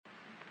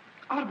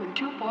Audubon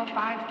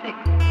 2456.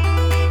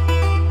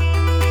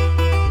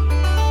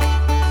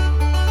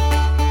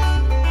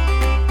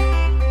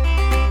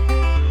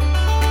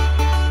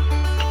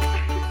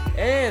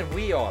 And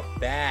we are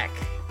back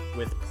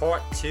with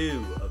part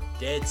 2 of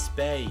Dead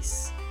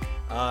Space.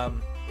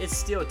 It's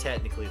still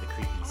technically the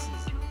creepy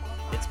season.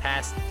 It's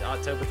past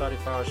October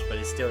 31st, but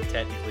it's still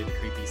technically the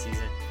creepy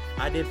season.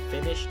 I did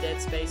finish Dead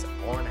Space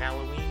on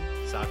Halloween,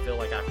 so I feel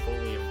like I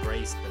fully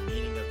embraced the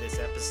meaning of this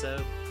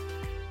episode.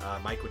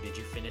 Michael, did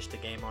you finish the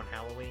game on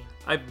Halloween?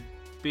 I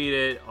beat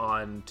it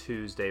on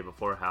Tuesday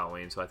before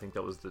Halloween, so I think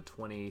that was the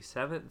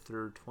 27th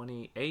or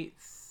 28th.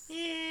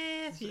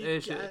 Yeah,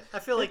 I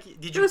feel like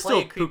did you it was play still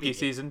a creepy spooky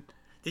season?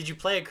 Did you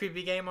play a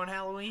creepy game on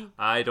Halloween?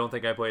 I don't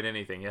think I played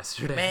anything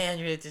yesterday. Man,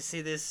 you had to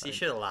see this. You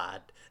should have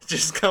lied.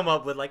 Just come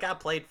up with like I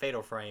played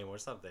Fatal Frame or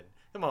something.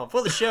 Come on,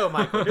 for the show,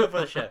 Michael. Do it for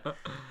the show.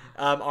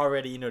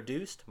 Already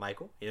introduced,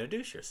 Michael.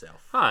 Introduce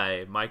yourself.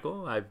 Hi,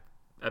 Michael.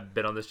 I've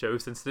been on the show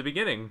since the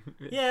beginning.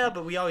 Yeah,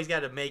 but we always got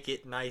to make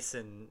it nice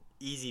and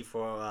easy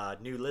for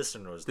new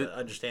listeners to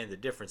understand the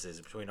differences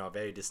between our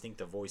very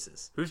distinctive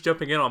voices. Who's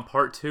jumping in on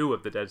part 2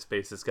 of the Dead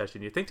Space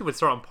discussion? You'd think they would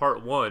start on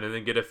part 1 and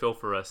then get a feel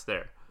for us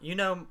there. You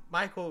know,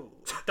 Michael,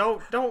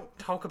 don't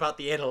talk about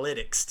the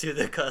analytics to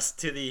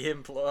the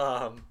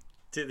employees.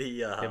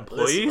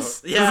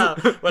 Listeners. Yeah,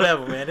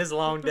 whatever, man. It's a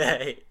long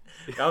day.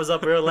 I was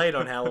up real late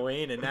on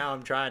Halloween, and now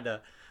I'm trying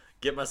to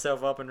get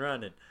myself up and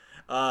running.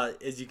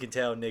 As you can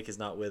tell, Nick is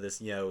not with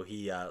us. You know,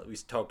 we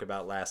talked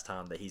about last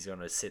time that he's going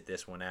to sit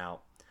this one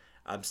out.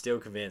 I'm still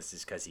convinced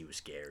it's because he was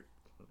scared.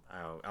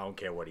 I don't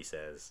care what he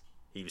says.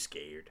 He was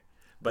scared.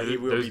 But he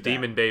will be back. Those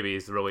demon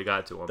babies really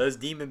got to him. Those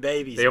demon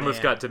babies, They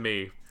almost got to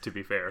me, to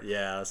be fair.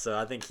 Yeah, so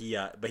I think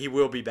but he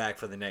will be back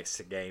for the next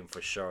game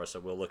for sure,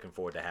 so we're looking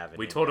forward to having him.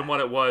 We told him back.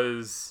 what it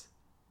was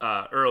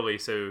early,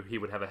 so he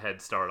would have a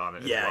head start on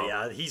it.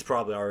 Yeah, he's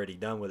probably already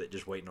done with it,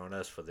 just waiting on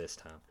us for this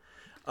time.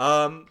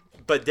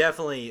 But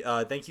definitely,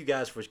 thank you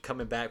guys for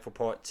coming back for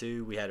part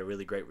 2. We had a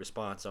really great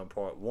response on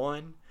part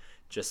 1.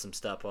 Just some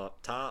stuff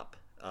up top.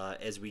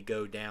 As we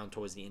go down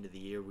towards the end of the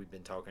year, we've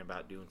been talking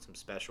about doing some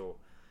special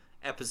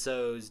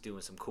episodes, doing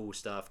some cool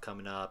stuff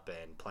coming up,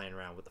 and playing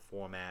around with the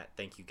format.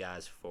 Thank you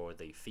guys for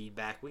the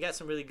feedback. We got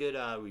some really good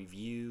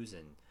reviews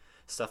and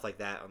stuff like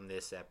that on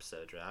this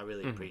episode. I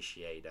really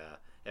appreciate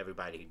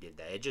everybody who did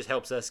that. It just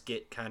helps us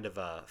get kind of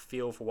a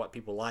feel for what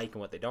people like and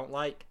what they don't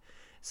like.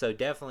 So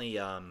definitely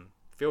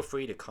feel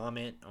free to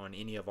comment on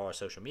any of our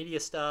social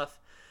media stuff,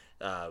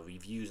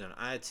 reviews on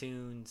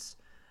iTunes.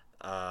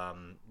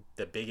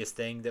 The biggest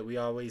thing that we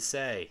always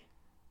say,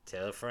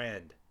 tell a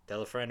friend.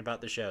 Tell a friend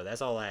about the show.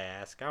 That's all I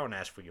ask. I don't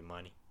ask for your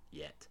money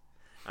yet.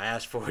 I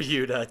ask for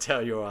you to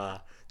tell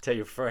your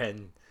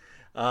friend.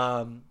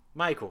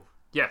 Michael.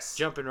 Yes.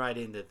 Jumping right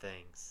into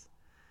things.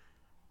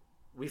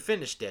 We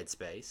finished Dead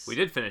Space. We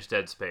did finish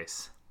Dead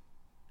Space.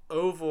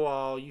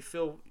 Overall,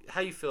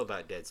 how you feel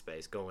about Dead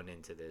Space going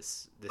into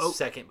this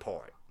second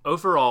part?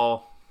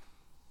 Overall,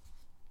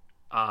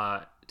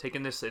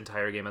 taking this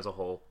entire game as a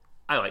whole,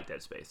 I like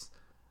Dead Space.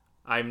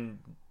 I'm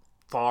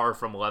far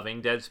from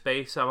loving Dead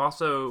Space. I'm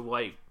also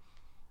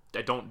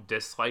I don't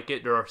dislike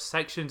it. There are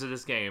sections of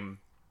this game,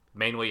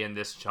 mainly in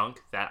this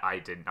chunk, that I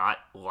did not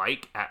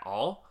like at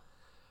all.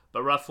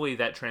 But roughly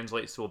that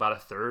translates to about a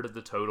third of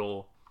the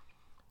total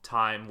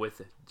time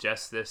with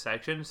just this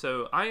section.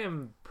 So I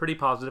am pretty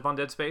positive on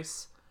Dead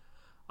Space.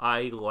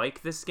 I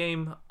like this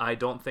game. I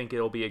don't think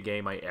it'll be a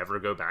game I ever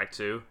go back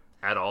to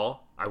at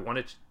all. I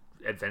want to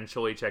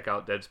eventually check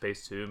out Dead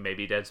Space 2,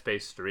 maybe Dead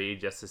Space 3,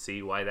 just to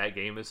see why that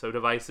game is so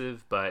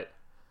divisive. But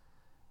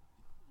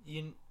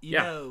you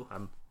know,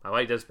 I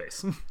like Dead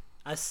Space.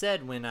 I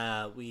said when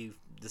we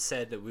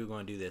said that we were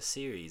going to do this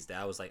series that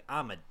I was like,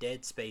 I'm a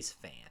Dead Space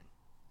fan.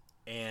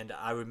 And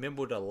I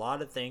remembered a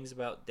lot of things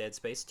about Dead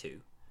Space 2.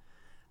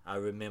 I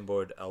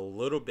remembered a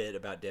little bit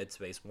about Dead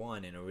Space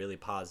 1 in a really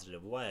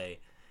positive way.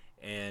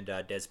 And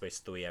Dead Space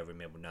 3 I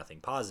remember nothing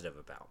positive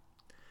about.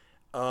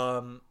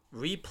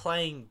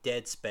 Replaying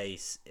Dead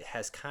Space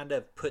has kind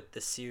of put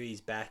the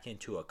series back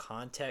into a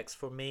context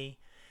for me.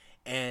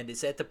 And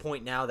it's at the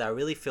point now that I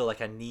really feel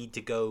like I need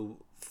to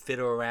go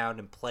fiddle around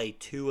and play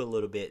 2 a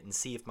little bit and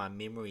see if my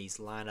memories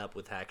line up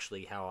with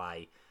actually how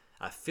I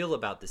feel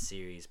about the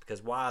series.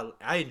 Because while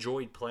I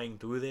enjoyed playing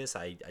through this,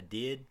 I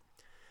did,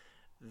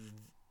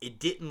 it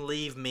didn't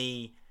leave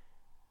me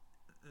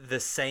the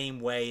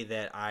same way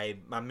that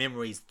my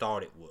memories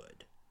thought it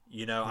would.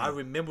 You know, I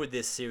remember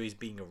this series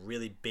being a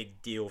really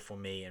big deal for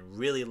me and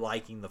really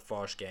liking the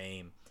first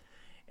game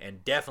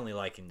and definitely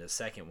liking the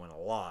second one a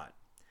lot.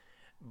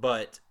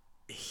 But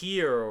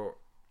here,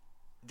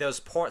 there's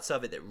parts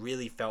of it that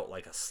really felt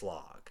like a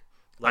slog.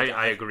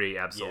 I agree,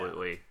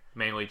 absolutely. Yeah.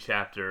 Mainly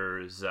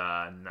chapters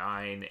 9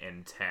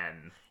 and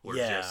 10 were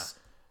just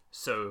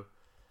so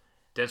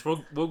dense.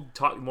 We'll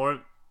talk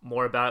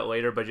more about it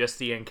later, but just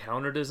the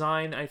encounter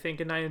design, I think,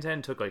 in 9 and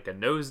 10 took like a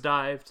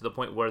nosedive to the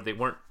point where they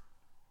weren't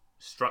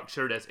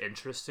structured as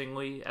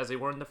interestingly as they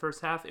were in the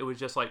first half. It was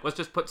just like, let's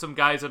just put some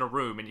guys in a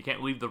room and you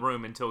can't leave the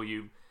room until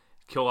you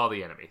kill all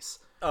the enemies.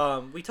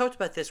 We talked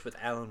about this with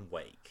Alan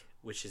Wake.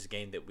 which is a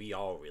game that we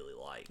all really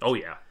like. Oh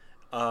yeah.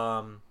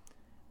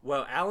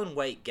 Well, Alan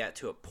Wake got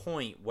to a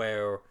point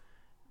where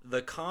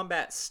the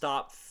combat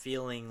stopped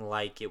feeling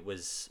like it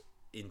was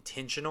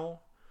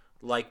intentional.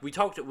 Like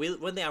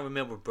one thing I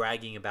remember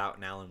bragging about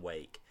in Alan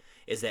Wake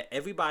is that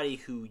everybody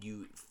who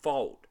you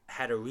fought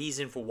had a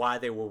reason for why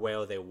they were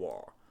where they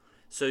were.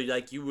 So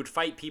like you would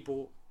fight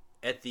people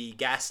at the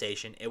gas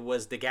station. It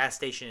was the gas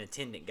station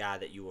attendant guy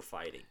that you were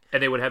fighting.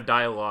 And they would have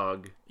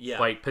dialogue, Yeah.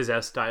 like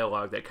possessed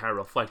dialogue that kind of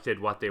reflected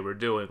what they were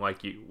doing.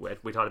 Like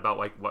we talked about,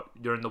 like what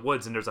you're in the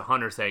woods and there's a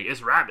hunter saying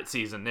it's rabbit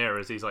season there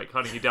as he's like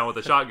hunting you down with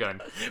a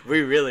shotgun.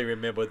 We really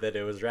remembered that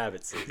it was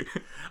rabbit season.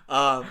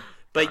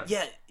 But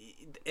yeah,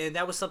 and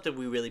that was something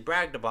we really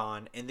bragged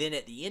upon. And then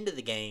at the end of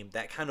the game,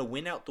 that kind of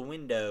went out the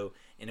window,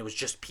 and it was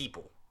just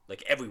people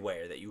like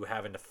everywhere that you were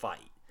having to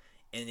fight.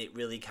 And it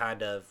really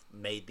kind of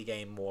made the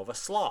game more of a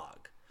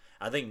slog.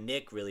 I think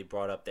Nick really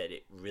brought up that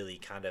it really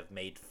kind of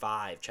made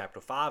chapter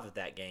 5 of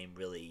that game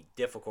really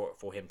difficult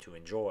for him to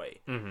enjoy.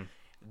 Mm-hmm.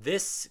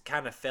 This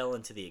kind of fell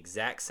into the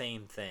exact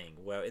same thing,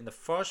 where in the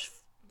first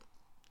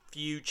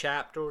few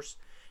chapters,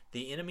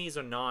 the enemies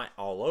are not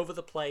all over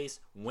the place.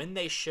 When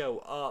they show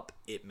up,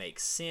 it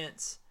makes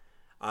sense.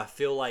 I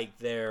feel like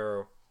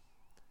they're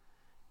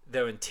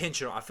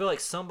intentional. I feel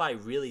like somebody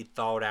really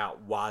thought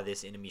out why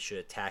this enemy should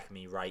attack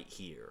me right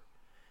here.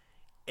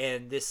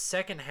 And this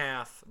second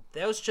half,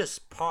 there's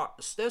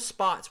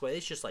spots where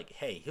it's just like,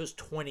 hey, here's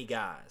 20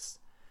 guys,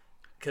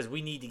 because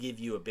we need to give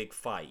you a big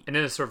fight. And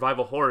in a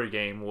survival horror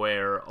game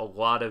where a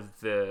lot of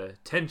the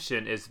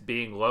tension is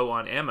being low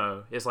on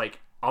ammo, is like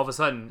all of a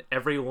sudden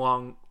every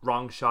wrong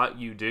shot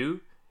you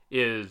do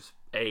is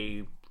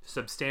a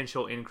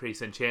substantial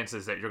increase in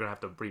chances that you're going to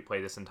have to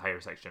replay this entire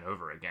section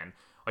over again.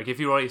 Like if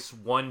you waste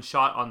one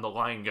shot on the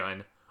line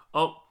gun,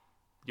 oh,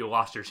 you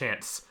lost your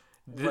chance.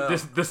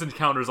 This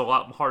encounter is a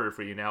lot harder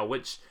for you now,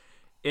 which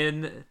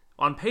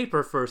on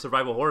paper for a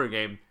survival horror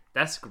game,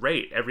 that's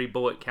great. Every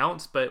bullet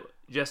counts, but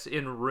just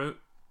in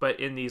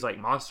these like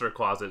monster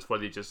closets where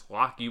they just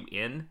lock you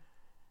in,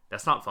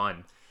 that's not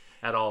fun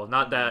at all.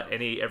 Not that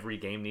every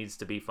game needs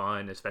to be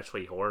fun,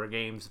 especially horror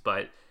games,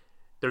 but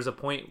there's a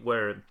point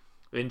where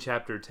in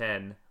chapter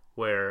 10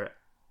 where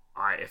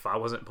if I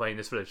wasn't playing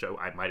this for the show,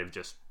 I might have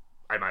just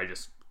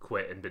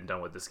quit and been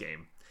done with this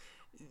game.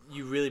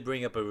 You really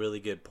bring up a really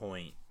good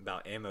point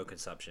about ammo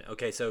consumption.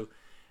 Okay, so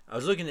I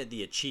was looking at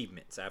the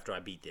achievements after I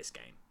beat this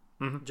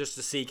game, just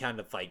to see kind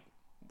of like,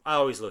 I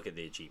always look at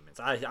the achievements.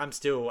 I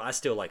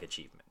still like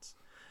achievements.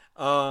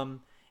 And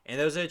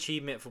there's an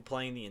achievement for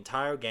playing the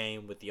entire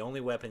game with the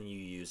only weapon you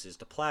use is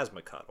the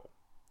plasma cuddle.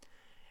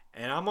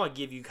 And I'm gonna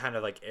give you kind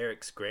of like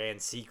Eric's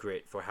grand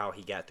secret for how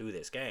he got through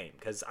this game,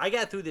 because I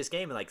got through this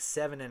game in like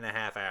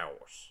 7.5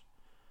 hours.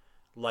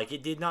 Like,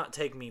 it did not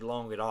take me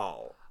long at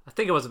all. I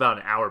think it was about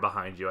an hour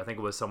behind you. I think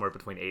it was somewhere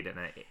between 8 and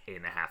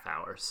 8.5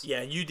 hours.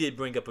 Yeah, and you did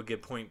bring up a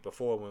good point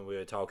before when we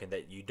were talking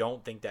that you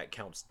don't think that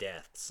counts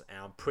deaths, and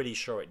I'm pretty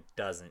sure it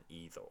doesn't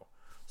either.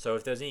 So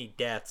if there's any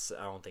deaths,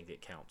 I don't think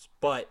it counts.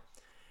 But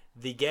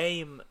the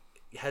game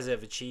has an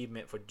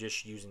achievement for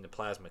just using the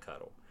plasma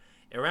cuddle.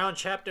 Around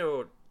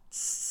chapter,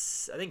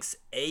 I think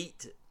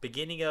 8,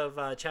 beginning of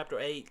chapter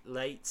 8,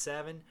 late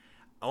 7,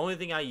 the only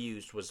thing I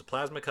used was the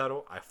plasma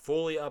cuddle. I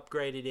fully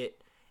upgraded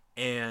it,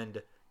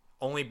 and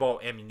only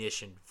bought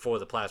ammunition for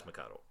the plasma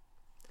cuddle.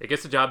 It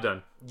gets the job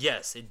done.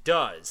 Yes, it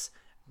does.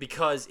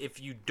 Because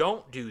if you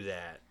don't do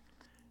that,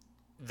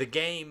 the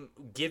game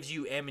gives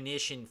you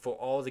ammunition for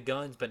all the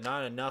guns, but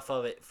not enough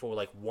of it for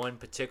like one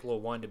particular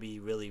one to be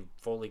really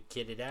fully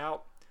kitted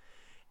out.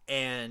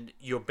 And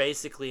you're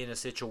basically in a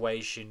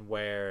situation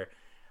where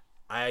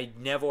I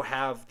never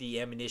have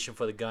the ammunition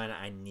for the gun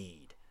I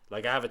need.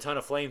 Like, I have a ton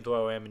of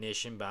flamethrower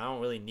ammunition, but I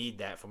don't really need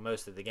that for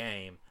most of the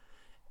game.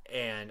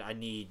 And I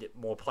need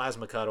more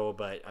plasma cuddle,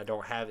 but I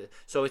don't have it.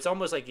 So it's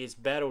almost like it's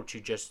better to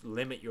just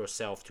limit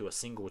yourself to a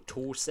single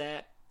tool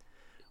set,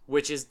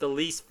 which is the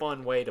least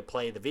fun way to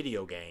play the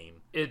video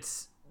game.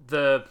 It's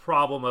the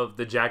problem of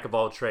the jack of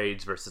all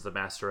trades versus the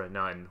master of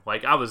none.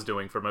 Like I was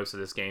doing for most of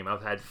this game,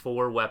 I've had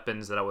 4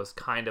 weapons that I was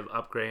kind of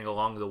upgrading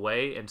along the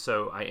way, and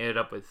so I ended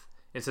up with,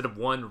 instead of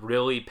one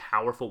really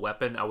powerful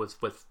weapon, I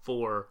was with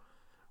 4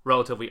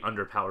 relatively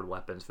underpowered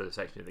weapons for the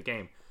section of the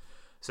game.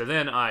 So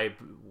then I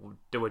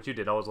did what you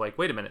did. I was like,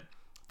 wait a minute.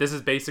 This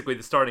is basically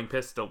the starting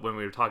pistol when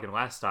we were talking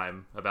last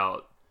time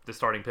about the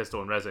starting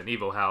pistol in Resident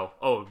Evil, how,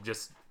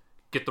 just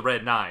get the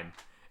red 9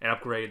 and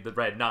upgrade the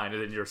red 9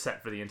 and then you're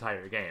set for the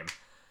entire game.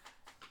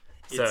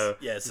 So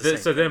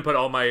then put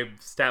all my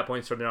stat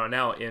points from there on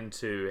out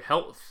into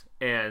health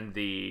and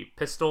the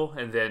pistol,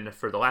 and then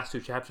for the last 2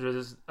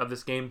 chapters of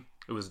this game,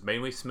 it was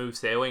mainly smooth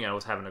sailing and I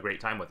was having a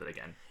great time with it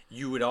again.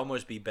 You would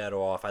almost be better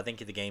off. I think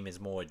the game is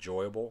more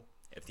enjoyable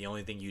if the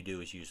only thing you do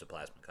is use the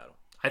plasma cuddle.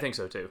 I think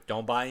so too.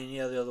 Don't buy any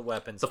of the other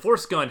weapons. The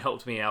force gun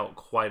helped me out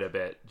quite a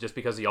bit, just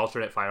because the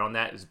alternate fire on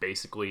that is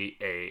basically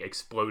a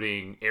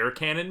exploding air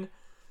cannon,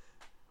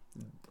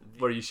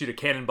 where you shoot a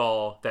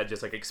cannonball that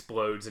just like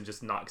explodes and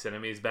just knocks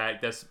enemies back.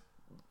 That's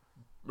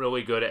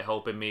really good at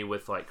helping me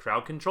with like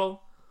crowd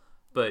control.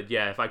 But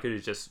yeah, if I could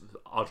have just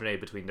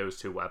alternated between those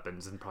two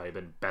weapons, and probably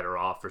been better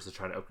off versus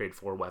trying to upgrade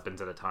 4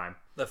 weapons at a time.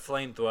 The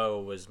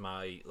flamethrower was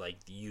my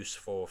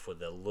useful for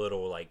the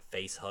little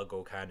face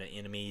huggle kind of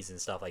enemies and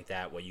stuff like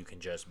that, where you can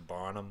just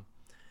burn them.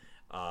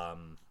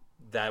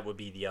 That would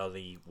be the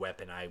only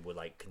weapon I would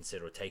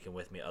consider taking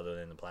with me other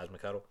than the plasma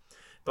cuddle.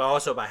 But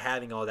also by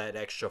having all that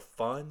extra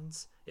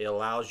funds, it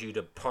allows you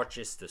to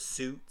purchase the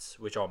suits,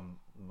 which are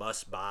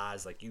must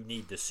buys. You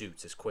need the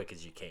suits as quick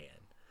as you can,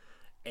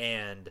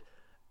 and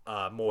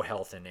more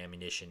health and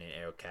ammunition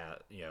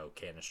and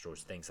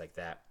canisters, things like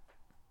that.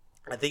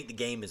 I think the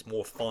game is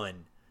more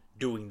fun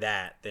doing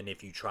that than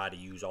if you try to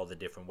use all the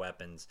different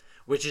weapons,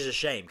 which is a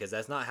shame because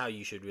that's not how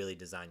you should really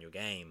design your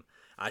game.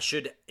 I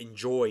should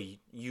enjoy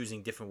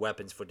using different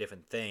weapons for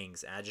different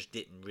things, and I just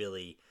didn't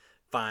really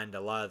find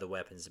a lot of the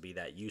weapons to be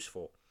that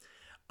useful.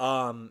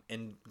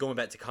 And going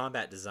back to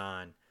combat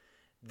design,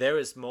 there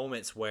was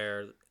moments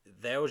where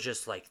they were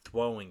just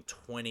throwing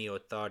 20 or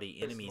 30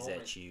 enemies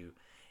at you,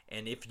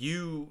 and if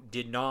you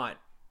did not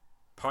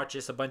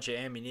purchase a bunch of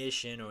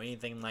ammunition or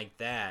anything like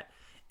that,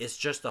 it's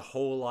just a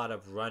whole lot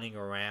of running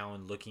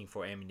around looking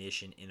for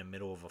ammunition in the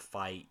middle of a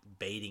fight,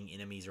 baiting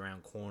enemies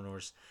around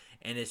corners,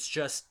 and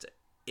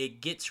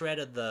it gets rid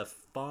of the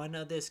fun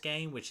of this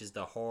game, which is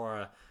the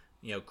horror,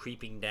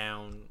 creeping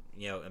down,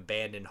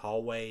 abandoned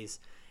hallways,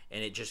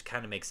 and it just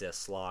kind of makes it a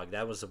slog.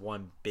 That was the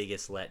one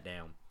biggest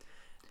letdown.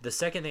 The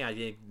second thing I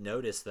did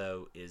notice,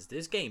 though, is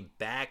this game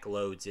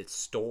backloads its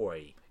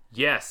story.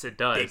 Yes, it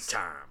does. Big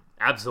time.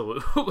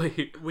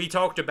 Absolutely. We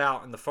talked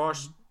about in the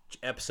first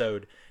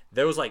episode,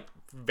 there was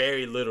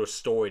very little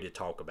story to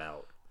talk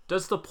about.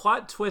 Does the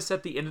plot twist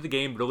at the end of the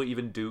game really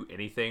even do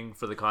anything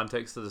for the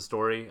context of the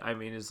story? I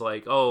mean, it's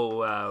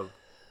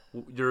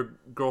your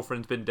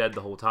girlfriend's been dead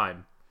the whole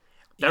time.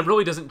 That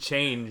really doesn't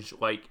change.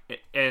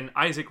 And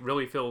Isaac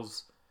really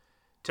feels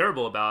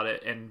terrible about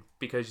it, and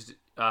because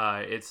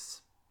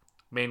it's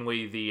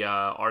mainly the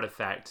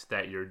artifact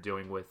that you're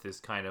dealing with is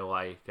kind of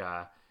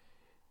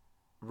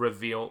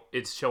reveal.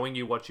 It's showing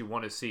you what you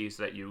want to see,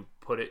 so that you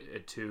put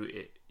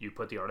you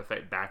put the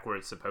artifact back where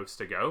it's supposed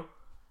to go.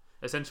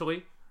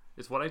 Essentially,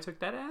 is what I took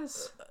that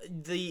as.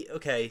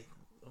 Okay,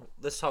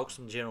 let's talk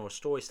some general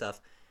story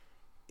stuff,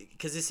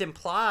 because it's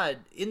implied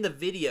in the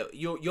video.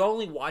 You're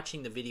only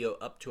watching the video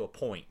up to a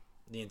point,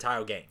 the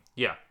entire game.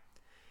 Yeah,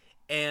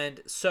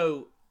 and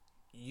so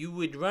you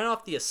would run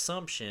off the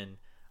assumption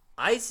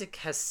Isaac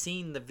has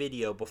seen the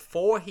video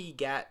before he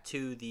got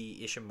to the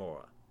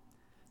Ishimura.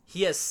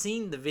 He has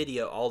seen the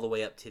video all the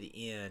way up to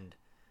the end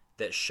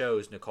that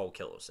shows Nicole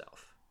kill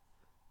herself.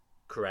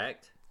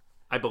 Correct?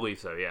 I believe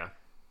so, yeah.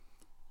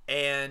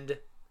 And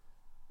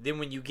then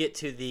when you get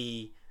to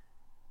the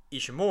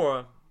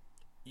Ishimura,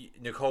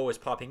 Nicole is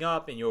popping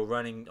up and you're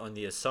running on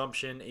the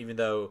assumption, even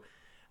though,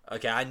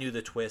 okay, I knew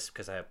the twist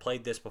because I had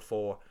played this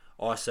before.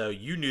 Also,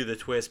 you knew the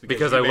twist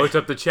because I looked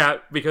up the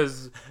chat,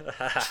 because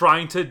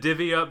trying to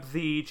divvy up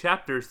the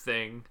chapters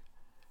thing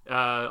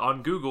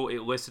on Google, it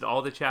listed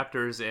all the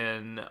chapters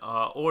in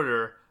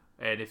order,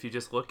 and if you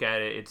just look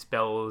at it, it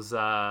spells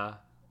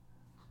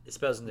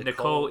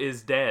Nicole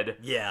is dead.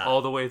 Yeah.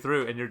 All the way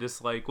through, and you're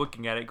just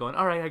looking at it going,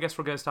 all right, I guess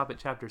we're going to stop at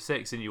chapter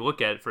 6, and you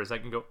look at it for a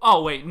second and go,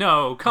 oh wait,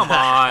 no, come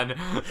on.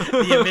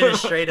 The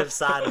administrative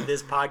side of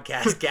this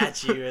podcast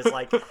got you. It's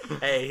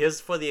hey,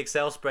 here's for the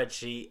Excel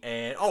spreadsheet,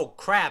 and oh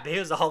crap,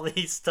 here's all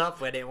these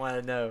stuff I didn't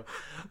want to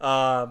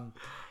know.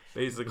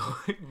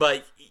 Basically.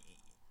 But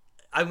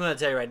I'm going to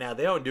tell you right now,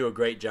 they don't do a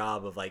great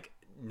job of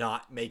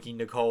not making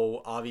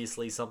Nicole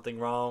obviously something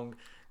wrong.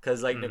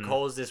 Because,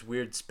 Nicole's this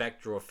weird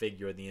spectral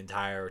figure the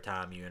entire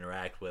time you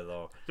interact with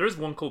her. There's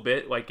one cool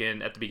bit,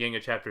 at the beginning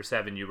of Chapter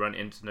 7, you run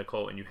into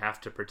Nicole and you have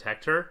to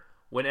protect her.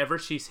 Whenever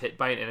she's hit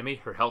by an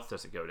enemy, her health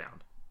doesn't go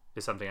down.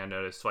 Is something I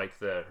noticed.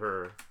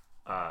 Her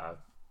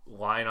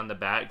line on the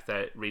back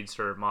that reads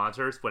her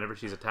monitors, whenever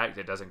she's attacked,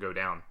 it doesn't go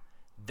down.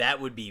 That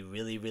would be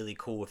really, really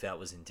cool if that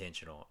was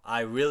intentional.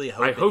 I really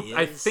hope it is.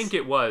 I think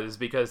it was,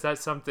 because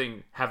that's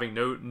something, having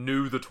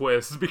knew the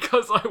twist,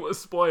 because I was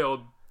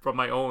spoiled from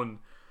my own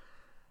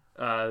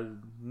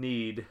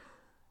need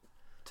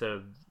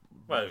to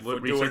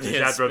research the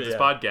chapter of this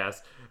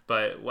podcast.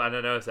 But when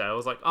I noticed that, I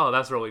was like, oh,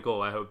 that's really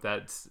cool. I hope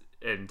that's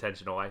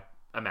intentional. I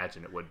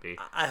imagine it would be.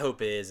 I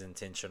hope it is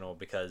intentional,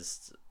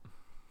 because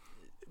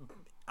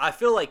I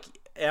feel I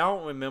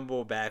don't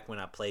remember back when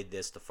I played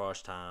this the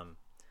first time,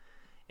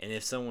 and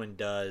if someone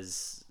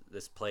that's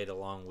played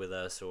along with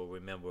us or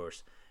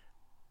remembers,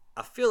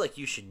 I feel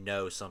you should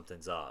know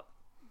something's up,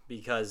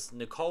 because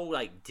Nicole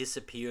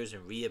disappears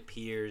and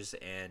reappears,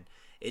 and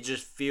it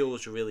just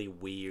feels really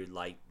weird,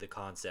 the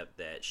concept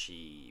that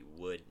she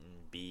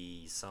wouldn't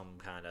be some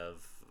kind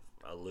of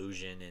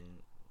illusion in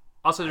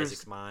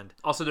Isaac's mind.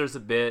 Also, there's a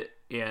bit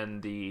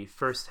in the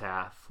first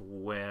half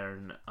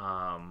when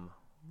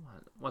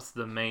what's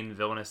the main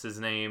villainess's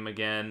name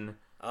again?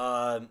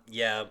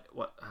 Yeah.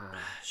 What?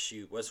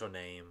 Shoot, what's her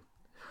name?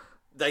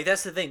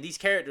 That's the thing. These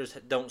characters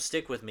don't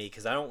stick with me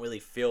because I don't really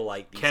feel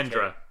like these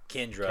Kendra.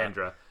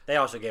 Kendra. They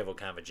also gave her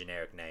kind of a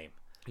generic name.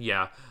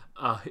 Yeah,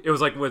 it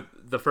was like with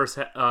the first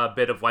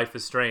bit of Life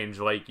is Strange.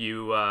 Like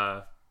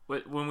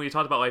when we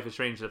talked about Life is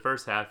Strange, the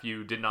first half,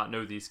 you did not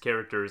know these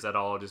characters at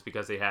all, just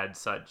because they had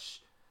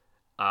such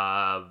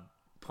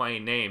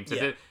plain names.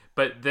 Yeah.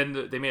 But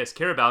then they made us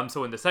care about them.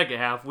 So in the second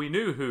half, we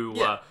knew who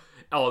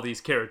all of these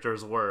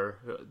characters were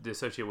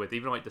associated with.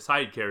 Even like the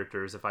side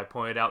characters. If I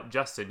pointed out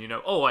Justin,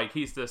 like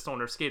he's the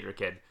stoner skater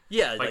kid.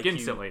 Yeah, like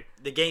instantly.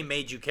 The game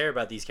made you care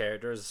about these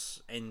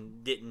characters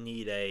and didn't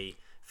need a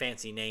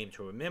fancy name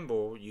to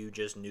remember. You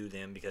just knew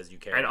them because you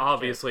cared. And about the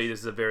obviously, this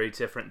is a very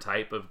different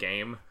type of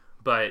game.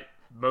 But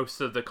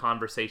most of the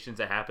conversations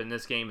that happen in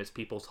this game is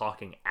people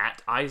talking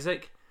at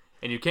Isaac,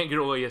 and you can't get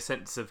really a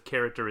sense of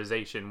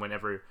characterization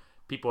whenever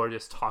people are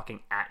just talking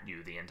at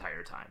you the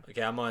entire time.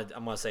 Okay, I'm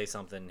gonna say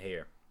something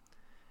here.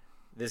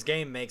 This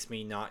game makes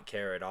me not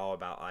care at all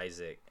about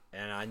Isaac,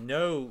 and I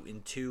know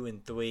in 2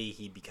 and 3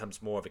 he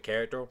becomes more of a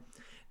character.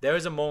 There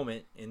is a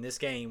moment in this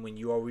game when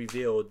you are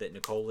revealed that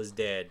Nicole is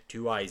dead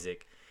to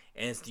Isaac,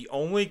 and it's the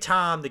only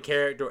time the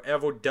character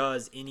ever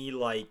does any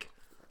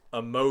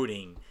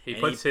emoting. He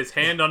puts his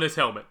hand on his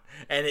helmet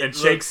and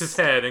shakes his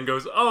head and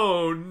goes,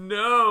 "Oh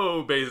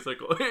no!"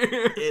 Basically,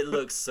 it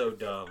looks so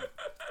dumb.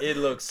 It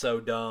looks so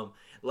dumb.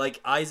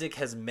 Like Isaac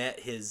has met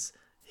his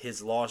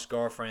lost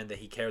girlfriend that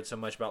he cared so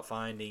much about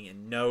finding,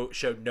 and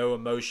showed no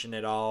emotion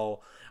at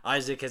all.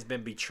 Isaac has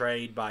been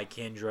betrayed by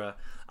Kendra.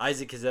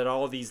 Isaac has had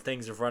all these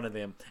things in front of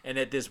him, and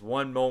at this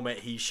one moment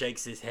he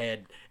shakes his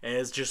head, and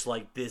it's just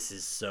like, this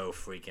is so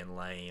freaking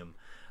lame.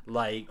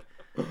 Like,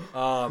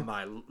 oh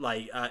my,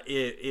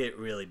 it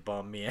really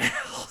bummed me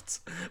out.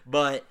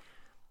 But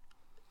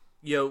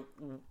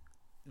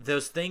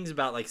those things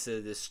about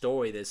this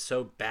story that's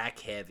so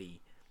back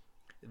heavy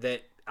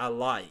that I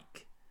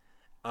like.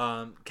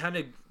 Kind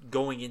of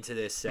going into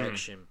this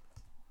section,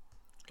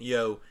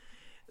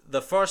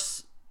 the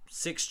first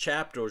 6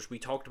 chapters we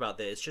talked about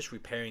that it's just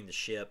repairing the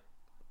ship,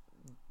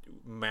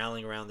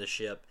 mailing around the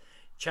ship.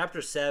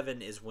 Chapter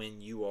 7 is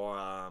when you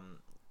are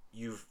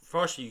you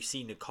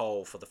see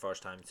Nicole for the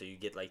first time, so you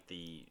get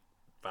the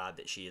vibe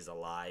that she is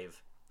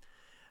alive.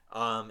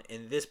 And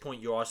at this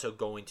point you're also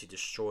going to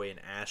destroy an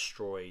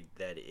asteroid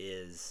that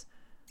is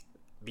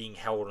being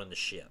held on the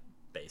ship,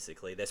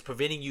 basically, that's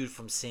preventing you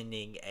from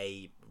sending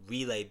a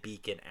relay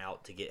beacon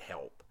out to get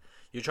help.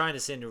 You're trying to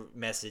send a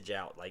message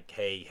out like,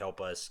 hey,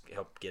 help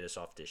get us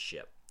off this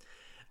ship.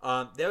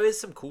 There is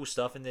some cool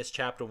stuff in this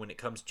chapter when it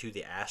comes to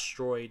the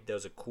asteroid.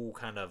 There's a cool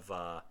kind of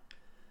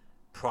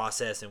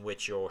process in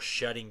which you're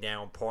shutting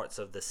down parts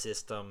of the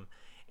system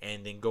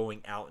and then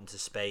going out into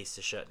space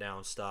to shut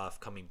down stuff,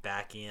 coming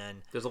back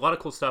in. There's a lot of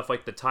cool stuff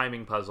like the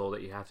timing puzzle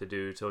that you have to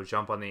do to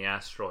jump on the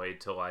asteroid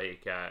to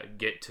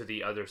get to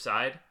the other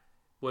side.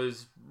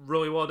 Was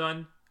really well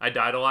done. I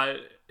died a lot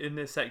in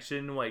this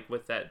section,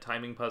 with that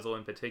timing puzzle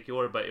in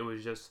particular, but it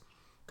was just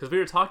because we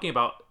were talking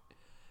about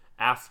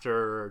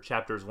after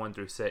chapters 1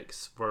 through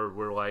 6, where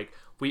we're like,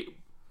 we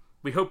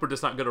hope we're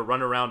just not going to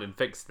run around and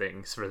fix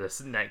things for this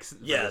for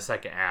the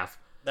second half.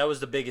 That was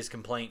the biggest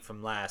complaint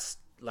from last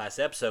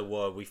episode,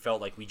 where we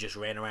felt like we just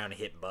ran around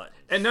and hit buttons.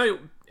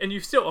 And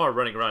you still are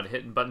running around and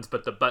hitting buttons,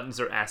 but the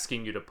buttons are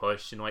asking you to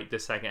push, and the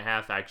second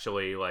half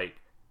actually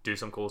do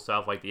some cool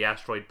stuff, like the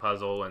asteroid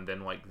puzzle, and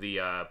then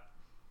the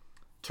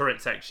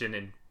turret section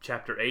in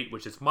chapter 8,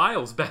 which is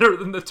miles better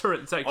than the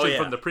turret section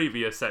from the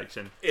previous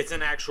section. It's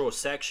an actual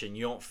section.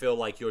 You don't feel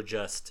like you're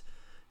just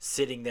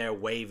sitting there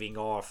waving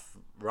off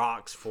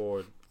rocks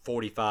for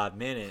 45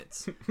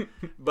 minutes.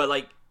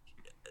 But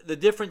the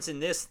difference in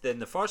this than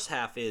the first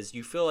half is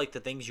you feel like the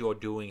things you're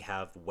doing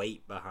have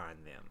weight behind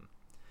them.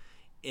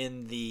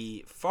 In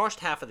the first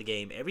half of the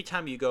game, every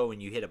time you go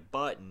and you hit a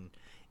button,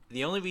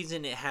 the only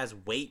reason it has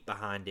weight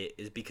behind it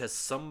is because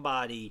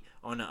somebody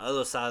on the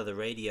other side of the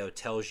radio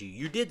tells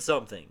you did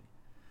something.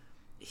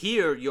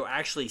 Here, you're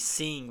actually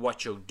seeing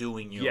what you're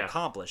doing, you're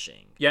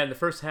accomplishing. Yeah, in the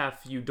first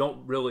half, you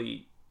don't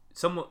really...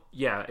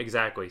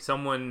 exactly.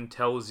 Someone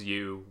tells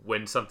you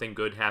when something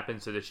good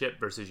happens to the ship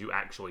versus you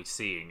actually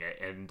seeing it.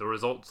 And the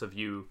results of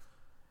you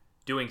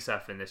doing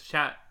stuff in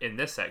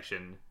this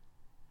section,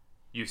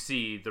 you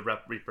see the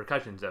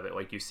repercussions of it.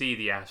 You see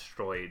the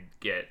asteroid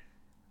get,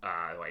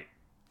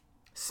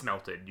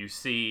 smelted. You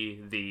see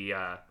the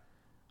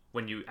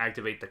when you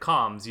activate the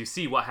comms, you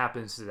see what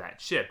happens to that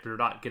ship. You're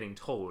not getting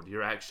told.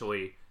 You're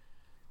actually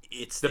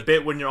it's the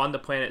bit when you're on the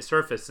planet's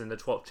surface in the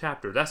 12th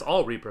chapter. That's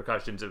all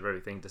repercussions of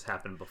everything that's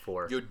happened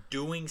before. You're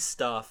doing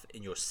stuff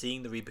and you're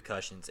seeing the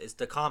repercussions. It's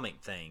the comic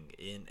thing.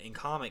 In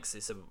comics,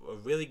 it's a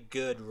really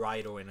good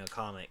writer in a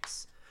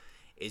comics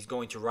is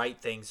going to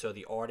write things so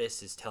the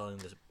artist is telling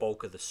the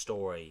bulk of the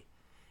story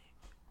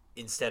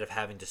instead of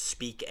having to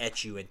speak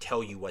at you and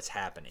tell you what's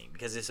happening,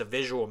 because it's a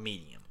visual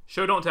medium.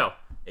 Show, don't tell.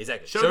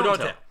 Exactly. Show, don't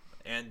tell.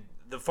 And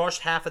the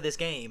first half of this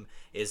game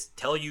is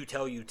tell you.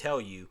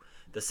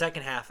 The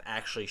second half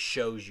actually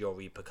shows your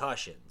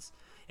repercussions,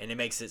 and it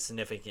makes it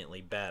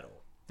significantly better.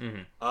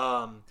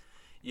 Mm-hmm.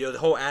 The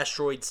whole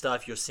asteroid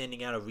stuff, you're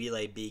sending out a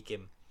relay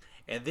beacon,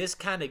 and this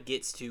kind of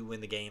gets to when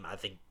the game, I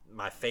think,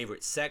 my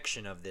favorite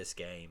section of this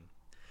game,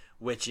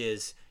 which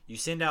is You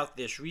send out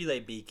this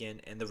relay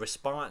beacon, and the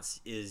response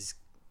is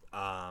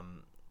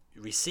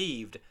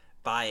received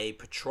by a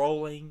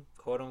patrolling,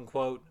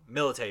 quote-unquote,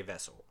 military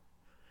vessel.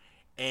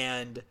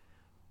 And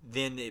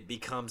then it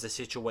becomes a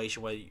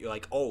situation where you're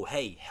like, oh,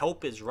 hey,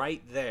 help is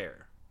right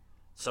there.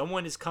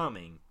 Someone is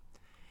coming.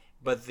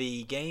 But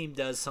the game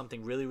does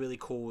something really, really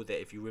cool that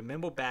if you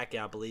remember back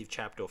in, I believe,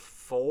 chapter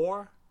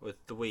 4 or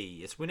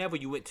 3, it's whenever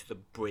you went to the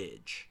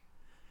bridge.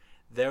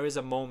 There is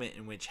a moment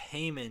in which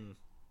Haman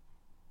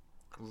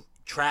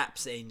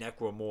traps a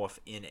necromorph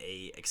in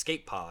a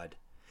escape pod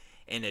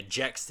and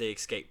ejects the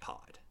escape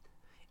pod.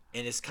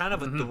 And it's kind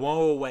of a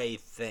throwaway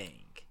thing.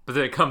 But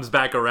then it comes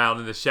back around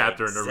in this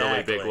chapter in a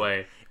really big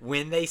way.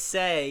 When they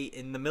say,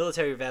 in the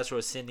military vessel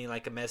is sending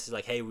like a message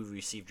like, hey, we've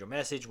received your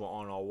message, we're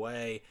on our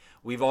way.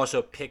 We've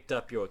also picked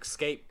up your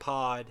escape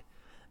pod.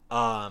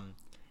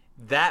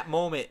 That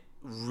moment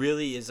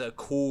really is a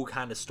cool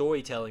kind of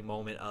storytelling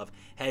moment of,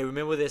 hey,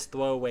 remember this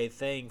throwaway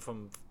thing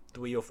from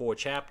 3 or 4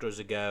 chapters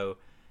ago?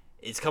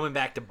 It's coming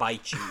back to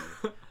bite you.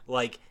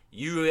 Like,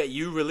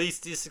 you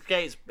released this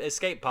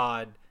escape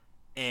pod,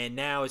 and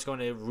now it's going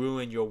to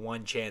ruin your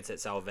one chance at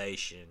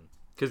salvation.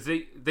 Because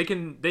they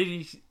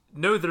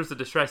know there's a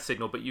distress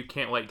signal, but you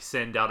can't like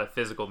send out a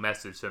physical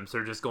message to them. So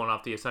they're just going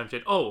off the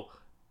assumption,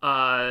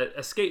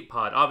 escape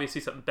pod.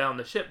 Obviously something found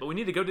the ship, but we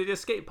need to go to the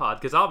escape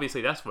pod because obviously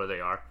that's where they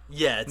are.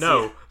 Yeah.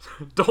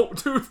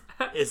 Don't do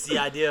that. It's the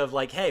idea of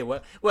like, hey,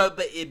 well,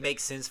 but it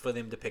makes sense for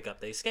them to pick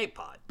up the escape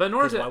pod. But in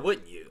order to, why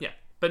wouldn't you? Yeah.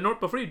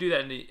 But before you do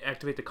that and you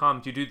activate the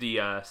comms, you do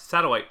the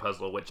satellite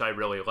puzzle, which I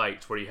really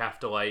liked, where you have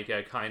to like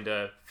kind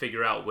of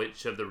figure out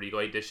which of the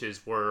relay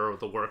dishes were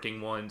the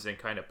working ones and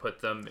kind of put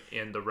them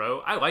in the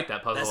row. I like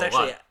that puzzle a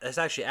lot. That's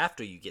actually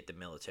after you get the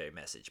military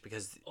message,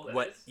 because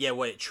what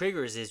it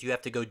triggers is you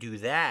have to go do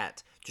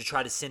that to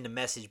try to send a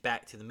message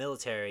back to the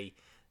military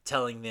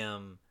telling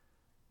them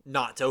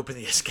not to open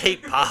the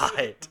escape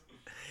pod.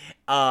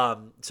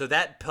 So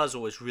that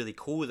puzzle is really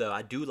cool, though.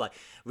 I do like,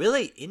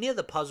 really, any of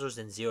the puzzles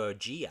in Zero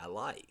G I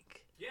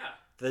like. Yeah.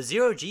 The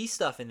Zero G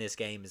stuff in this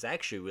game is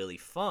actually really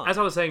fun. As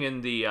I was saying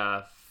in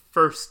the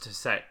first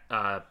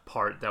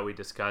part that we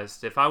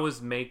discussed, if I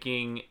was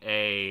making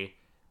a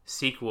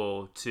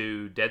sequel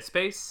to Dead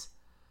Space,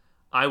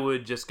 I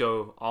would just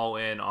go all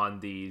in on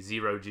the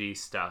Zero G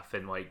stuff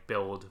and like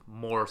build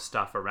more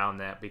stuff around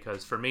that,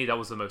 because for me that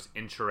was the most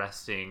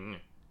interesting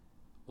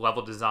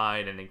level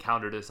design and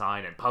encounter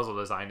design and puzzle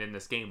design in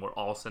this game were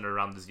all centered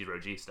around the Zero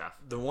G stuff.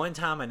 The one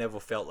time I never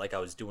felt like I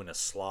was doing a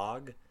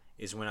slog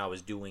is when I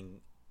was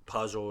doing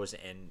puzzles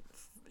and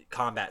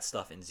combat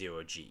stuff in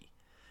Zero G,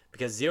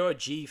 because Zero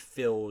G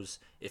feels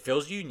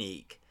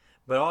unique,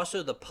 but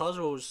also the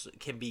puzzles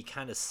can be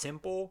kind of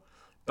simple,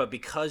 but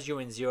because you're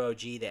in Zero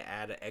G they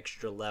add an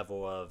extra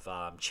level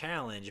of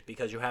challenge,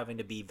 because you're having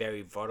to be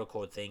very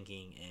vertical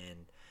thinking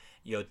and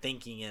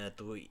thinking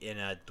in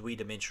a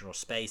three-dimensional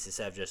space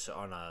instead of just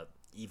on a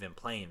even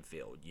playing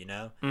field,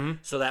 Mm-hmm.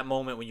 So that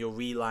moment when you're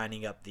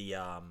relining up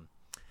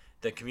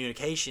the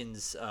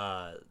communications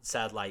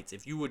satellites,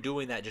 if you were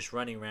doing that just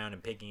running around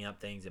and picking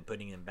up things and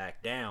putting them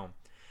back down,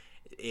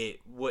 it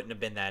wouldn't have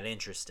been that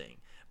interesting.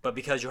 But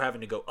because you're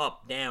having to go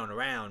up, down,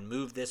 around,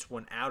 move this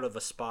one out of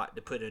a spot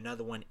to put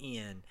another one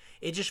in,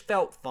 it just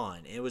felt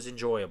fun. It was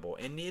enjoyable.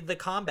 And the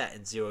combat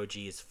in Zero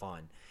G is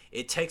fun.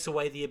 It takes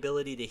away the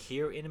ability to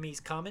hear enemies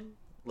coming.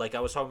 Like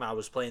I was talking about, I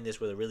was playing this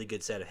with a really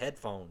good set of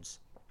headphones.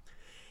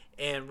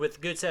 And with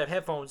a good set of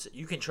headphones,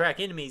 you can track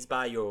enemies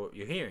by your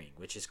hearing,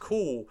 which is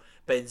cool.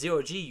 But in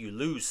Zero G, you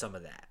lose some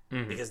of that.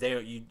 Mm-hmm. Because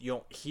you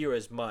don't hear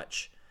as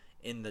much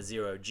in the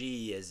Zero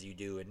G as you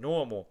do in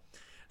normal.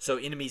 So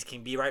enemies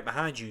can be right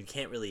behind you. You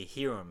can't really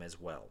hear them as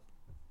well.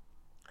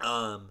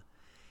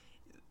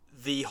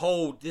 This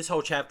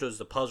whole chapter is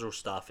the puzzle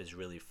stuff is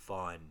really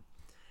fun.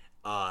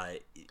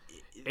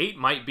 8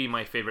 might be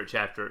my favorite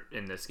chapter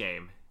in this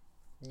game.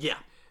 Yeah.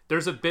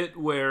 There's a bit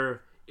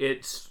where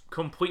it's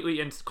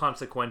completely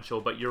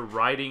inconsequential, but you're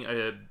riding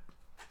a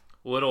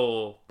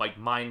little like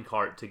mine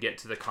cart to get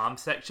to the comm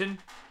section,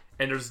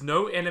 and there's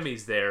no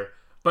enemies there,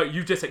 but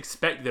you just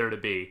expect there to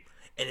be.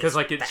 Because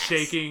like it's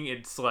shaking,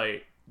 it's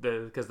like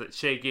because it's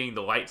shaking,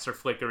 the lights are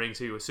flickering,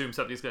 so you assume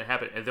something's going to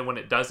happen, and then when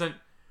it doesn't,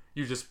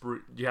 you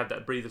have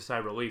that breathe a sigh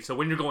of relief. So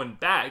when you're going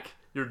back,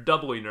 you're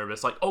doubly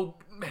nervous, like, oh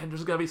man,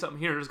 there's gonna be something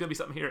here,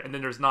 and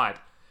then there's not.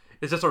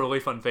 It's just a really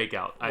fun fake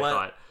out. I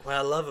thought. What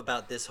I love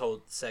about this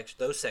whole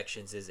those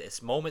sections is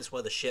it's moments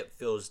where the ship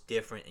feels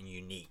different and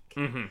unique.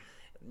 Mm-hmm.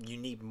 You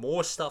need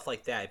more stuff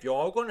like that. If you're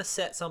all going to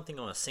set something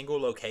on a single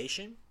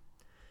location,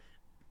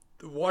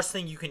 the worst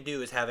thing you can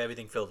do is have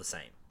everything feel the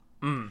same.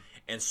 Mm.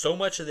 And so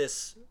much of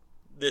this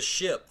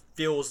ship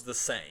feels the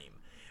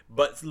same.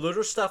 But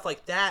little stuff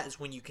like that is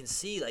when you can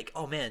see, like,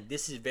 oh man,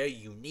 this is very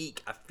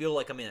unique. I feel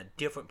like I'm in a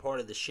different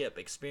part of the ship,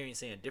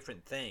 experiencing a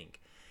different thing.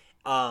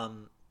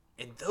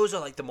 And those are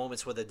like the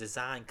moments where the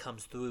design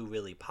comes through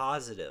really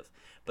positive.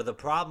 But the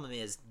problem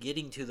is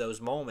getting to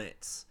those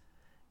moments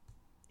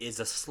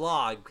is a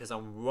slog because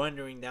I'm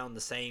wandering down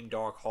the same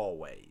dark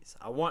hallways.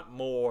 I want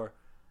more,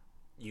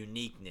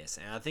 uniqueness,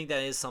 and I think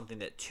that is something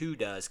that 2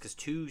 does, because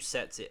 2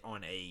 sets it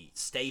on a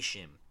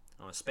station,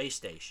 on a space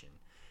station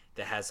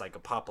that has like a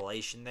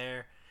population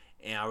there.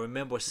 And I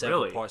remember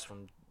several Really? parts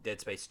from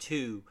Dead Space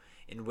 2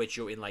 in which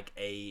you're in like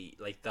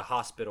the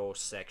hospital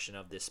section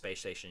of this space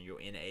station.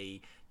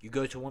 You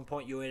go to one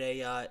point, you're in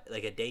a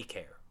like a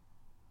daycare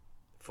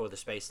for the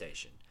space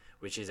station,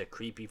 which is a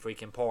creepy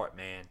freaking part,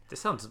 man. This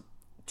sounds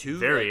 2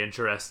 very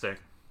interesting.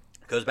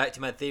 goes back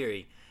to my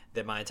theory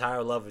that my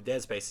entire love of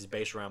Dead Space is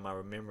based around my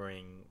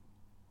remembering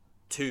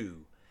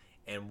 2,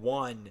 and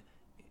 1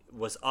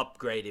 was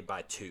upgraded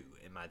by 2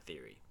 in my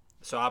theory.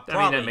 So I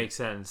mean, that makes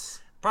sense.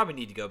 probably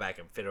need to go back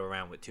and fiddle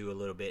around with 2 a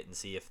little bit and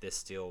see if this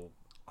still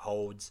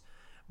holds.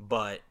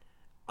 But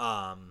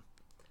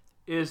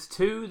Is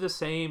 2 the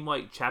same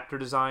like chapter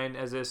design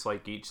as this?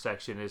 Like each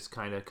section is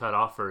kind of cut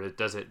off, or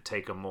does it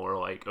take a more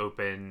like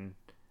open?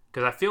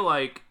 Because I feel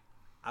like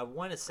I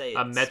want to say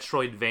a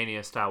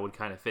Metroidvania style would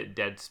kind of fit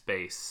Dead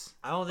Space.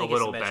 I don't think a it's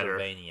little a better.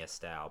 Metroidvania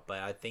style, but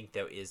I think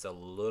there is a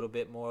little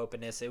bit more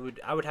openness.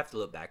 I would have to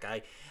look back.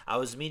 I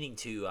was meaning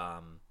to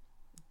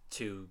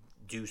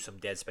do some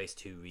Dead Space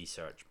 2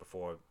 research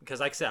before, because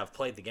like I said, I've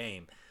played the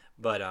game,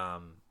 but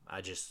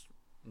I just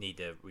need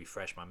to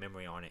refresh my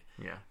memory on it.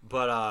 Yeah.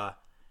 But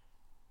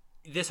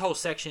this whole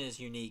section is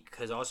unique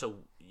because also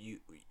it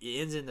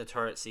ends in the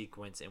turret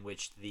sequence in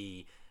which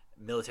the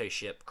military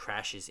ship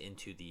crashes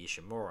into the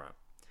Ishimura.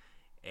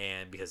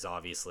 And because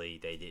obviously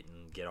they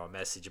didn't get our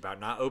message about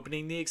not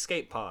opening the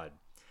escape pod.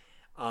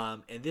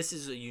 And this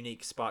is a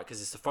unique spot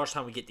because it's the first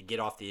time we get to get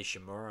off the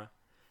Ishimura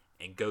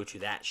and go to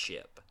that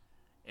ship.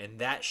 And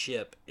that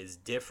ship is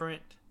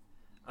different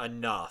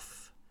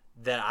enough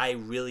that I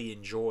really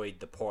enjoyed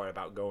the part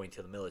about going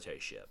to the military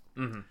ship.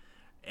 Mm-hmm.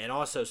 And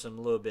also some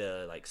little bit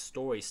of like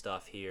story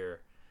stuff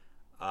here.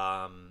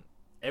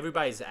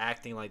 Everybody's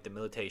acting like the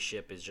military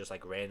ship is just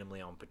like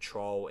randomly on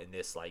patrol in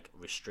this like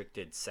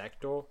restricted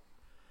sector.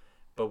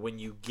 But when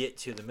you get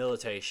to the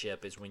military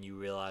ship is when you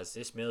realize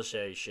this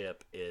military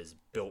ship is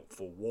built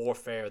for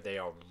warfare. They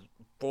are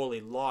fully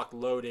locked,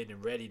 loaded,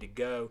 and ready to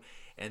go.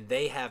 And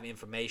they have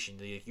information.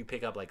 You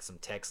pick up like some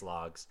text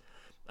logs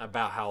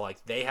about how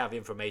like they have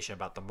information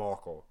about the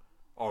Marker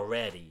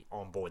already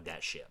on board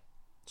that ship.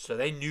 So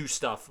they knew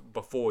stuff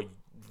before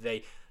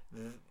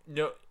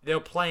they're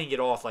playing it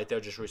off like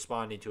they're just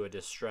responding to a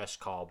distress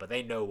call, but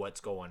they know what's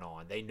going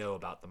on. They know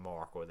about the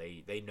Marker.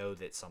 They know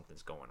that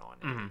something's going on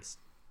at least.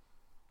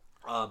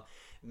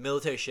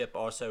 Military ship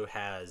also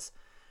has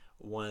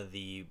one of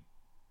the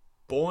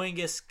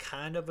boringest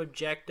kind of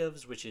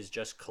objectives, which is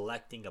just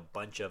collecting a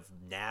bunch of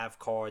nav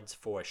cards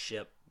for a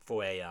ship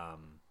for a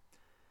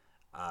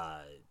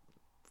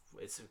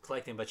it's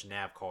collecting a bunch of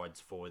nav cards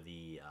for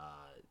the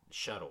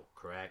shuttle,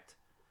 correct?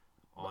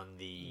 On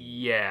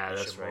the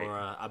That's right.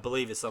 Ishimura. I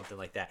believe it's something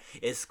like that.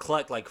 It's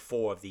collect like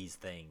 4 of these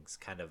things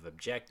kind of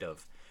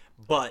objective,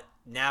 but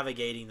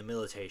navigating the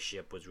military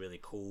ship was really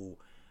cool.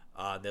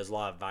 There's a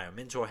lot of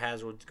environmental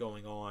hazards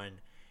going on.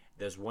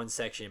 There's one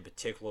section in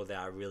particular that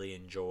I really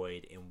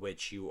enjoyed in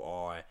which you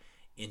are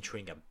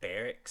entering a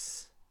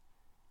barracks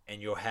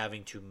and you're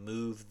having to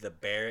move the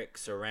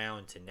barracks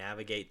around to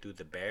navigate through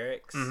the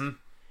barracks.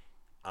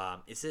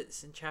 Mm-hmm.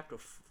 It's in chapter...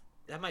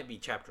 That might be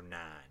chapter 9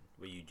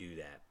 where you do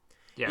that.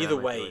 Yeah, Either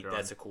that might be way, later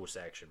that's on. a cool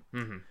section.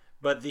 Mm-hmm.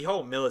 But the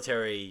whole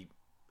military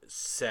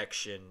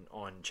section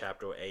on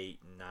chapter 8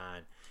 and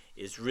 9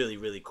 is really,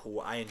 really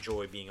cool. I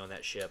enjoy being on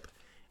that ship.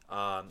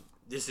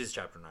 This is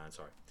chapter 9,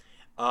 sorry.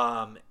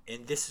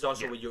 And this is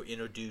also where you're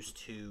introduced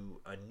to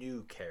a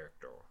new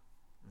character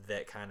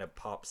that kind of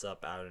pops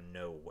up out of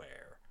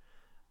nowhere.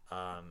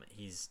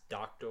 He's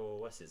Dr.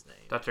 What's his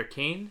name? Dr.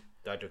 Keene?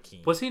 Dr.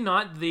 Keene. Was he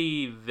not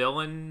the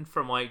villain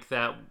from like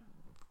that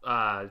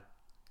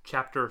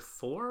chapter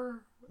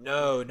 4?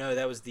 No,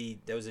 that was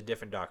a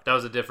different doctor. That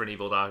was a different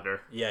evil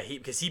doctor. Yeah,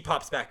 because he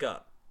pops back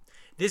up.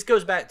 This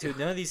goes back to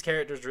none of these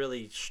characters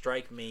really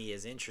strike me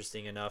as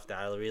interesting enough that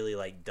I really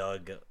like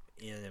dug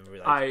in and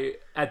really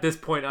At this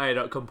point I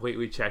had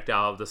completely checked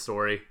out of the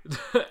story.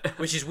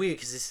 which is weird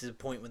because this is the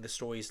point when the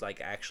story's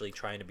like actually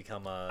trying to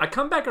become a. I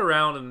come back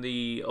around in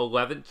the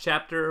 11th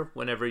chapter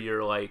whenever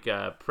you're like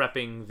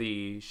prepping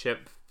the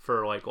ship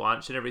for like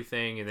launch and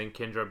everything, and then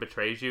Kendra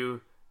betrays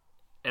you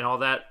and all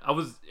that. I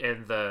was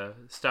in the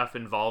stuff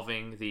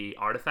involving the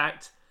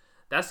artifact.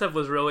 That stuff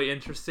was really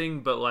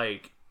interesting, but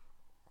like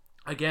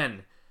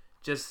again,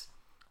 just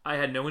I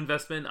had no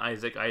investment in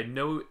Isaac. I had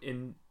no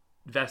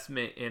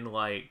investment in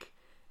like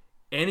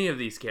any of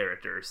these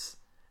characters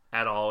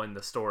at all in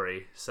the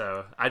story.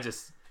 So I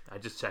just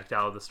checked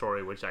out of the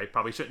story, which I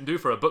probably shouldn't do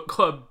for a book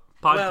club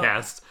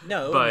podcast.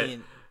 Well, no, but I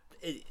mean,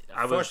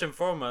 first and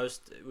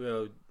foremost,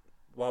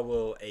 while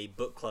we're a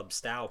book club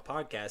style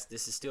podcast,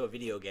 this is still a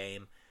video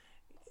game.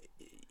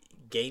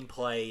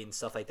 Gameplay and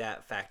stuff like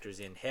that factors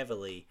in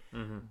heavily.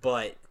 Mm-hmm.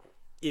 But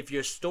if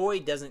your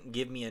story doesn't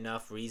give me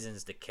enough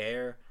reasons to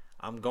care,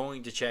 I'm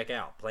going to check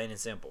out, plain and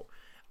simple.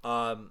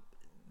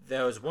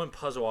 There was one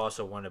puzzle I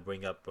also want to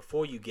bring up.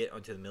 Before you get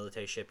onto the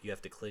military ship, you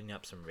have to clean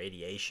up some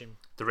radiation.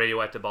 The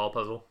radioactive ball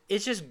puzzle.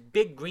 It's just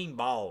big green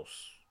balls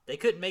They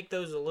couldn't make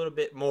those a little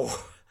bit more.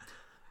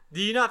 Do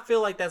you not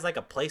feel like that's like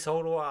a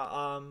placeholder?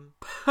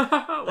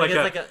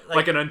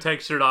 like an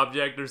untextured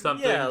object or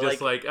something. Yeah,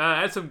 just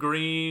add some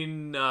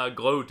green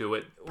glow to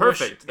it.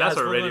 Perfect. That's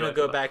what we're gonna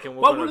go back and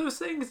what were those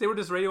things? They were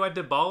just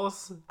radioactive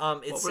balls.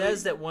 It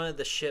says that one of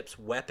the ship's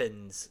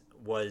weapons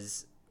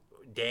was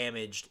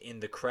damaged in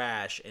the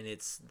crash, and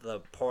it's the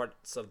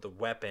parts of the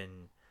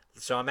weapon.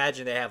 So I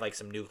imagine they have like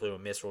some nuclear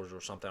missiles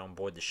or something on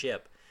board the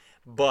ship,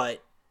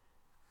 but.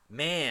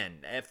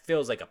 Man, it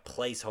feels like a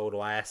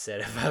placeholder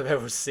asset if I've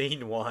ever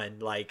seen one.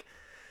 Like,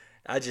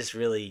 I just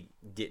really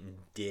didn't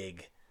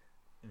dig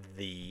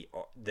the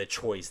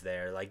choice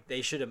there. Like,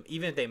 they should have,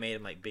 even if they made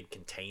them like big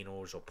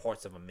containers or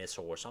parts of a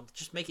missile or something,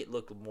 just make it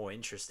look more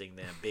interesting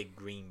than a big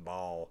green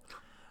ball.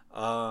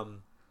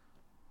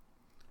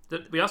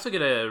 We also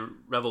get a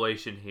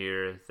revelation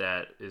here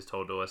that is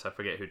told to us. I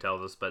forget who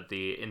tells us, but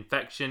the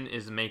infection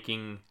is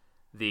making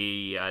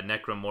the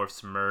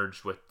necromorphs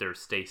merge with their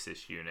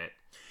stasis unit.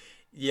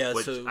 Yeah,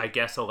 which so I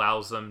guess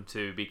allows them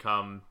to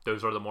become.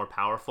 Those are the more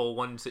powerful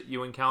ones that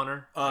you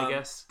encounter. I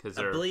guess because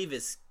I believe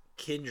it's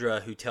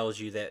Kendra who tells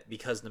you that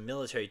because the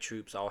military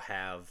troops all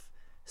have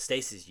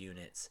stasis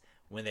units.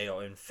 When they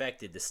are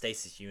infected, the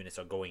stasis units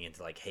are going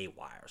into like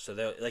haywire. So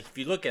they're like, if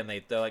you look at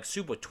them, they're like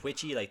super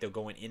twitchy. Like they're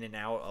going in and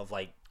out of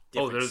like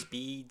different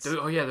speeds.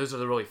 Those are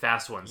the really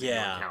fast ones that you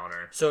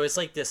encounter. So it's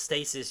like the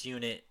stasis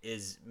unit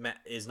is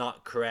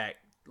not correct.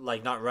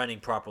 Like not running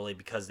properly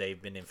because they've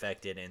been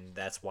infected, and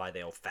that's why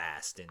they're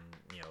fast and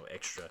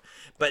extra.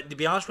 But to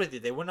be honest with you,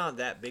 they were not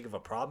that big of a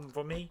problem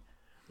for me.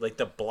 Like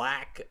the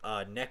black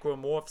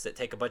necromorphs that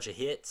take a bunch of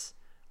hits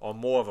are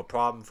more of a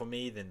problem for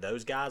me than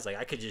those guys. Like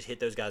I could just hit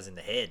those guys in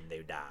the head and they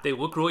would die. They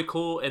look really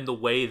cool, and the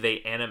way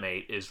they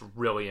animate is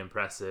really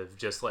impressive.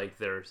 Just like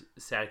their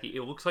static,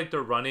 it looks like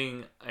they're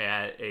running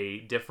at a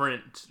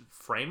different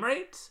frame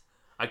rate.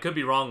 I could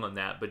be wrong on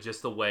that, but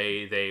just the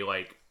way they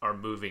like are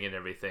moving and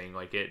everything,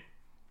 like it.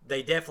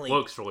 They definitely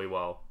looks really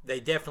well. They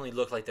definitely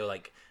look like they're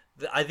like.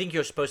 I think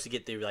you're supposed to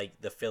get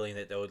the feeling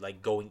that they're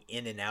like going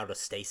in and out of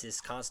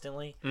stasis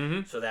constantly.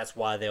 Mm-hmm. So that's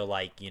why they're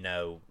like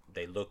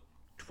they look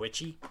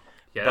twitchy.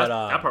 Yeah, but,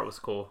 that part was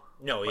cool.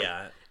 No, like,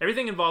 yeah,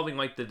 everything involving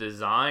like the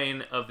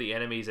design of the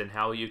enemies and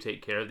how you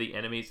take care of the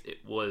enemies,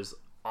 it was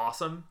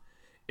awesome.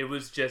 It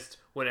was just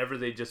whenever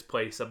they just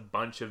place a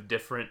bunch of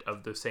different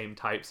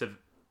types of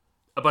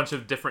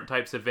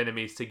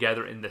enemies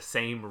together in the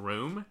same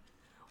room.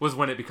 Was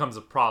when it becomes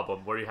a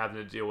problem where you're having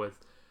to deal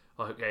with,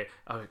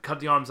 cut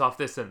the arms off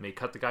this enemy,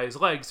 cut the guy's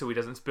legs so he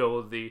doesn't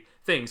spill the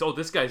things. Oh,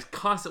 this guy's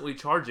constantly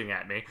charging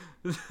at me.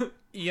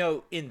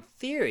 In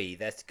theory,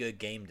 that's good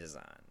game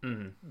design.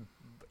 Mm-hmm.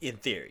 In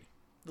theory.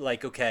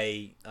 Like,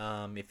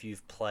 if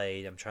you've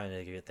played, I'm trying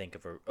to think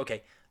of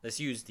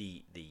let's use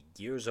the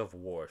Gears of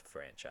War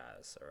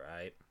franchise, all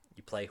right?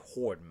 You play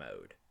Horde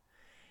mode,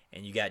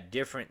 and you got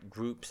different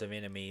groups of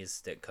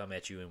enemies that come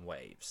at you in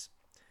waves.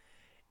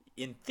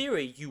 In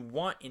theory, you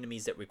want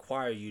enemies that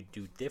require you to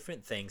do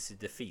different things to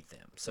defeat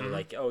them. So,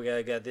 I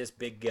got this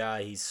big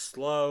guy. He's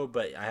slow,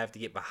 but I have to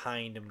get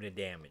behind him to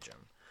damage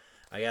him.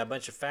 I got a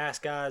bunch of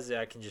fast guys that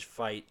I can just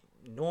fight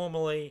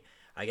normally.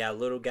 I got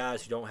little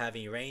guys who don't have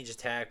any range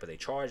attack, but they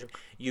charge them.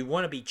 You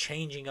want to be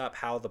changing up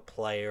how the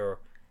player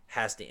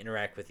has to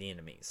interact with the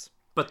enemies.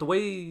 But the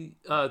way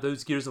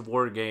those Gears of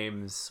War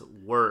games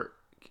work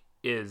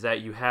is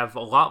that you have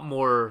a lot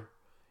more...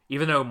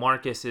 Even though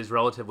Marcus is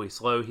relatively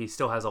slow, he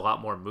still has a lot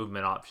more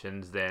movement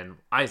options than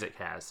Isaac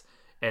has.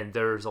 And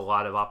there's a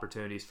lot of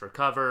opportunities for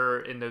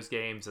cover in those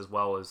games, as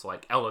well as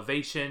like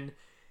elevation.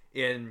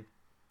 In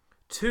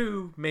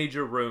two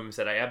major rooms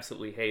that I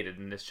absolutely hated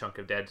in this chunk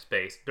of Dead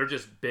Space, they're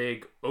just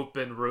big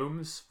open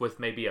rooms with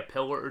maybe a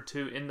pillar or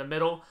two in the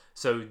middle.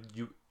 So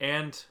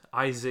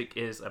Isaac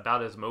is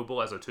about as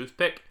mobile as a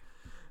toothpick.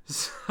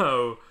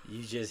 So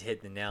you just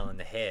hit the nail on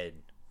the head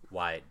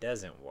why it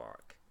doesn't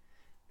work.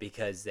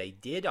 Because they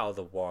did all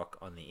the work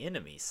on the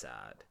enemy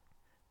side.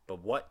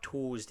 But what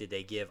tools did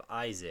they give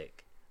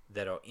Isaac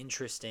that are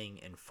interesting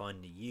and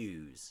fun to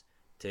use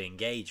to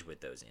engage with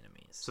those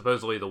enemies?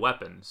 Supposedly the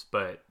weapons,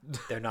 but...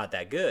 They're not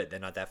that good. They're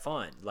not that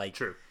fun. Like,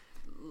 true.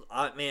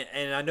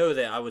 And I know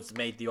that I was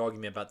made the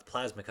argument about the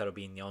plasma cutter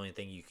being the only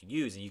thing you can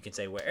use. And you can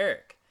say, well,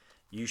 Eric,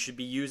 you should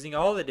be using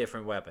all the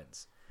different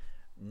weapons.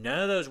 None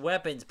of those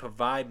weapons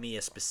provide me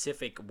a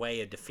specific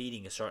way of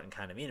defeating a certain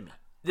kind of enemy.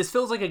 This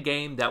feels like a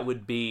game that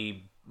would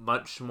be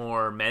much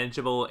more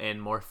manageable and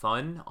more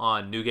fun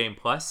on New Game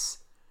Plus,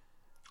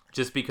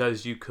 just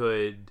because you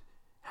could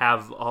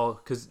have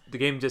because the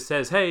game just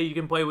says, hey, you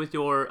can play with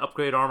your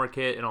upgrade armor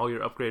kit and all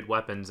your upgrade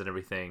weapons and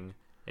everything,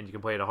 and you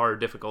can play at a harder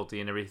difficulty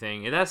and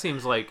everything, and that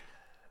seems like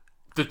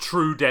the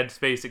true Dead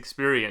Space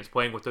experience,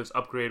 playing with those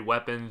upgraded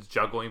weapons,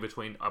 juggling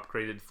between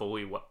upgraded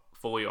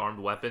fully armed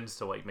weapons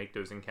to like make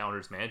those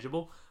encounters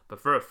manageable.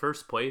 But for a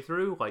first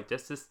playthrough, like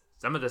this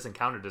some of this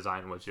encounter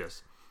design was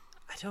just...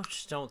 I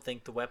just don't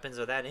think the weapons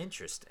are that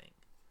interesting.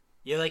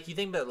 You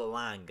think about the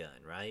line gun,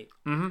 right?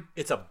 Mm-hmm.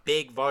 It's a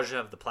big version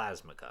of the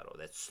plasma cutter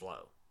that's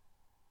slow.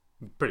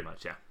 Pretty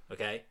much, yeah.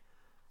 Okay?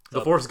 The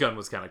force gun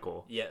was kind of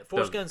cool. Yeah,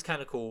 force gun's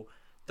kind of cool.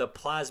 the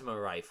plasma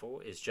rifle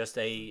is just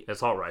a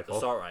assault rifle.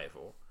 assault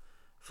rifle.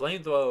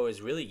 Flamethrower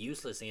is really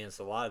useless against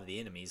a lot of the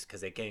enemies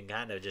because they can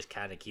kind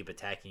of keep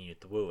attacking you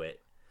through it.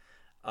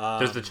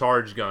 There's the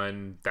charge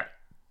gun that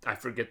I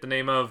forget the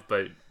name of,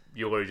 but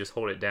you literally just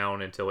hold it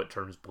down until it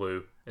turns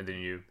blue, and then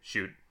you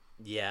shoot.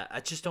 Yeah, I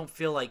just don't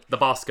feel like The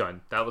boss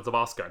gun. That was the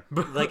boss gun.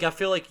 like I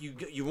feel like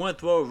you want to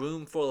throw a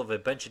room full of a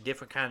bunch of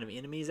different kind of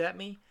enemies at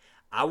me.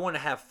 I want to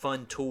have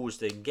fun tools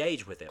to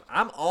engage with them.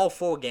 I'm all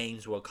for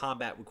games where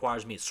combat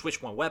requires me to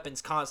switch my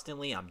weapons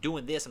constantly. I'm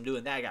doing this, I'm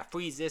doing that. I got to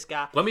freeze this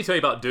guy. Let me tell you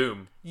about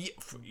Doom. You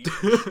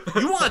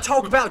want to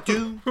talk about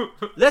Doom?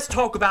 Let's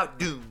talk about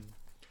Doom.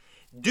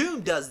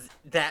 Doom does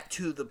that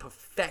to the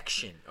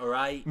perfection, all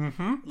right?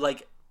 Mm-hmm.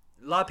 Like,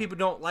 a lot of people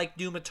don't like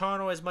Doom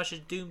Eternal as much as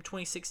Doom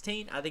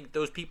 2016. I think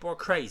those people are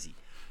crazy.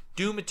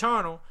 Doom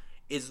Eternal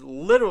is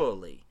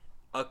literally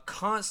a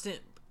constant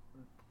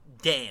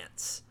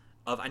dance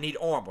of I need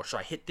armor, so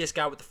I hit this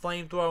guy with the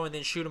flamethrower and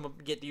then shoot him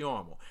and get the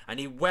armor. I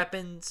need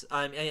weapons,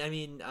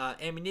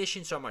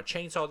 ammunition, so I'm going to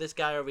chainsaw this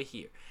guy over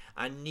here.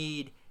 I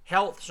need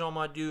health, so I'm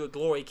going to do a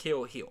glory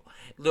kill heal.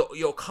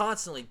 You're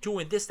constantly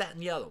doing this, that,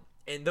 and the other.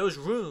 And those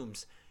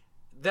rooms,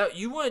 that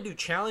you want to do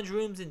challenge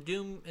rooms in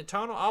Doom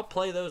Eternal, I'll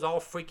play those all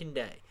freaking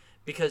day.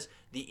 Because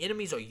the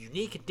enemies are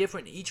unique and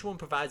different, and each one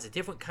provides a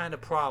different kind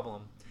of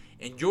problem.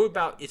 And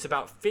it's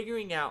about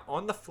figuring out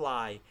on the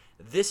fly,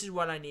 this is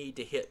what I need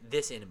to hit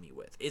this enemy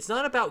with. It's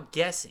not about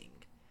guessing.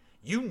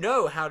 You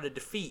know how to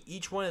defeat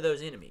each one of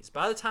those enemies.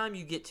 By the time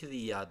you get to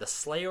the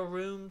Slayer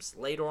rooms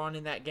later on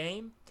in that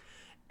game,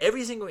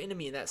 every single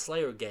enemy in that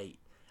Slayer gate,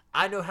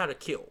 I know how to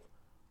kill.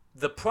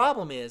 The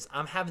problem is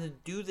I'm having to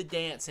do the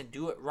dance and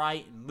do it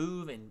right and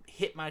move and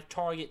hit my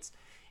targets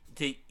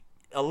to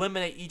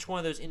eliminate each one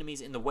of those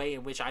enemies in the way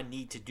in which I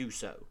need to do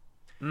so.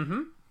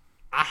 Mm-hmm.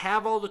 I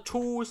have all the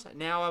tools.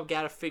 Now I've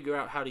got to figure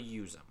out how to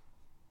use them.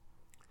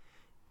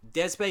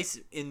 Dead Space,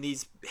 in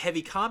these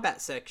heavy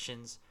combat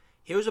sections,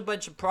 here's a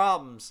bunch of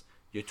problems.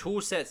 Your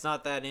tool set's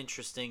not that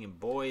interesting, and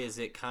boy, is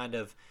it kind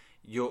of...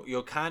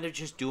 You're kind of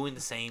just doing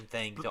the same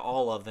thing to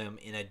all of them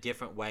in a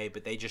different way,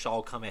 but they just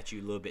all come at you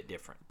a little bit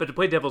different. But to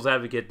play devil's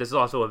advocate, this is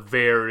also a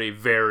very,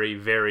 very,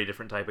 very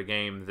different type of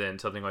game than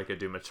something like a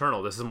Doom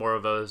Eternal. This is more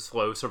of a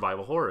slow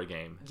survival horror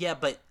game. Yeah,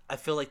 but I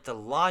feel like the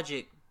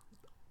logic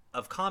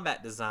of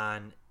combat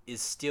design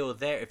is still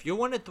there. If you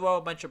want to throw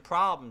a bunch of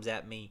problems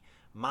at me,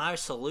 my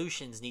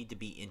solutions need to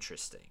be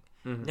interesting.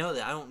 Mm-hmm. No,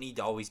 that I don't need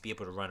to always be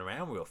able to run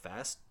around real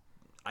fast.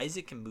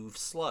 Isaac can move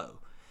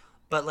slow.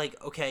 But,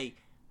 like, okay...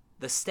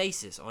 the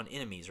stasis on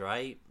enemies,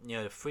 right?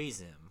 To freeze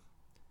them.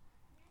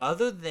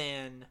 Other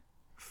than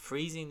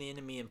freezing the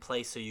enemy in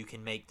place so you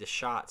can make the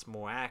shots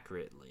more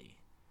accurately,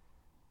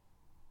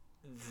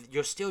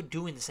 you're still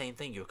doing the same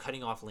thing. You're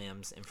cutting off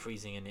limbs and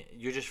freezing it.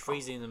 You're just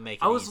freezing them,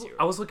 making it easier.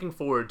 I was looking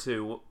forward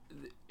to,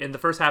 in the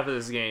first half of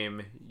this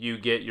game, you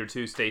get your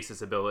two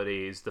stasis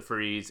abilities, the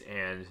freeze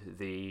and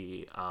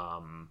the...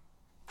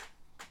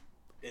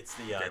 It's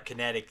the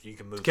kinetic, you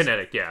can move.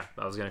 Kinetic, yeah.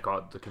 I was going to call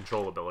it the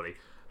control ability.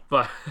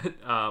 But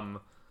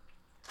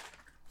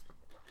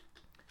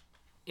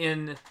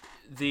in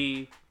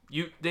the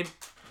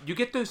you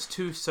get those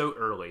two so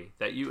early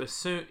that you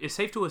assume it's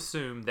safe to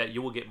assume that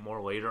you will get more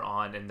later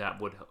on, and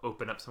that would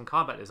open up some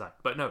combat design.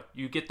 But no,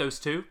 you get those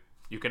two.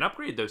 You can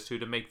upgrade those two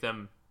to make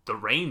them the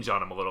range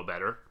on them a little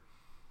better.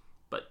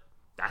 But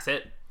that's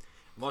it.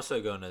 I'm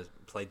also going to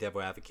play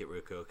devil advocate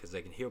real quick because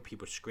I can hear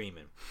people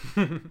screaming.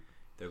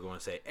 They're going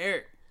to say,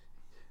 "Eric,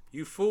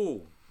 you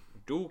fool!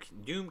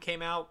 Doom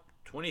came out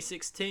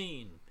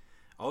 2016.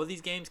 All of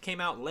these games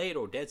came out late,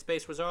 or Dead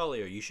Space was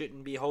earlier. You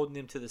shouldn't be holding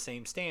them to the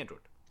same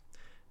standard."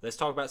 Let's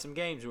talk about some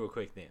games real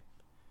quick then.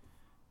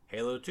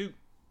 Halo 2.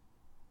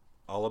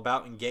 All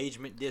about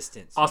engagement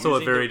distance. Also a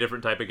very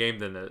different type of game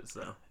than this,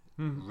 though.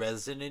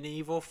 Resident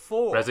Evil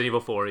 4. Resident Evil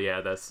 4,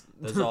 yeah, that's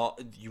all.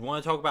 You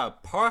want to talk about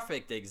a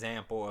perfect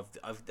example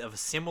of a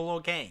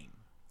similar game.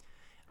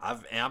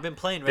 I've been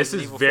playing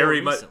Resident Evil 4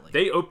 recently.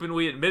 They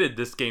openly admitted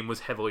this game was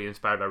heavily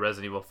inspired by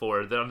Resident Evil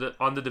 4. Then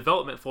on the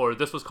development floor,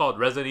 this was called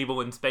Resident Evil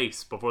in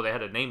Space before they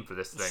had a name for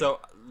this thing. So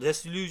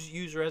let's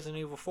use Resident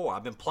Evil 4.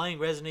 I've been playing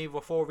Resident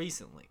Evil 4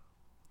 recently.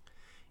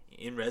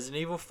 In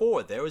Resident Evil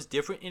 4, there was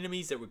different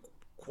enemies that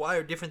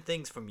require different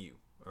things from you.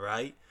 All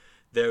right,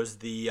 there's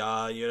the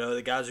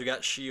the guys who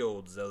got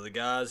shields, the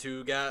guys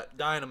who got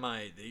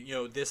dynamite,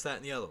 this, that,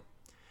 and the other.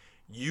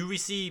 You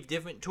receive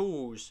different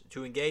tools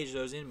to engage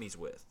those enemies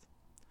with.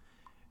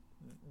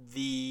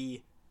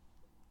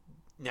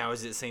 Now,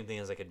 is it the same thing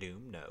as like a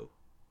Doom? No.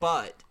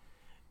 But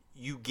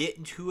you get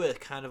into a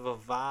kind of a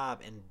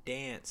vibe and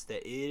dance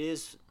that it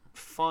is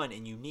fun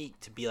and unique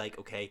to be like,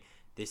 okay,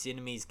 this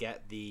enemy's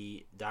got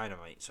the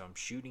dynamite, so I'm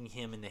shooting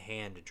him in the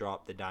hand to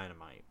drop the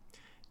dynamite.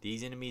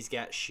 These enemies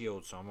got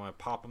shields, so I'm going to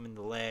pop them in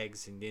the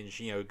legs and then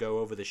go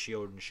over the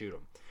shield and shoot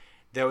them.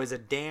 There was a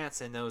dance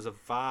and there was a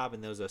vibe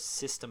and there was a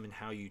system in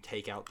how you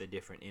take out the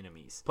different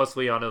enemies. Plus,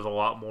 Leon is a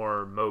lot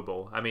more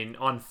mobile. I mean,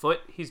 on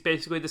foot, he's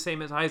basically the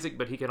same as Isaac,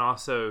 but he can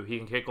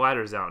kick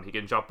ladders down. He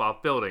can jump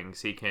off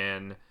buildings. He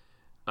can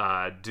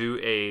do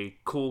a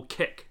cool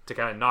kick to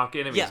kind of knock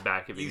enemies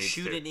back if you need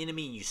shoot to. an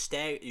enemy and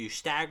you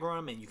stagger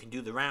them, and you can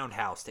do the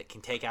roundhouse that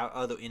can take out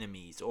other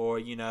enemies, or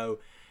you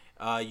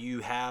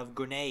have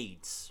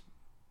grenades.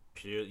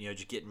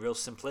 Just getting real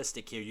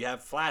simplistic here. You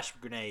have flash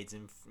grenades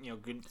and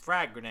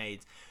frag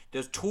grenades.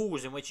 Those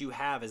tools in which you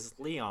have as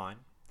Leon.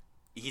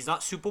 He's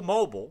not super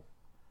mobile,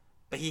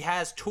 but he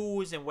has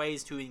tools and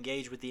ways to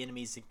engage with the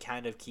enemies to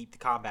kind of keep the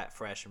combat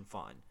fresh and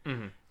fun.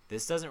 Mm-hmm.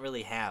 This doesn't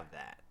really have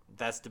that.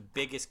 That's the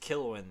biggest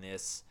killer in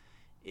this,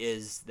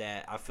 is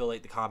that I feel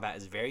like the combat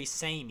is very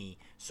samey,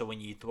 so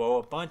when you throw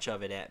a bunch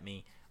of it at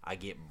me, I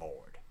get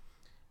bored.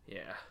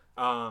 Yeah.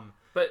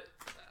 But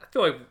I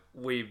feel like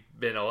we've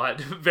been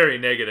very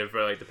negative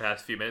for like the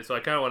past few minutes, so I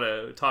kind of want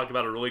to talk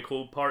about a really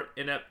cool part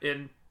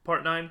in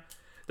part 9.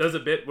 There's a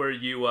bit where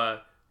you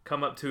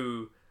come up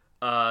to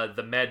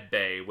the med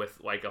bay with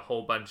like a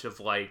whole bunch of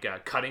like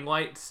cutting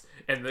lights,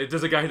 and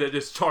there's a guy that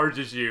just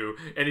charges you,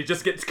 and he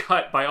just gets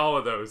cut by all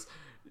of those.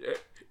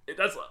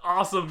 That's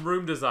awesome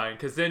room design,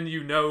 because then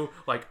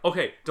like,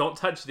 okay, don't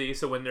touch these,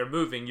 so when they're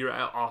moving,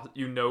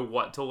 you know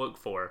what to look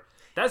for.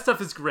 That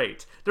stuff is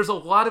great. There's a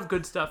lot of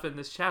good stuff in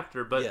this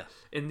chapter, but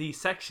in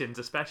these sections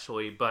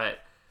especially, but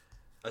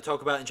I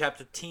talk about in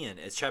chapter 10.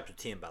 It's chapter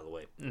 10, by the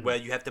way, where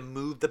you have to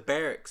move the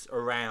barracks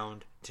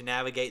around to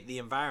navigate the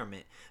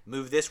environment.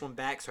 Move this one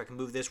back so I can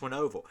move this one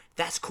over.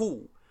 That's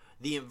cool.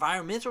 The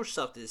environmental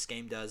stuff that this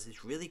game does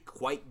is really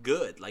quite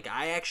good. Like,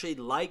 I actually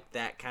like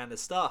that kind of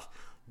stuff.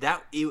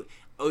 It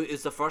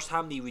was the first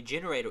time the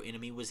Regenerator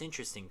enemy was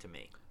interesting to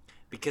me,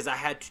 because I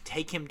had to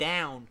take him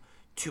down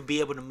to be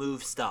able to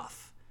move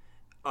stuff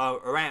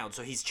around.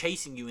 So he's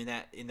chasing you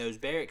in those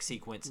barrack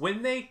sequence.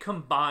 When they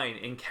combine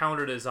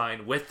encounter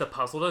design with the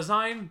puzzle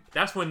design,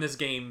 that's when this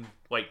game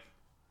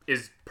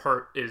is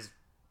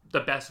the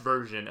best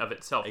version of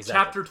itself.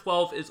 Exactly. Chapter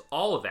 12 is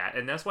all of that,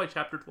 and that's why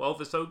Chapter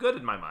 12 is so good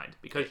in my mind,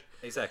 because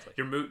exactly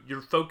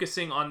you're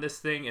focusing on this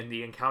thing, and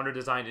the encounter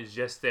design is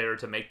just there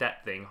to make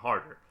that thing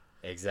harder.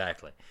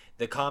 Exactly.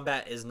 The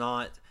combat is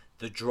not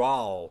the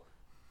draw.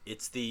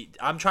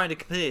 I'm trying to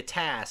complete a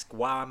task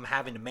while I'm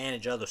having to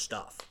manage other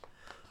stuff.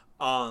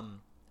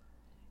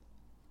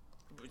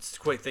 It's a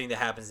quick thing that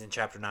happens in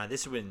chapter 9.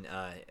 This is when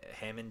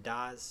Hammond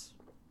dies.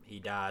 He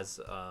dies.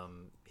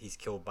 He's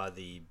killed by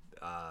the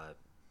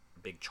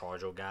big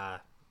Charger guy.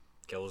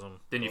 Kills him.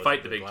 Then you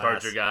fight the big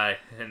Charger guy,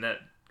 and that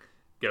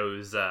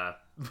goes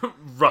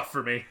rough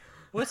for me.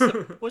 What's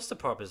the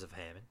purpose of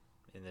Hammond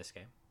in this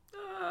game?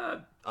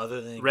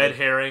 Other than red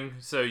herring,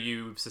 so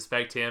you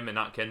suspect him and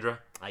not Kendra.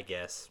 I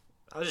guess.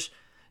 It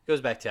goes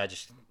back to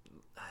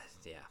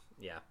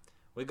yeah.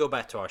 We go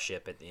back to our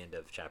ship at the end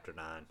of chapter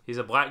 9. He's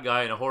a black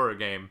guy in a horror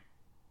game.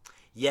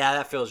 Yeah,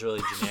 that feels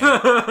really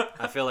generic.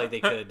 I feel like they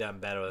could have done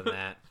better than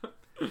that.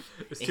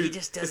 He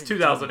just doesn't. It's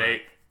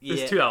 2008. Yeah.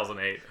 It's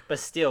 2008. But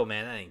still,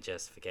 man, that ain't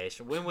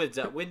justification. When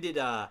did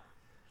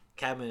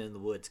Cabin in the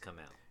Woods come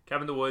out?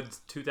 Cabin in the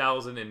Woods,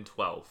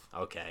 2012.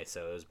 Okay,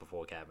 so it was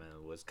before Cabin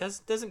in the Woods. Because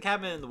doesn't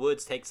Cabin in the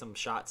Woods take some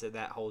shots at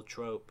that whole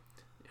trope?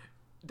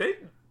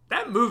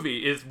 That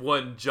movie is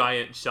one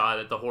giant shot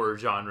at the horror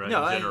genre in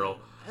general.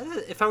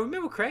 If I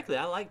remember correctly,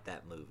 I like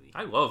that movie.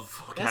 I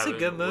love That's Cabin a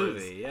good in the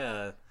Woods. movie,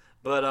 yeah.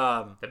 But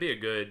that'd be a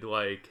good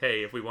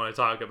hey, if we want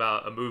to talk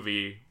about a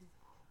movie,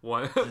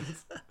 one.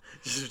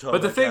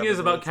 But the thing is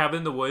about Cabin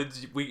in the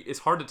Woods, it's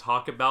hard to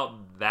talk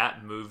about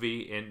that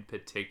movie in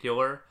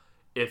particular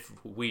if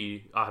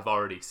we have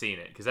already seen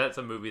it, because that's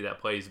a movie that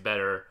plays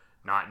better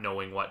not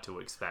knowing what to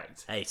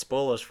expect. Hey,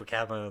 spoilers for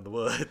Cabin in the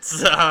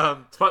Woods.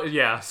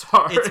 Yeah,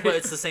 sorry.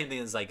 It's the same thing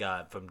as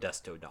From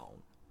Dusk Till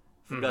Dawn.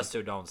 From Dusk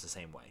Till Dawn's the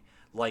same way.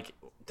 Like,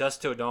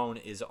 Dusk Till Dawn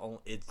is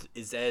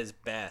as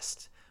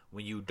best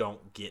when you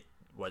don't get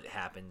what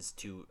happens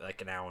to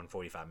like an hour and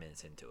 45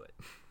 minutes into it,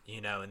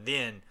 and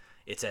then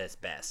it's at its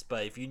best.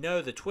 But if you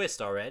know the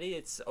twist already,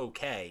 it's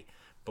okay.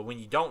 But when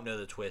you don't know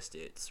the twist,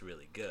 it's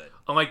really good.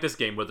 Unlike this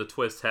game, where the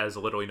twist has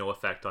literally no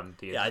effect on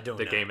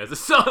the game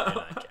as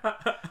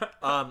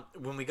a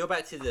when we go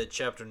back to the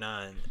chapter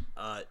 9,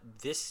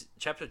 this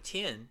chapter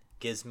 10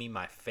 gives me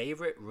my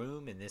favorite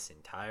room in this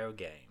entire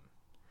game.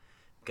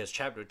 Because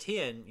chapter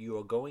 10, you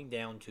are going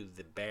down to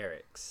the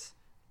barracks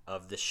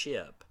of the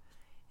ship.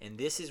 And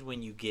this is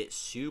when you get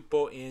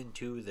super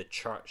into the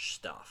church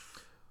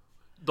stuff.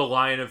 The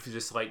line of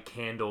just like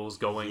candles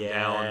going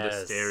down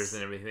the stairs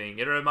and everything.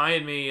 It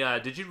reminded me,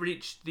 did you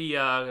reach the,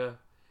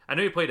 I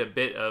know you played a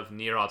bit of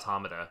Nier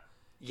Automata.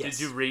 Yes.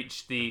 Did you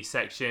reach the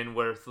section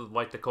where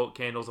like the cult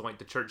candles and like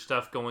the church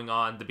stuff going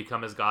on, the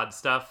Become as God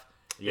stuff?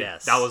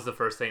 Yes. That was the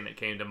first thing that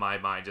came to my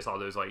mind. Just all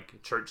those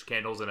like church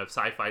candles in a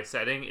sci-fi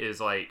setting is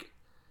like...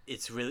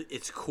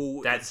 It's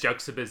cool. That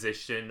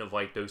juxtaposition of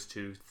like those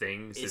two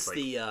things is like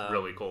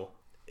really cool.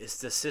 It's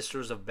the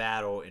Sisters of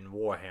Battle in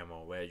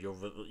Warhammer, where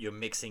you're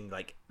mixing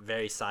like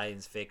very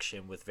science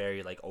fiction with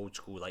very like old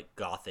school like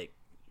gothic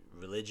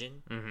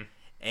religion,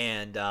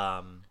 and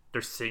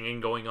there's singing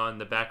going on in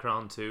the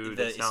background too.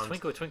 It's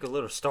Twinkle Twinkle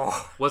Little Star.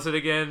 Was it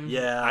again?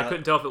 Yeah, I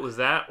couldn't tell if it was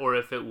that or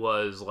if it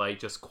was like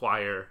just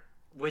choir.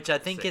 Which I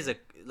think Same. is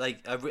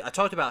I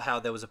talked about how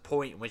there was a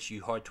point in which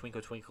you heard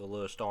Twinkle Twinkle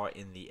Little Star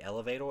in the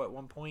elevator at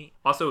one point.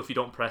 Also, if you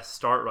don't press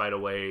start right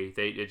away,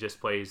 it just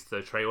plays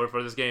the trailer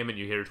for this game, and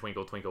you hear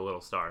Twinkle Twinkle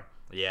Little Star.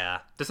 Yeah.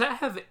 Does that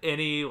have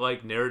any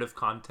like narrative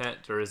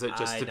content, or is it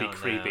just I to be don't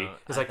creepy? know.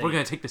 It's I like we're think-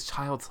 gonna take this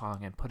child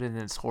song and put it in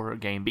this horror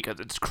game because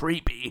it's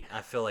creepy.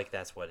 I feel like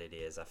that's what it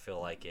is. I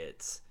feel like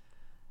it's,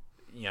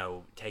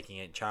 taking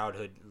in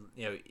childhood,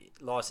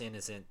 lost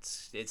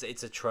innocence.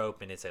 It's a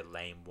trope and it's a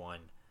lame one.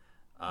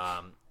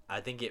 I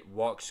think it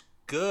works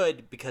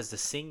good because the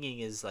singing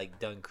is like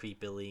done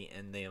creepily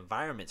and the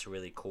environment's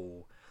really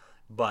cool.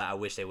 But I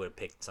wish they would have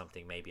picked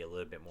something maybe a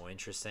little bit more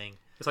interesting.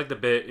 It's like the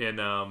bit in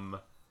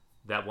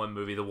that one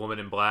movie, The Woman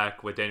in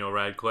Black, with Daniel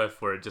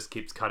Radcliffe, where it just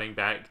keeps cutting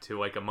back to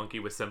like a monkey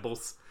with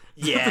cymbals.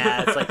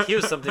 Yeah, it's like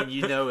here's something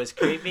is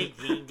creepy.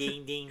 Ding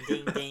ding ding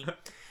ding ding.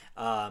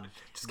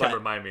 Just kept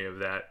remind me of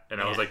that,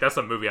 and I was Yeah. like, that's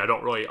a movie I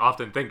don't really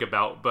often think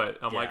about, but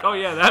I'm like, Yeah. oh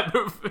yeah, that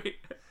movie.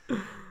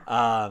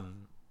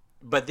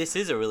 But this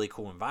is a really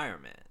cool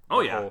environment. Oh,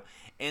 The yeah.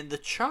 and the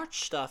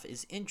church stuff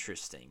is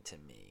interesting to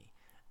me.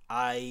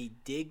 I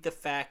dig the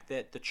fact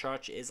that the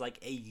church is like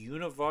a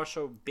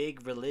universal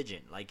big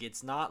religion. Like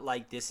it's not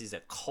like this is a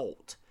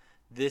cult.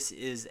 This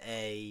is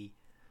a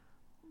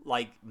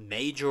like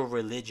major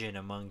religion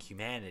among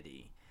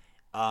humanity.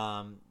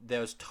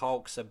 There's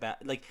talks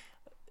about like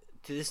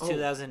to this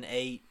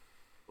 2008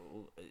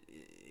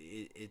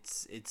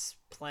 it's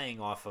playing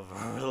off of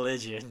a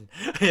religion.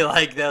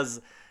 Like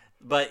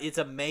but it's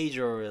a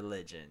major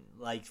religion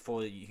like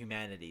for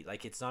humanity.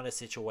 Like it's not a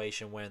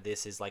situation where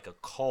this is like a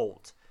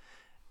cult.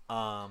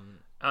 I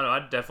don't know.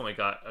 I definitely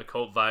got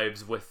occult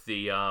vibes with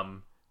the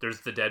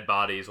there's the dead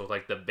bodies with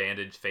like the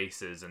bandaged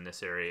faces in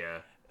this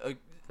area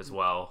as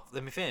well.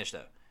 Let me finish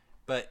though.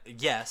 But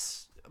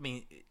yes, I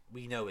mean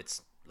we know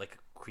it's like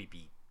a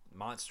creepy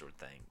monster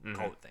thing,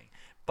 cult thing.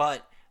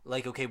 But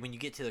like okay, when you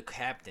get to the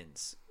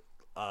captain's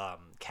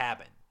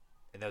cabin,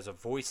 and there's a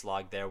voice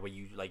log there where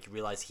you like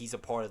realize he's a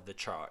part of the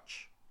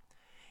church,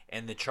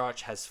 and the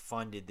church has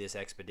funded this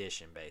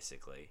expedition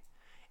basically,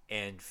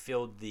 and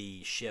filled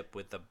the ship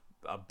with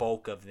a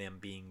bulk of them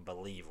being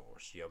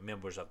believers,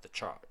 members of the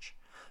church.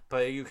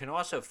 But you can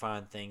also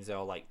find things that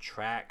are like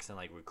tracks and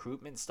like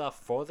recruitment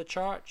stuff for the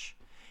church.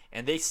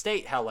 And they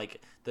state how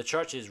like the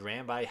church is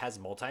ran by, has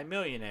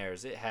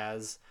multimillionaires. It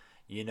has,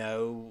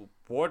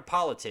 board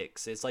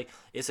politics. It's like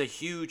it's a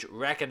huge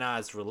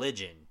recognized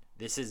religion.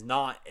 This is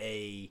not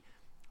a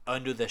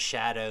under the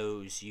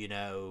shadows,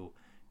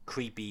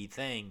 creepy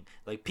thing.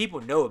 Like people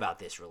know about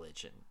this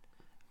religion,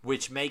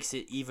 which makes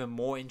it even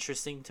more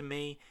interesting to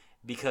me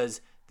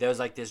because there's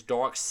like this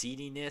dark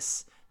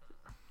seediness,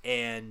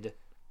 and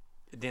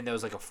then there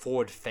was like a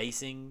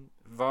forward-facing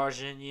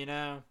version,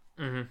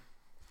 Mm-hmm.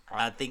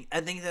 I think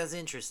that's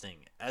interesting.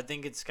 I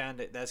think it's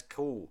that's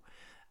cool.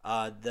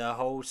 The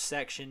whole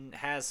section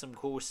has some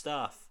cool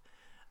stuff.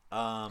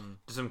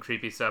 Some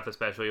creepy stuff,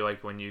 especially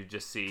like when you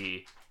just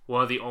see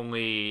one of the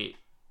only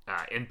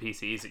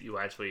NPCs that you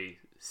actually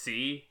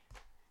see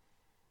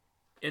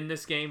in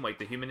this game, like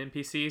the human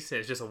NPCs, and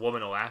it's just a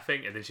woman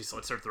laughing, and then she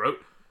slits her throat.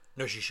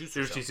 No, she shoots She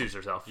herself. shoots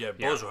herself. Yeah,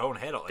 blows her own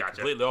head off, Gotcha.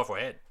 completely off her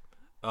head.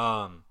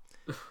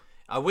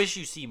 I wish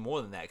you see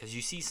more than that because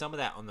you see some of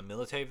that on the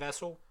military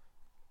vessel.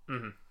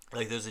 Mm-hmm.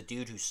 Like there's a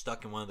dude who's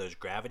stuck in one of those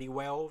gravity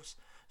wells,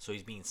 so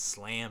he's being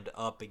slammed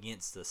up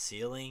against the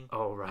ceiling.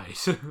 Oh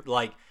right.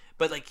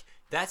 But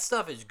that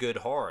stuff is good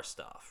horror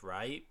stuff,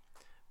 right?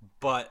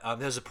 But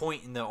there's a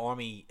point in the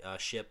army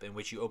ship in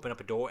which you open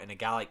up a door and a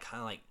guy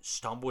kind of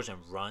stumbles and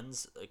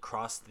runs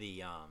across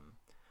the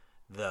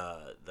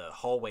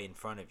hallway in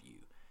front of you.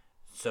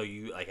 So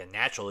you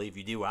naturally, if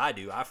you do what I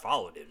do, I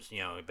followed him,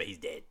 but he's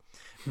dead.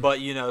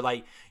 But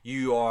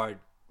you are,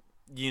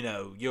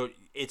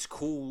 it's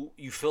cool.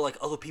 You feel like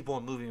other people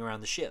are moving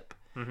around the ship,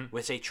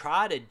 which they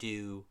try to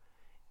do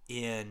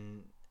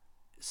in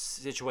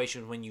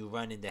situations when you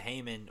run into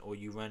Heyman or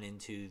you run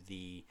into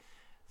the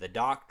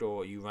doctor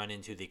or you run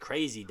into the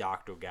crazy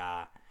doctor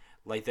guy.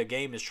 Like the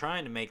game is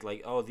trying to make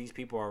these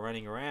people are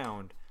running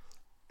around,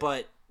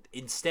 but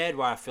instead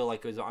what I feel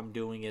like I'm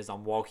doing is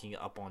I'm walking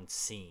up on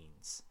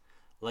scenes.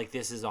 Like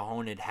this is a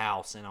haunted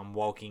house and I'm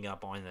walking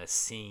up on a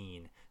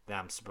scene that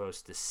I'm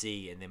supposed to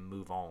see and then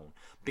move on.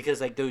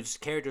 Because those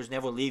characters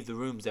never leave the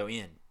rooms they're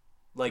in.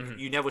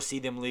 You never see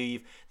them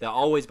leave. They're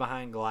always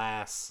behind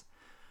glass.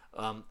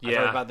 I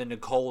talked about the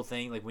Nicole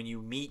thing. Like when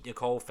you meet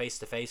Nicole face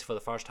to face for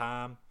the first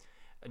time,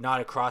 not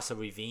across a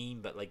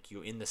ravine, but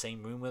you're in the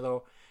same room with her.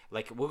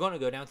 We're gonna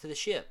go down to the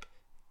ship,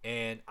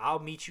 and I'll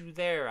meet you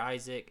there,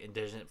 Isaac. And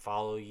doesn't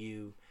follow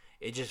you.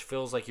 It just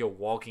feels like you're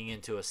walking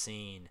into a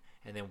scene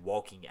and then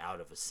walking out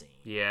of a scene.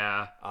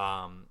 Yeah.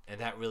 And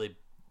that really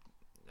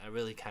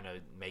kind of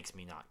makes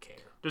me not care.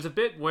 There's a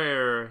bit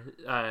where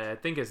I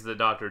think it's the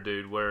doctor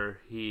dude where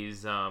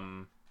he's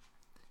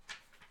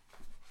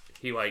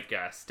he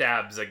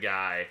stabs a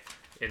guy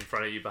in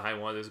front of you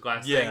behind one of those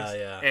glass things.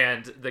 Yeah.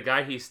 And the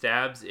guy he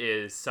stabs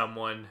is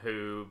someone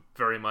who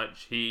very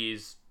much he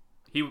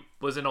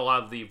was in a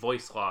lot of the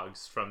voice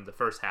logs from the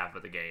first half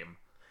of the game.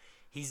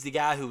 He's the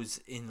guy who's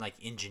in like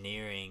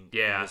engineering.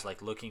 Yeah. He was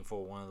like looking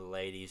for one of the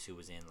ladies who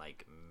was in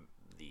like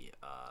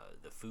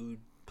the food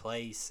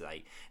place.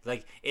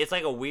 Like it's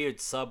like a weird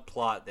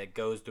subplot that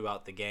goes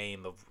throughout the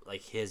game of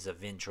like his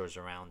adventures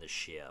around the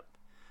ship,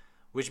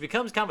 which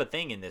becomes kind of a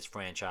thing in this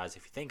franchise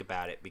if you think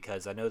about it,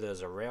 because I know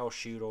there's a rail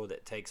shooter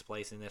that takes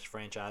place in this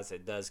franchise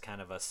that does kind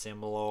of a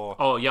similar.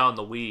 Oh yeah, on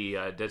the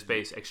Wii, Dead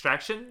Space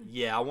Extraction.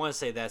 Yeah, I want to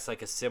say that's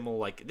like a similar,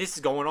 like this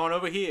is going on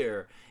over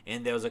here,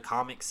 and there was a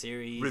comic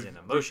series and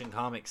a motion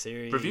comic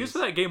series. Reviews for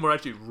that game were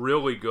actually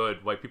really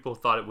good. Like people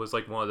thought it was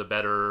like one of the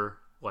better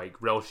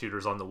like rail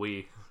shooters on the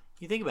Wii.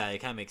 You think about it, it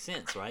kind of makes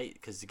sense, right?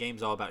 Because the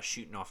game's all about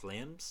shooting off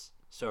limbs.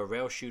 So a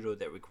rail shooter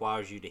that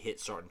requires you to hit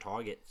certain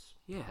targets.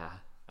 Yeah,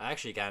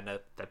 Actually, kind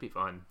of that'd be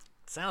fun.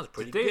 sounds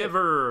pretty Did they good.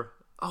 ever?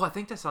 Oh, I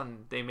think that's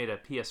on. They made a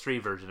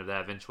PS3 version of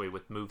that eventually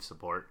with move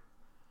support.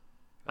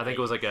 I think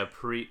it was like a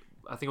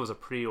I think it was a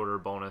pre-order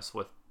bonus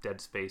with Dead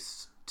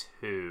Space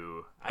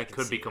 2. I can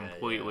could be see that,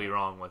 completely yeah.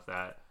 wrong with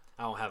that.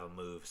 I don't have a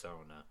move, so I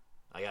don't know.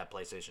 I got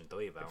PlayStation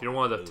 3, but If you're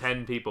one of the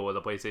 10 people with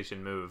a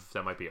PlayStation Move,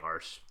 that might be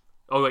harsh.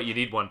 Oh wait, you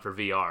need one for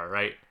VR,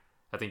 right?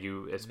 I think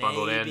it's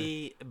bundled in.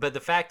 Maybe, but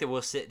the fact that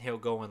we're sitting here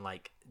going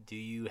like, do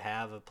you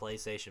have a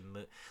PlayStation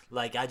Move?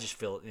 Like, I just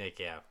feel like,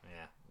 yeah.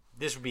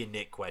 This would be a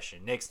Nick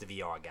question. Nick's the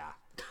VR guy.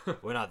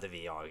 We're not the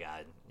VR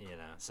guy,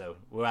 So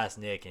we'll ask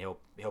Nick, and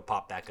he'll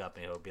pop back up,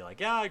 and he'll be like,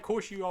 "Yeah, of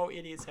course you all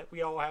idiots.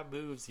 We all have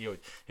moves." He'll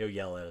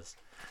yell at us.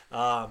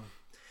 My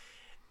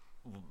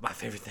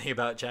favorite thing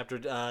about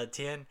Chapter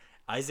 10.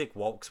 Isaac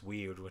walks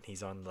weird when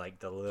he's on like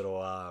the little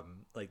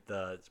like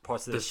the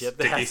parts of the ship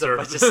that has a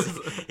bunch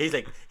of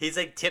he's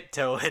like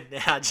tiptoeing.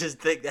 I just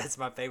think that's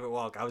my favorite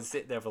walk. I was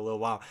sitting there for a little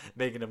while,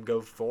 making him go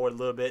forward a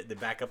little bit, then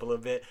back up a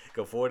little bit,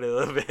 go forward a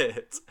little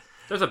bit.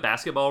 There's a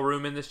basketball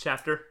room in this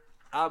chapter,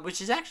 Which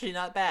is actually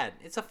not bad.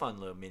 It's a fun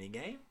little mini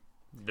game.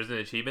 there's an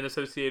achievement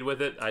associated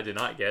with it. I did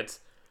not get.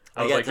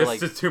 I I was got like,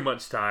 to, this is too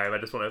much time. I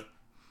just want to.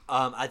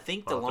 I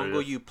think the I'll do longer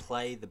this. you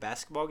play the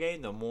basketball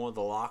game, the more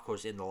the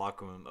lockers in the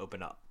locker room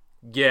open up.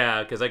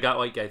 Yeah, because I got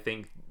like I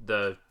think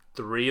the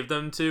 3 of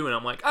them too, and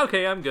I'm like,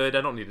 okay, I'm good.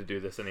 I don't need to do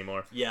this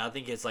anymore. Yeah, I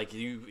think it's like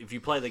if you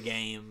play the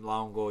game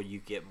longer, you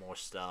get more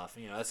stuff.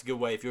 That's a good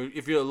way.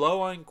 If you're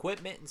low on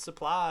equipment and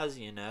supplies,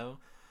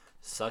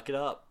 suck it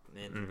up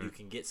and you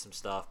can get some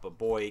stuff. But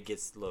boy, it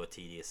gets a little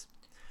tedious.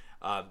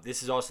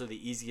 This is also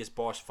the easiest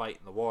boss fight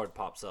in the world.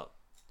 Pops up,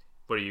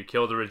 Where you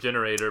kill the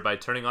regenerator by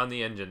turning on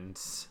the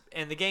engines.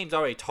 and the game's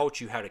already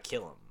taught you how to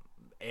kill him.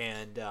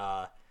 And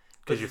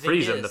Because you the thing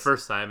freeze them the is,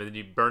 first time, and then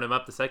you burn them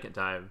up the second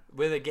time.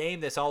 with a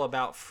game that's all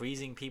about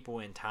freezing people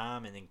in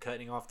time and then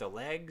cutting off their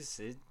legs,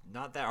 it's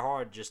not that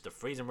hard just to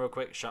freeze them real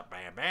quick, shot,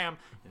 bam, bam,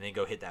 and then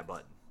go hit that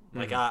button.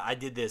 Like, I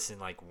did this in,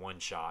 like, one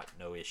shot,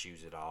 no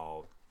issues at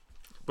all.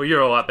 But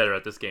you're a lot better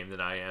at this game than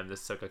I am.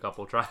 This took a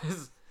couple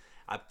tries.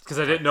 Because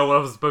I didn't know what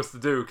I was supposed to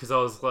do. Because I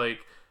was like...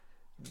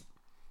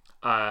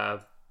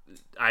 I've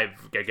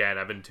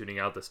been tuning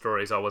out the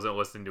story, so I wasn't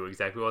listening to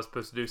exactly what I was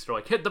supposed to do. So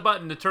like, hit the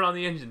button to turn on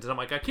the engines. And I'm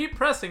like, I keep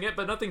pressing it,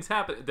 but nothing's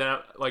happening. Then,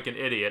 like an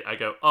idiot, I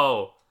go,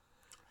 oh...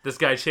 This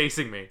guy's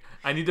chasing me.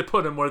 I need to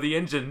put him where the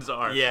engines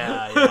are.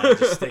 Yeah,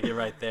 just stick it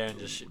right there and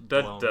just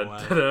blow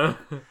him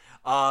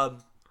away.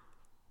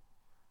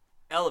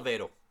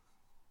 Elevator.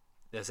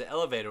 There's an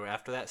elevator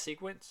after that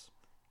sequence.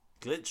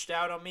 Glitched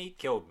out on me,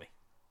 killed me.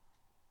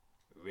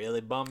 Really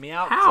bummed me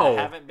out because How?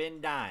 I haven't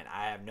been dying.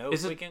 I have no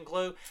freaking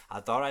clue. I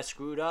thought I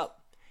screwed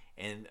up,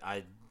 and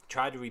I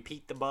tried to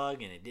repeat the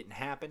bug, and it didn't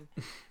happen.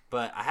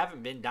 But I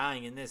haven't been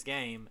dying in this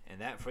game, and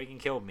that freaking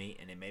killed me,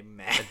 and it made me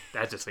mad.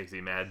 That just makes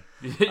me mad.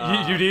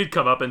 You need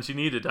come up, and she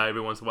need to die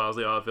every once in a while. Is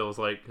how it feels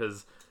like,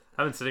 because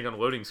I've been sitting on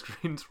loading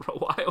screens for a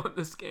while in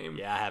this game.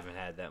 Yeah, I haven't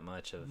had that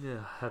much of.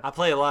 Yeah. I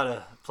play a lot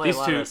of These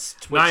two,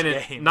 Twitch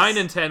games. 9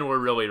 and 10 were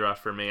really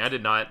rough for me. I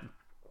did not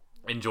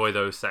enjoy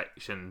those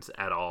sections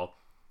at all.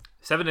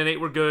 7 and 8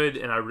 were good,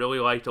 and I really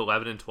liked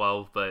 11 and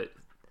 12, but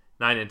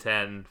 9 and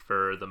 10,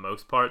 for the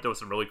most part, there was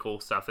some really cool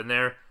stuff in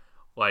there.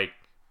 Like,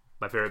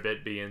 my favorite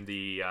bit being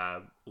the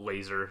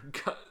laser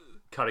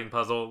cutting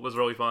puzzle was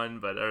really fun,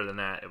 but other than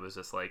that, it was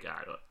just like,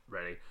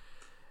 ready.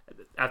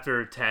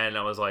 After 10,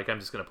 I was like, I'm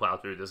just going to plow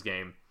through this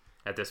game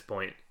at this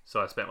point.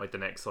 So I spent like the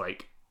next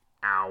like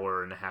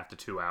hour and a half to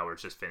 2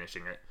 hours just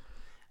finishing it.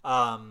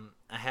 I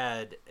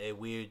had a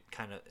weird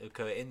kind of...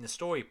 in the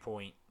story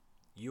point,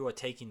 you are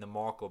taking the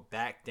marker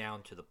back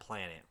down to the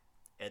planet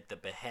at the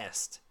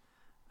behest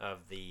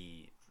of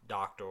the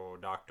doctor,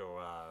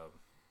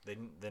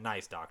 the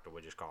nice doctor,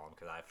 we'll just call him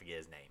because I forget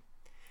his name.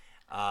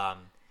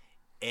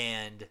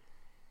 And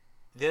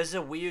there's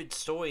a weird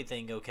story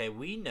thing. Okay,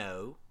 we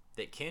know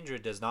that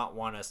Kendra does not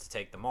want us to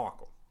take the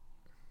marker.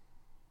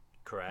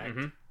 Correct?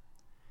 Mm-hmm.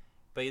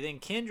 But then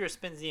Kendra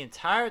spends the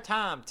entire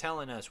time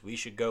telling us we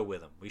should go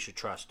with him. We should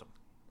trust him.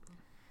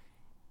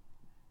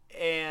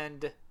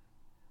 And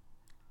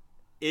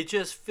it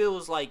just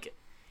feels like...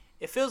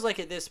 It feels like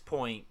at this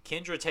point,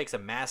 Kendra takes a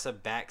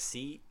massive back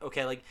seat.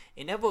 Okay, like,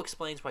 it never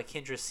explains why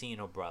Kendra's seeing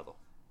her brother.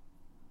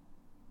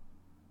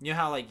 You know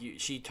how, like,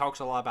 she talks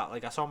a lot about,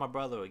 like, I saw my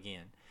brother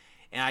again.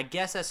 And I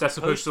guess that's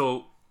supposed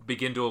to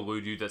begin to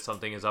elude you that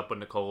something is up with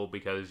Nicole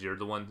because you're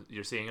the one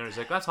you're seeing her. It's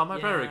like, that's all my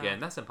brother again.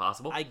 That's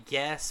impossible. I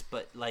guess,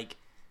 but like,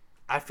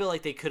 I feel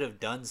like they could have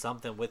done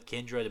something with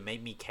Kendra to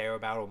make me care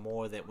about her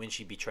more than when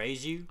she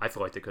betrays you. I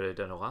feel like they could have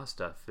done a lot of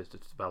stuff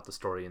about the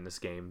story in this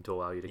game to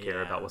allow you to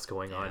care about what's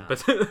going on.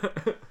 But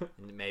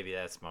maybe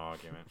that's my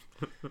argument.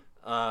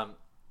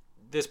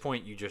 This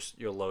point,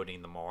 you're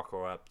loading the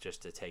marker up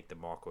just to take the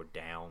marker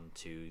down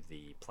to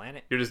the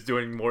planet. You're just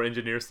doing more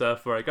engineer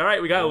stuff. We're like, all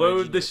right, we gotta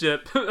load the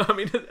ship. I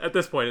mean, at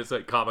this point, it's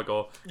like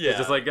comical. Yeah. It's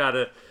just like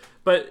gotta.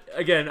 But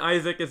again,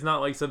 Isaac is not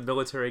like some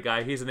military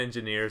guy. He's an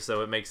engineer,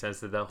 so it makes sense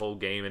that the whole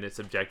game and its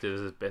objectives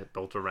is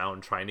built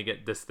around trying to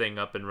get this thing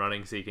up and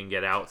running so you can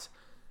get out.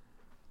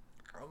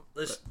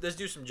 Let's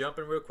do some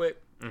jumping real quick.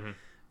 Mm-hmm.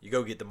 You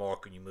go get the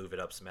marker and you move it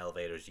up some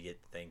elevators. You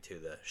get the thing to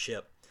the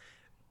ship.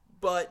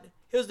 But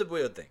here's the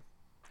weird thing.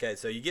 Okay,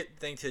 so you get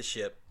the thing to the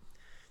ship.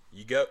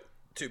 You go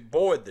to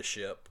board the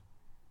ship,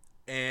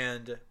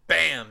 and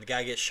bam, the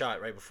guy gets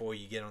shot right before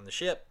you get on the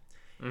ship.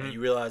 Mm-hmm. And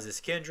you realize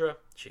it's Kendra.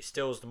 She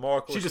steals the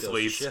marker. She just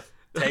leaves. The ship,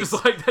 Just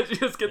like that, she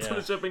just gets on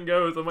the ship and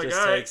goes. I'm like, just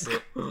all right. takes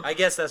it. I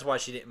guess that's why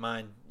she didn't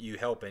mind you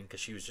helping, because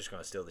she was just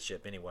going to steal the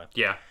ship anyway.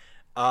 Yeah.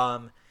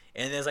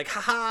 And then it's like,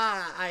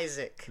 ha,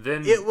 Isaac.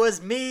 Then it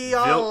was me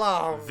all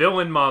along.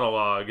 Villain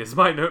monologue is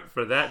my note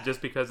for that,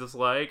 just because it's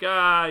like,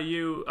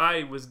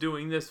 I was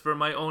doing this for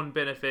my own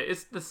benefit.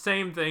 It's the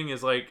same thing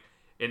as like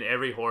in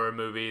every horror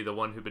movie, the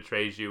one who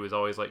betrays you is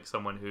always like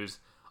someone who's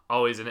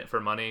always in it for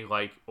money,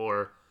 like,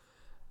 or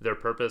their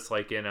purpose,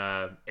 like in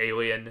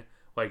Alien,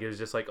 like it's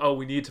just like, oh,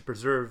 we need to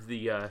preserve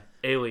the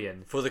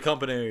alien for the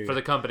company.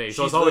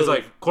 So it's always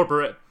like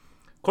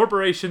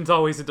corporations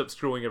always end up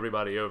screwing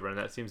everybody over, and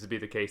that seems to be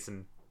the case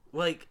in.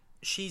 Like,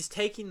 she's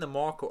taking the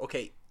marker.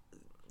 Okay,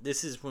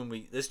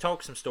 let's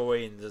talk some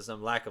story, and there's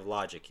some lack of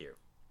logic here.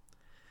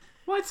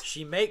 What?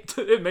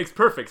 It makes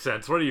perfect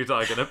sense. What are you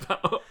talking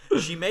about?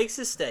 She makes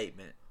a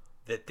statement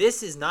that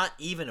this is not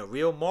even a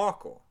real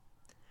marker.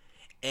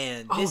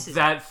 And this is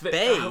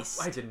base.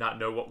 I did not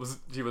know what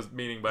she was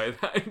meaning by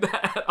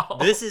that at all.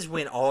 This is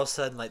when all of a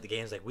sudden, like, the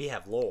game's like, we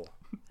have lore.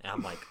 And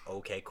I'm like,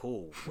 okay,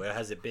 cool. Where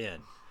has it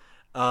been?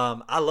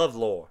 I love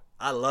lore.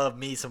 I love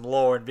me some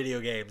lore in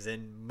video games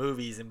and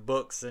movies and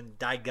books and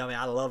dadgummit.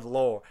 I love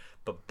lore.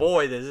 But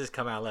boy, does this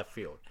come out of left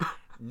field.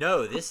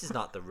 No, this is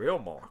not the real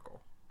marker.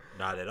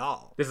 Not at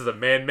all. This is a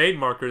man-made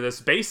marker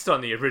that's based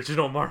on the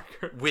original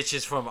marker. Which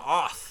is from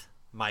Earth,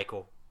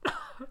 Michael.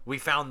 We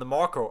found the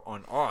marker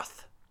on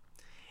Earth.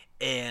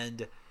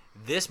 And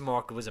this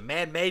marker was a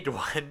man-made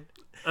one.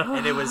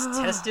 And it was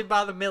tested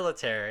by the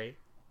military.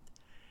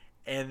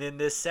 And then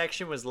this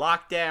section was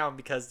locked down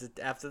because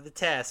after the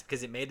test,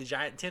 because it made a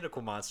giant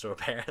tentacle monster,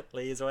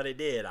 apparently, is what it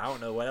did. I don't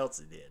know what else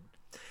it did.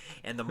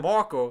 And the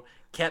marker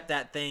kept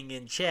that thing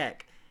in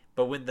check.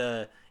 But when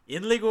the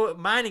illegal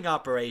mining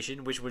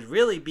operation, which was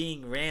really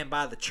being ran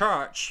by the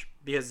church,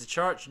 because the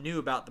church knew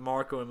about the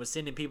marker and was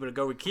sending people to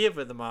go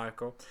recover the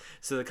marker,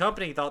 so the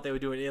company thought they were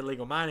doing an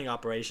illegal mining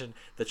operation.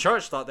 The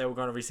church thought they were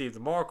going to receive the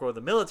marker. The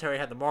military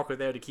had the marker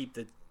there to keep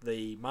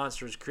the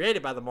monsters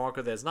created by the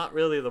marker that's not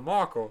really the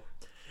marker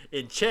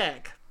in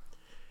check.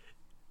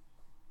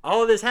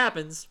 All of this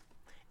happens,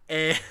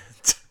 and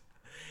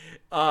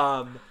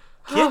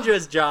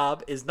Kendra's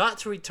job is not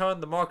to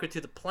return the marker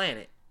to the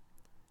planet.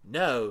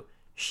 No,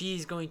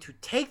 she's going to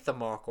take the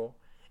marker,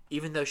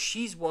 even though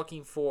she's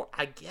working for,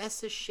 I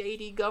guess, a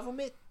shady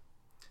government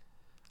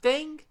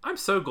thing. I'm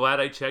so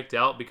glad I checked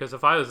out, because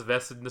if I was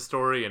vested in the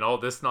story and all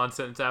this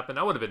nonsense happened,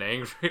 I would have been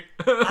angry.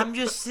 I'm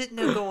just sitting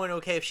there going,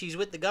 okay, if she's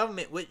with the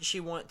government, wouldn't she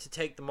want to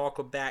take the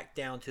marker back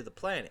down to the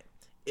planet?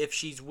 If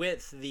she's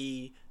with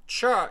the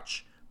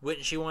church,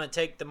 wouldn't she want to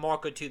take the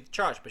marker to the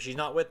church? But she's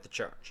not with the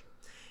church.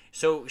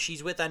 So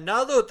she's with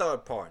another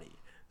third party.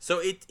 So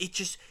it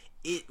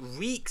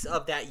reeks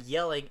of that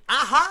yelling,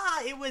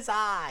 aha, it was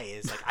I.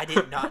 It's like, I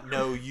did not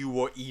know you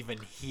were even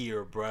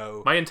here,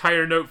 bro. My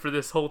entire note for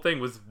this whole thing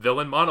was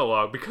villain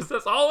monologue, because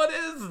that's all it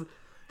is.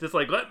 Just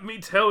like, let me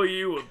tell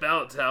you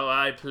about how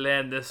I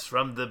planned this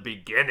from the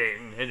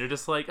beginning. And you're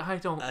just like, I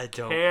don't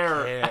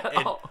care. And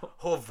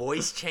her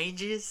voice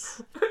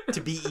changes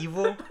to be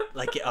evil.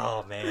 Like,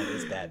 oh man,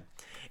 it's bad.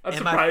 I'm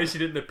surprised she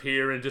didn't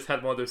appear and just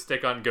had one of those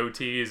stick-on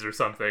goatees or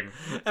something.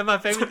 And my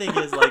favorite thing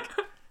is, like,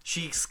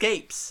 she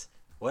escapes.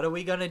 What are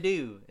we gonna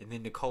do? And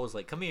then Nicole's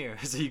like, come here.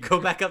 So you go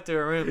back up to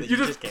her room. You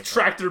just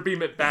tractor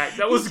beam it back.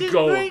 That was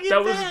gold.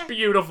 That was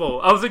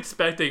beautiful. I was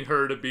expecting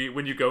her to be,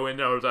 when you go in,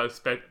 I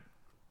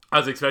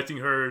was expecting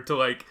her to,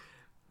 like,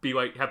 be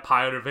like, have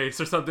pie on her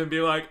face or something,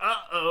 be like,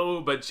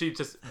 uh-oh, but she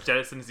just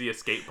jettisons the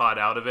escape pod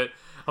out of it.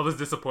 I was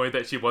disappointed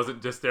that she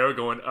wasn't just there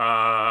going,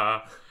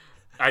 I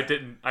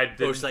didn't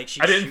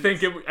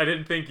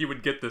think you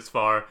would get this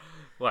far.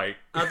 Like,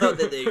 I thought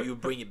that you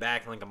would bring it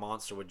back and like a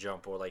monster would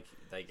jump, or like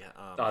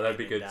that'd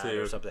be good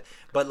too, or something.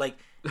 But like,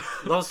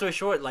 long story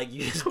short, like,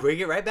 you just bring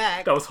it right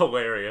back. That was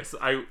hilarious.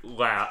 I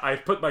laughed. I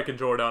put my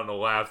controller down and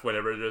laughed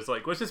whenever it's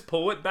like, let's just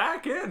pull it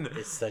back in.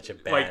 It's such a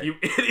bad, like, you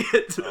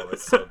idiot. Oh,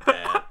 it's so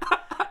bad.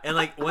 And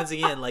like, once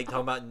again, like,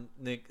 talking about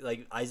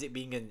like Isaac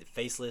being a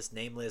faceless,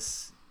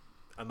 nameless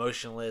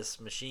emotionless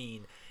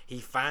machine. He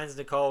finds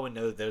Nicole and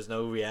there's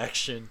no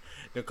reaction.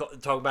 Nicole,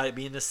 talk about it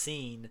being a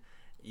scene.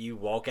 You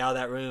walk out of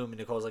that room and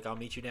Nicole's like, I'll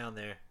meet you down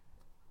there.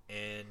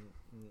 And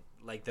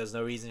like there's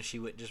no reason she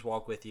wouldn't just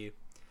walk with you.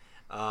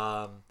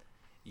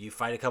 You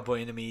fight a couple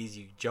of enemies.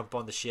 You jump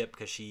on the ship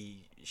because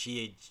she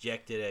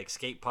ejected an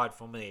escape pod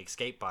from the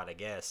escape pod, I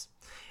guess.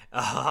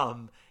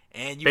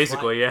 And you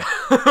basically, yeah.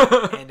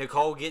 and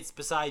Nicole gets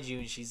beside you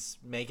and she's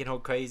making her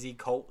crazy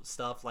cult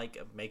stuff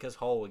like make us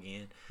whole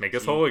again. Make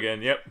us whole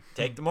again. Yep.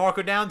 Take the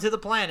marker down to the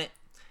planet.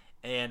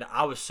 And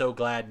I was so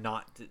glad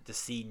not to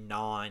see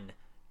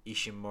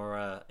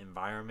non-Ishimura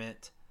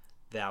environment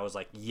that I was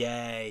like,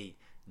 yay,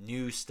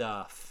 new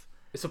stuff.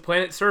 It's a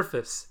planet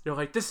surface. You're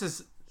like, this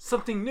is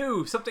something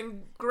new,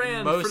 something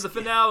grand for the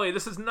finale.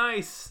 This is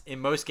nice. In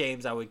most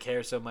games, I would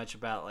care so much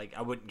about, like,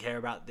 I wouldn't care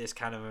about this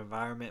kind of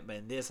environment, but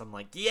in this, I'm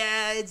like,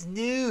 yeah, it's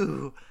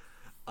new.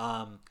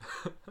 And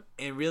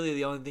really,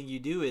 the only thing you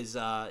do is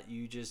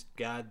you just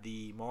guide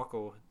the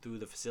marker through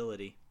the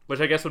facility.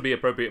 Which I guess would be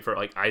appropriate for,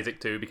 like, Isaac,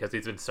 too, because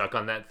he's been stuck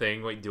on that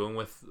thing, like, dealing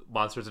with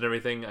monsters and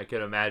everything. I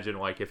could imagine,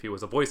 like, if he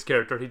was a voice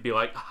character, he'd be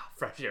like,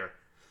 fresh air.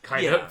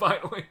 Kind of,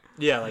 finally.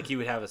 Yeah, like, he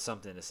would have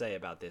something to say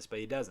about this, but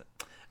he doesn't.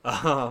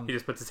 He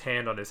just puts his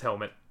hand on his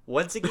helmet.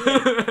 Once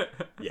again,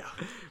 yeah.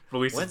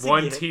 Releases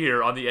one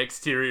tear on the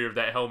exterior of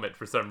that helmet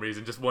for some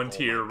reason. Just one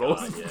tear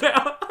rolls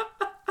down.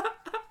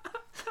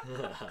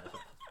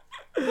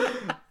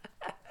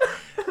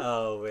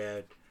 Oh,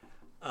 man.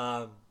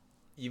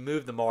 You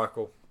move the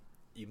marker.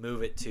 You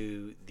move it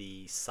to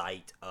the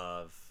site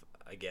of,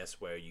 I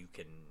guess, where you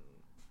can...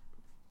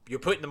 You're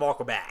putting the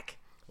marker back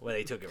where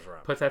they took it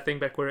from. Put that thing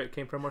back where it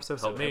came from, or so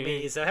help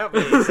me. So help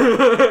me.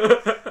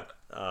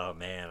 Oh,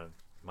 man.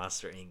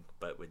 Monster Inc.,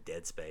 but with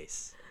Dead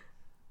Space.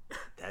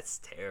 That's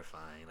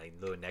terrifying. Like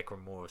little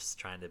necromorphs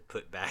trying to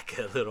put back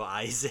a little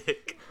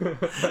Isaac.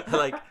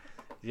 Like,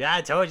 yeah,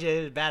 I told you it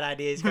was a bad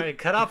idea. He's going to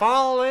cut off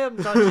all of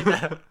them. Don't you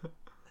know?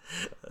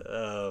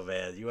 Oh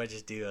man, you want to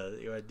just do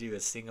a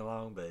sing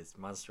along, but it's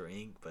Monster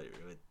Inc., but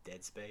with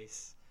Dead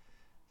Space.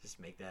 Just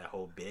make that a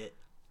whole bit.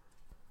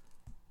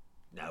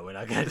 No, we're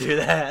not gonna do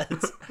that.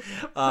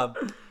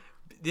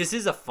 This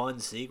is a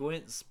fun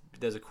sequence.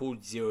 There's a cool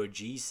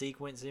 0G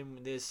sequence in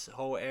this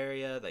whole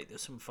area. Like,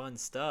 there's some fun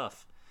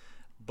stuff,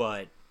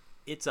 but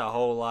it's a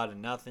whole lot of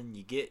nothing.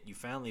 You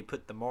finally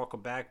put the marker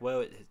back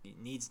where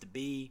it needs to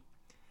be,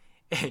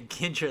 and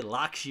Kendra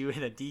locks you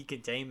in a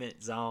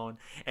decontainment zone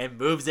and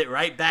moves it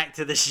right back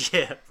to the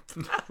ship.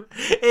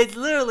 It's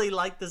literally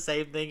like the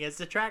same thing as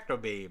the tractor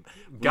beam.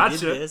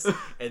 Gotcha. We did this,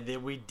 and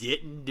then we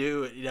didn't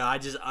do it. I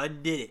just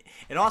undid it.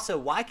 And also,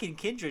 why can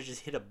Kendra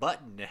just hit a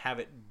button and have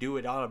it do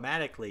it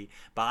automatically,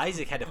 but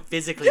Isaac had to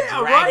physically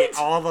drag it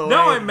all the way?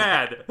 Now I'm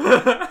mad.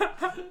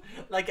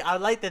 Like, I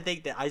like to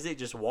think that Isaac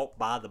just walked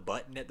by the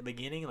button at the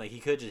beginning. Like, he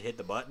could just hit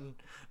the button,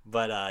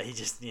 but he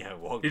just,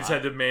 walked by. He just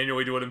had to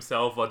manually do it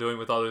himself while doing it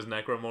with all those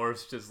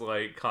necromorphs, just,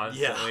 like,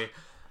 constantly. Yeah.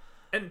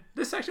 And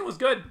this section was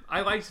good.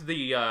 I liked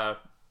the,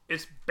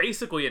 it's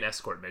basically an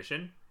escort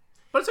mission,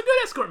 but it's a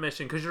good escort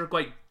mission because you're,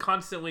 like,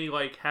 constantly,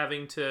 like,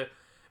 having to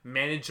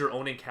manage your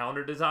own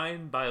encounter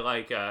design by,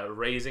 like,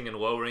 raising and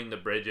lowering the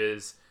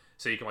bridges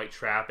so you can, like,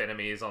 trap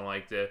enemies on,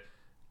 like, the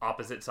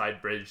opposite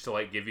side bridge to,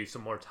 like, give you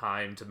some more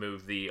time to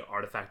move the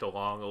artifact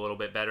along a little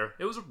bit better.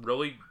 It was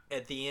really...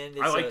 At the end,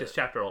 I like this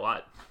chapter a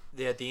lot.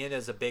 At the end,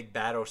 there's a big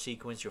battle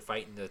sequence. You're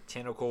fighting the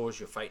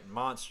tentacles. You're fighting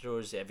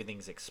monsters.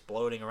 Everything's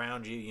exploding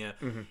around you.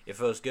 It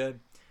feels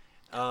good.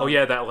 Oh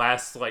yeah, that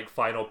last, like,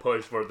 final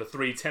push where the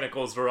 3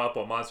 tentacles were up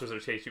while monsters are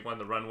chasing you on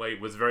the runway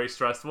was very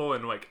stressful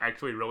and, like,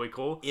 actually really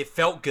cool. It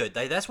felt good.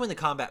 Like, that's when the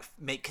combat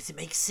because it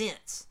makes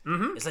sense.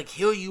 Mm-hmm. It's like,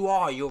 here you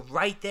are. You're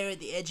right there at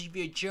the edge of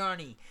your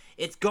journey.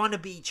 It's gonna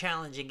be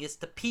challenging. It's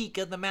the peak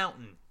of the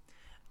mountain.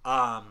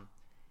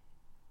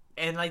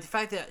 And, like, the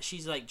fact that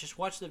she's like, just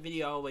watch the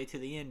video all the way to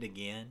the end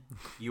again.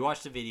 You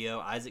watch the video,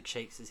 Isaac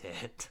shakes his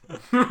head.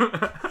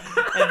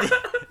 And then,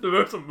 the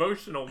most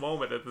emotional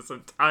moment of this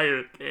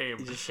entire game.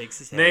 he just shakes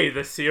his head. Nay,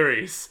 the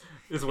series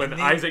is when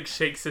Isaac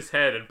shakes his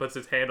head and puts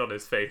his hand on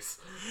his face.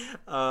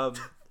 And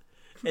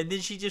then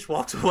she just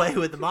walks away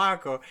with the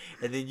marker,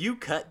 and then you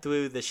cut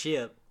through the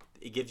ship.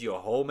 It gives you a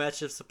whole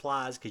bunch of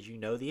supplies because you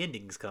know the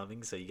ending's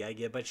coming, so you gotta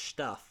get a bunch of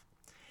stuff.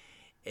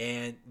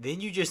 And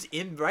then you just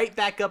right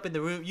back up in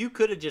the room. You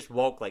could have just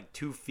walked like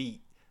 2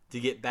 feet to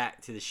get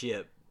back to the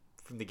ship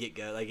from the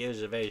get-go. Like, it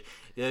was a very...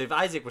 if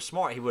Isaac was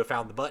smart, he would have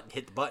found the button,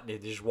 hit the button,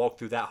 and just walked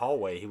through that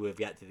hallway. He would have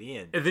got to the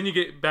end. And then you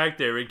get back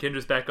there, and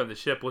Kendra's back on the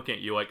ship looking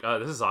at you like, oh,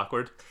 this is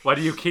awkward. Why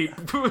do you keep...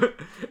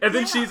 And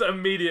then she's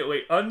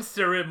immediately,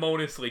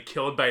 unceremoniously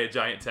killed by a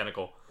giant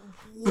tentacle.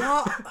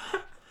 What?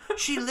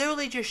 She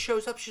literally just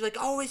shows up. She's like,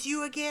 oh, it's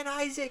you again,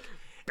 Isaac.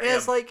 Bam. And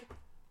it's like...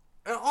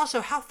 And also,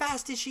 how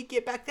fast did she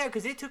get back there?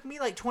 Because it took me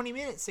like 20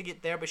 minutes to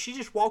get there, but she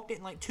just walked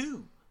in like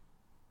 2.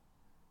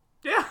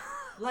 Yeah.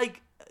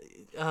 Like...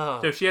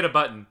 So she had a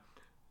button.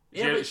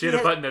 She had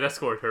a button that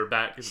escorted her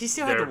back. She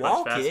still had to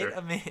walk it.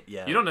 I mean,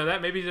 yeah. You don't know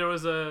that. Maybe there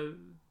was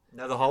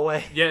another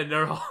hallway. Yeah,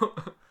 another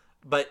hallway.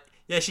 But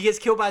yeah, she gets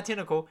killed by a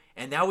tentacle,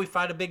 and now we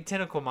fight a big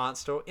tentacle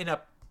monster in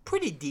a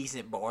pretty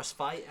decent boss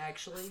fight,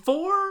 actually.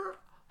 For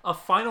a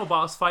final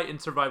boss fight in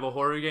survival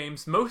horror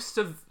games, most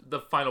of the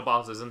final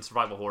bosses in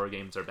survival horror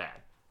games are bad.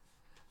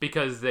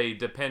 Because they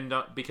depend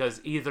on... Because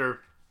either...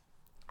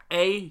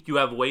 A, you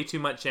have way too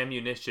much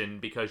ammunition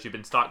because you've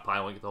been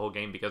stockpiling the whole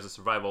game because of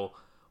survival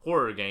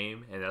horror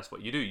game, and that's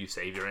what you do. You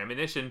save your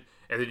ammunition,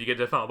 and then you get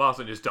to the final boss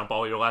and just dump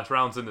all your last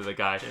rounds into the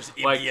guy. There's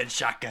Indian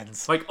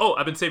shotguns. Like, oh,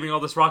 I've been saving all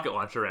this rocket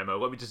launcher ammo.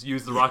 Let me just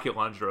use the rocket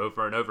launcher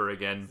over and over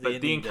again. But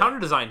the encounter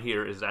design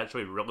here is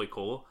actually really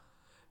cool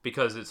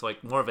because it's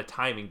like more of a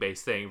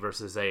timing-based thing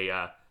versus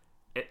a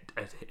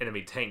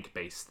enemy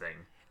tank-based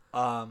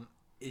thing.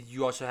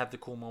 You also have the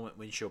cool moment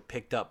when you're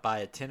picked up by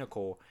a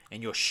tentacle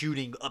and you're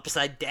shooting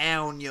upside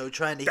down,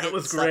 trying to hit. That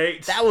was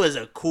great. That was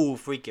a cool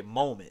freaking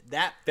moment.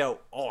 That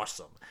felt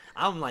awesome.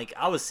 I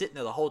was sitting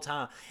there the whole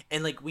time,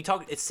 and like we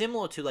talked, it's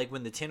similar to like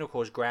when the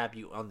tentacles grab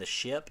you on the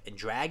ship and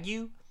drag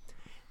you.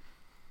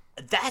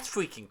 That's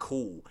freaking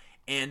cool.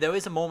 And there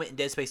is a moment in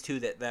Dead Space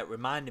 2 that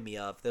reminded me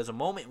of. There's a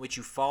moment in which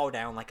you fall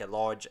down like a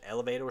large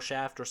elevator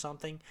shaft or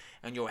something,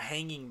 and you're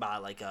hanging by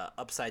like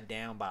upside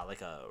down by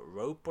like a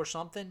rope or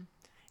something.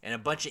 And a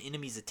bunch of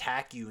enemies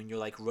attack you, and you're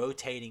like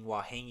rotating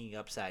while hanging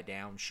upside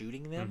down,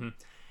 shooting them. Mm-hmm.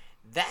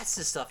 That's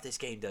the stuff this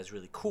game does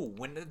really cool.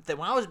 When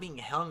I was being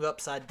hung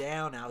upside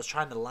down, and I was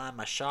trying to line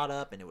my shot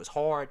up, and it was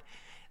hard.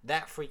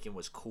 That freaking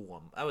was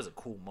cool. That was a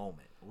cool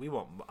moment.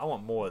 I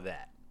want more of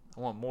that. I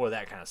want more of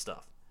that kind of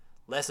stuff.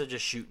 Less of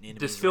just shooting enemies.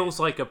 This feels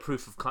like a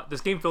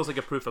this game feels like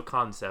a proof of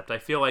concept. I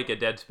feel like a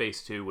Dead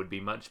Space 2 would be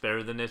much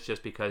better than this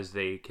just because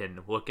they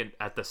can look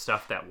at the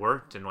stuff that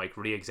worked and like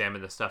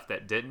re-examine the stuff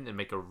that didn't and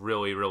make a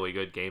really, really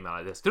good game out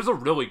of this. There's a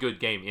really good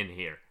game in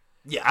here.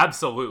 Yeah,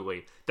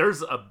 absolutely.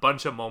 There's a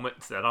bunch of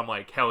moments that I'm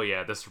like, hell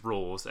yeah, this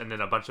rules. And then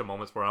a bunch of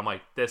moments where I'm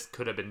like, this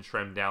could have been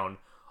trimmed down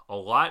a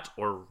lot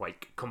or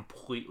like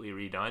completely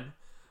redone.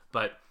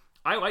 But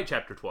I like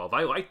Chapter 12.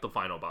 I like the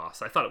final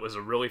boss. I thought it was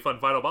a really fun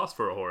final boss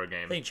for a horror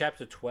game. I think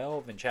Chapter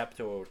 12 and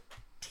Chapter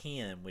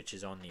 10, which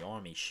is on the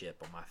army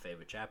ship, are my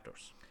favorite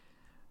chapters.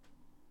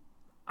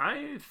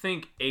 I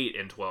think 8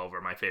 and 12 are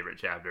my favorite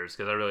chapters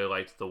because I really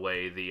liked the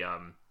way the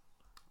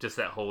just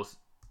that whole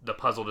the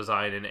puzzle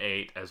design in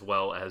 8, as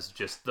well as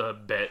just the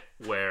bit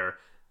where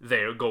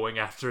they're going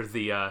after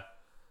the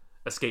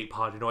escape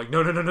pod. And like,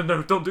 no,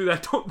 don't do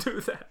that, don't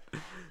do that.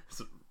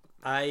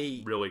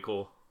 It's really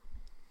cool.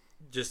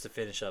 Just to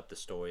finish up the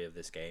story of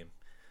this game,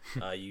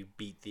 you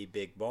beat the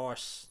big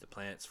boss. The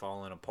planet's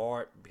falling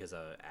apart because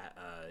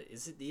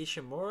is it the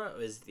Ishimura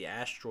or is it the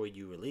asteroid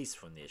you released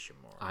from the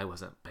Ishimura? I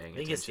wasn't paying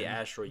attention. I think it's the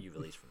asteroid you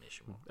released from the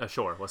Ishimura.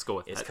 Sure, let's go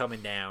with that. It's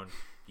coming down.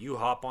 You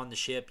hop on the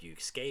ship. You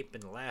escape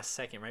in the last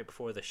second right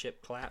before the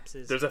ship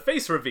collapses. There's a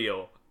face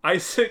reveal.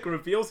 Isaac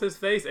reveals his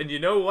face, and you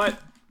know what?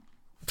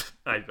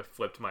 I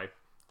flipped my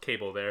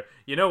cable there.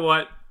 You know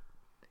what?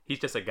 He's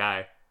just a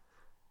guy.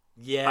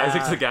 Yeah.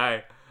 Isaac's a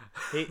guy.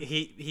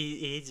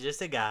 He's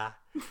just a guy,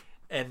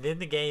 and then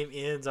the game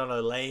ends on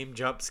a lame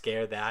jump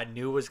scare that I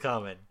knew was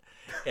coming,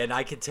 and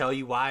I can tell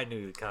you why I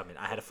knew it was coming.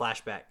 I had a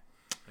flashback.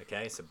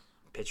 Okay, so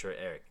picture of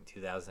Eric in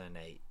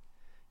 2008.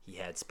 He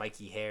had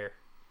spiky hair,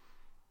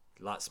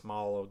 a lot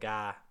smaller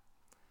guy.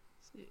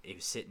 He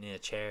was sitting in a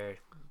chair,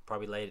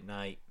 probably late at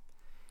night,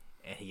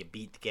 and he had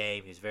beat the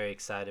game. He was very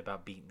excited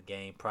about beating the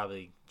game,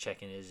 probably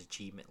checking his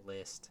achievement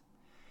list.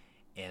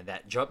 And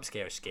that jump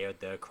scare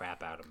scared the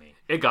crap out of me.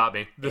 It got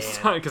me this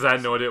time because I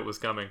had no idea it was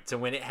coming. So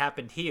when it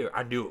happened here,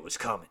 I knew it was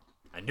coming.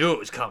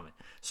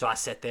 So I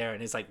sat there,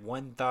 and it's like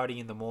 1:30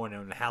 in the morning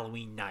on a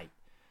Halloween night.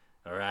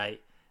 All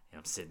right? And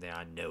I'm sitting there,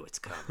 I know it's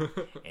coming.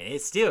 And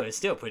it's still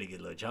a pretty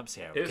good little jump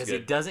scare. Because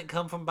it doesn't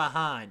come from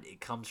behind.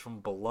 It comes from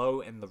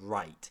below and the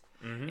right.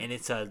 Mm-hmm. And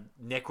it's a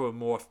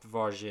necromorphed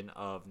version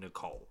of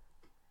Nicole.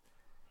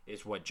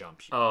 Is what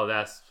jumps you. Oh,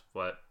 that's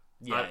what...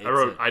 Yeah, I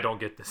wrote, I don't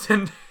get this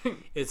ending.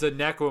 It's a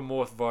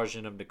necromorph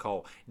version of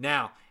Nicole.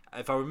 Now,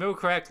 if I remember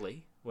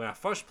correctly, when I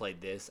first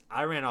played this,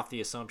 I ran off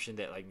the assumption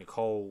that, like,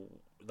 Nicole,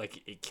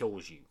 like, it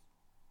kills you.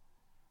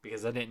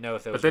 Because I didn't know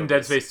if it was... But then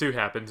Dead Space 2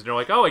 happens, and you're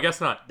like, oh, I guess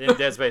not. Then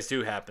Dead Space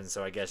 2 happens,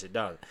 so I guess it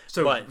does.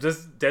 So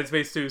does Dead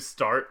Space 2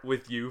 start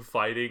with you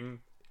fighting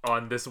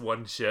on this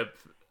one ship,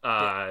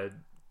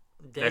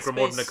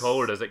 Necromorph Nicole,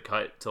 or does it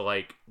cut to,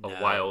 like, a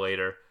while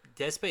later?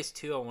 Dead Space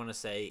 2, I want to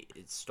say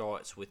it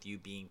starts with you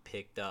being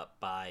picked up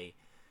by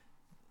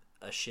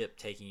a ship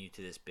taking you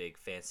to this big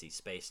fancy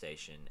space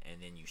station,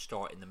 and then you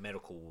start in the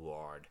medical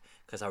ward.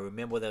 Because I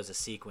remember there was a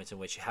sequence in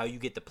which how you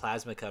get the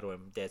plasma cutter in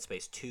Dead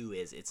Space 2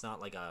 is it's not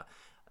like a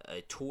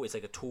tool, it's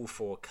like a tool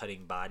for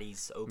cutting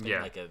bodies open,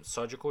 like a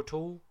surgical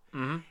tool.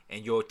 Mm-hmm.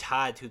 And you're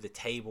tied to the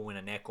table when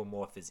a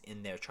necromorph is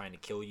in there trying to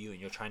kill you,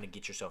 and you're trying to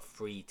get yourself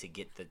free to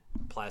get the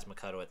plasma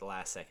cutter at the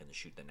last second to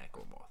shoot the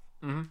necromorph.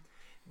 Mm-hmm.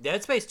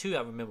 Dead Space 2,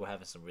 I remember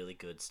having some really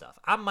good stuff.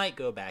 I might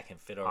go back and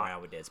fiddle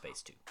around with Dead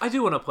Space 2. I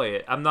do want to play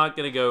it. I'm not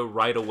going to go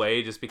right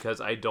away just because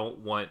I don't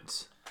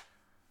want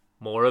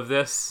more of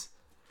this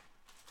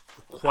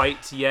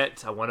quite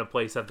yet. I want to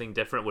play something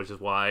different, which is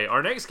why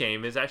our next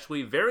game is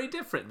actually very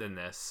different than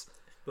this.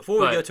 Before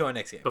we go to our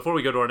next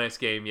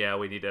game,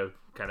 we need to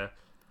kind of...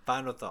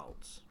 Final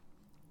thoughts.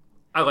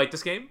 I like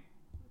this game.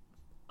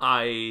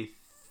 I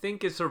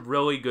think it's a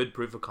really good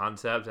proof of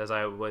concept, as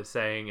I was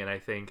saying, and I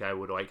think I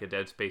would like a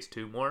Dead Space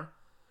 2 more.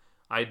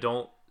 I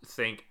don't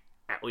think,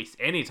 at least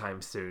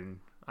anytime soon,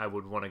 I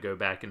would want to go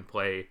back and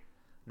play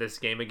this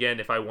game again.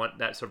 If I want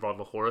that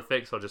survival horror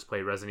fix, I'll just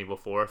play Resident Evil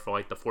 4 for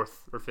like the 4th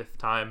or 5th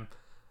time.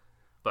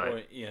 But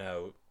Or,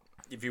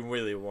 if you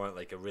really want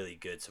like a really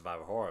good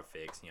survival horror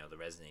fix, the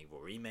Resident Evil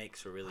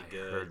remakes are really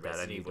good. heard that. I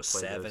Resident need Evil to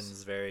play 7's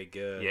those. very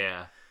good.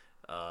 yeah.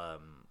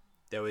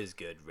 There is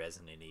good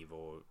Resident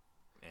Evil,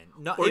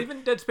 and not Or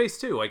even Dead Space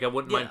 2. Like, I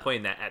wouldn't mind Yeah.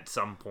 playing that at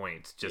some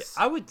point. Just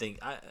I would think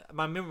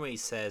my memory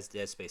says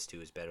Dead Space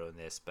 2 is better than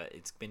this, but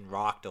it's been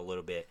rocked a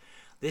little bit.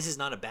 This is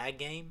not a bad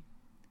game.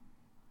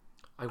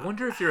 I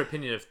wonder if your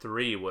opinion of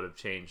 3 would have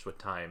changed with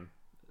time.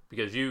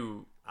 Because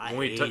I when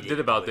we hated did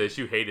about 3. this,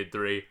 you hated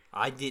 3.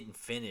 I didn't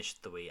finish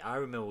 3. I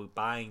remember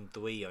buying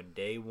 3 on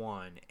day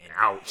 1 and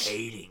Ouch.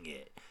 hating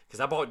it because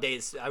I bought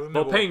days. I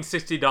remember Well, paying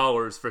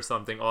 $60 for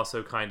something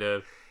also kind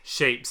of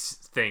shapes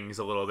things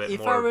a little bit If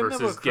I more remember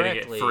versus getting it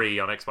correctly- free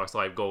on Xbox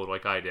Live Gold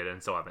like I did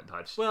and still haven't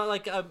touched. Well,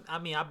 like I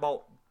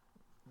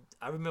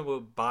remember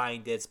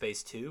buying Dead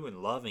Space 2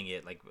 and loving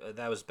it. Like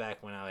that was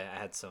back when I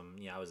had some.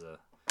 I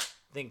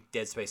think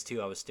Dead Space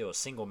 2. I was still a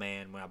single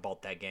man when I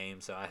bought that game,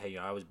 so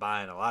I was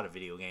buying a lot of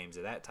video games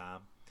at that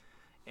time,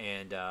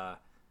 and I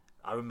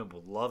remember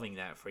loving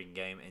that freaking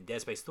game. And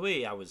Dead Space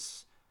 3, I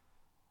was,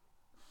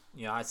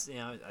 I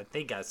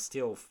think I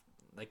still.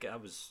 Like I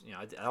was,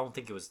 I don't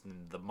think it was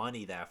the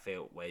money that I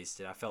felt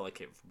wasted. I felt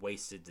like it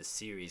wasted the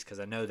series because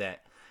I know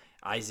that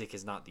Isaac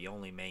is not the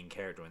only main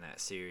character in that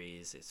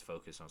series. It's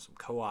focused on some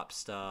co-op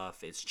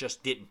stuff. It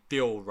just didn't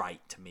feel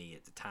right to me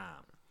at the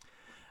time.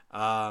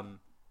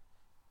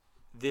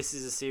 This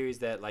is a series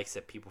that, like I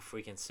said, people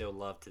freaking still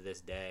love to this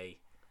day.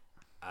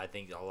 I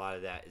think a lot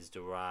of that is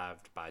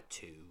derived by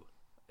 2,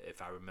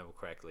 if I remember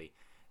correctly.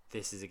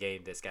 This is a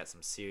game that's got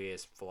some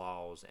serious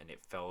flaws, and it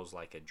feels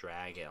like a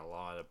drag at a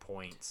lot of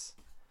points.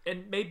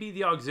 And maybe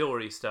the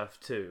auxiliary stuff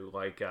too.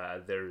 Like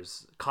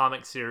there's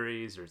comic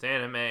series, there's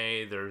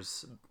anime,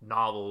 there's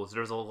novels.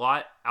 There's a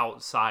lot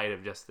outside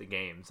of just the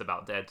games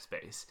about Dead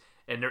Space.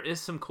 And there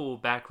is some cool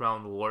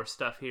background lore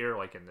stuff here,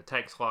 like in the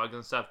text logs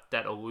and stuff,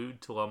 that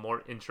allude to a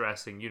more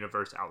interesting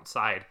universe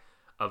outside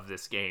of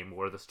this game,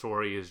 where the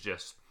story is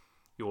just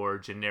your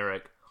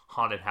generic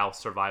haunted house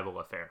survival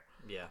affair.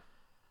 Yeah,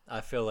 I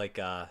feel like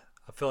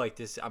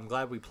this. I'm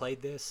glad we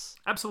played this,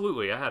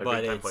 Absolutely, I had a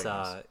but good time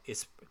playing this.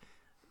 it's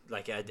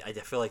like I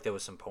feel like there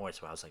was some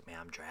points where I was like, man,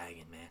 I'm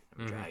dragging.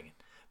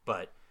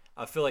 But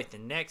I feel like the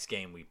next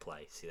game we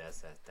play. See,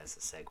 that's a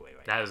segue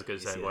right That there. is a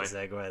good You see segue.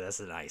 that segue? That's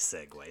a nice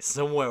segue.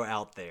 Somewhere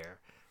out there,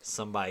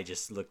 somebody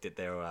just looked at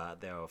their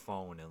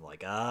phone and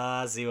like,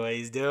 see what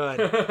he's doing.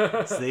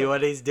 See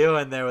what he's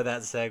doing there with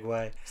that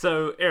segue.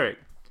 So, Eric,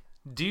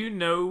 do you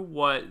know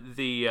what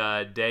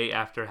the day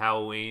after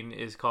Halloween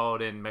is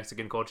called in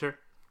Mexican culture?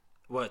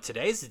 Well,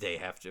 today's the day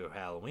after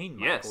Halloween,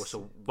 Michael. Yes.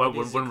 So Well,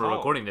 what is when it we're called?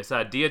 recording this,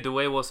 Dia de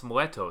los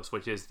Muertos,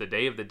 which is the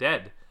Day of the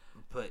Dead.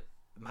 But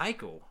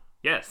Michael,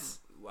 Yes.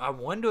 I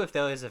wonder if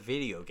there is a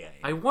video game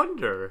I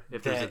wonder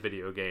if there's a That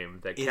video game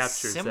that is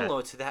captures similar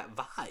that. to that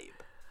vibe.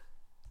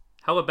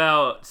 How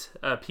about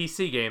a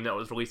PC game that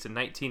was released in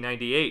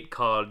 1998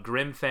 called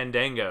Grim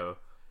Fandango,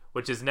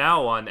 which is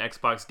now on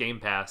Xbox Game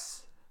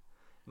Pass?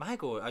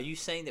 Michael, are you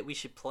saying that we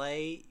should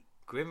play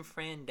Grim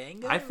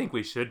Fandango? I think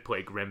we should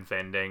play Grim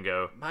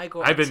Fandango.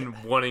 Michael, I've been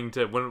wanting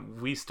to.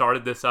 When we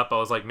started this up, I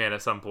was like, man,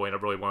 at some point, I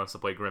really want us to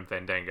play Grim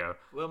Fandango.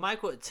 Well,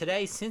 Michael,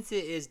 today, since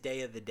it is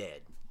Day of the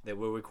Dead that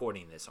we're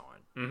recording this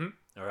on,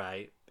 all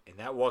right, and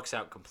that works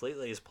out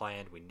completely as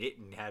planned. We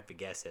didn't have to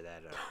guess it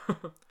at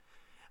all.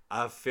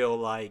 I feel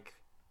like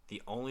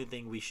the only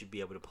thing we should be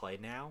able to play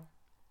now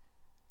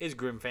is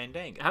Grim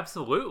Fandango.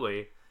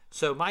 Absolutely.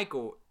 So,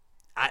 Michael,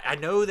 I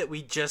know that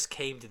we just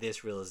came to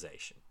this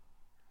realization.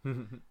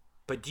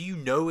 But do you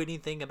know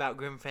anything about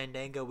Grim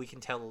Fandango we can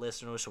tell the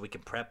listeners so we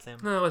can prep them?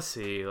 Let's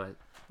see.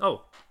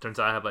 Turns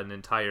out I have an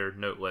entire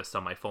note list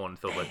on my phone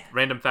filled with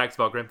random facts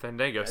about Grim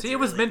Fandango. See, it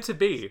was really- meant to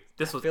be.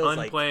 This was feels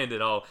like- unplanned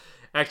at all.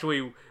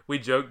 Actually, we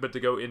joked, but to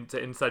go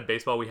into Inside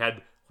Baseball, we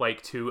had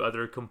like 2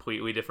 other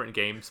completely different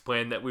games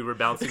planned that we were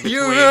bouncing between.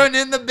 You're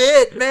ruining the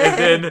bit,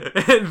 man!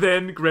 And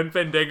then Grim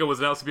Fandango was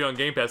announced to be on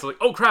Game Pass. I was like,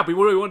 oh crap, we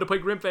really wanted to play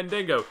Grim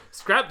Fandango.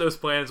 Scrap those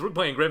plans. We're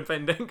playing Grim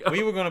Fandango.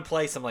 We were going to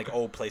play some like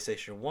old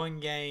PlayStation 1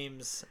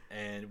 games,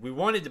 and we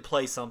wanted to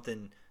play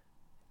something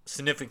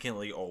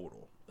significantly older.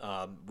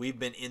 We've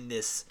been in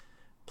this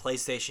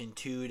PlayStation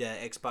 2 to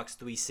Xbox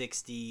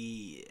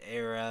 360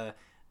 era.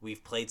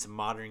 We've played some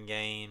modern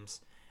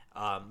games.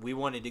 We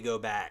wanted to go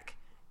back,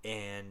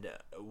 and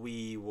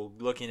we were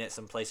looking at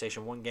some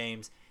PlayStation 1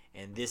 games,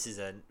 and this is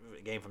a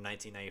game from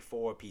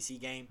 1994, PC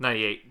game.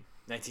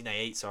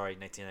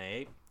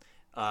 1998.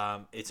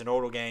 It's an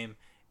older game,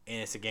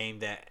 and it's a game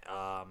that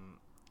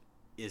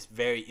is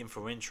very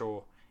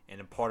influential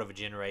and a part of a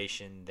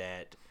generation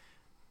that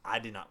I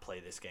did not play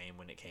this game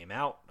when it came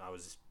out. I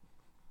was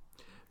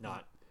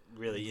not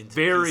really into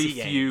very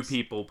PC few games.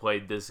 people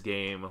played this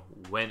game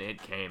when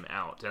it came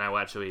out, and I will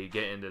actually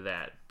get into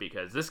that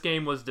because this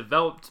game was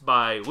developed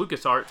by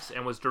LucasArts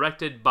and was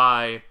directed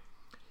by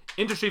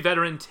industry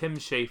veteran Tim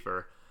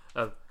Schafer,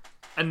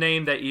 a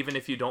name that even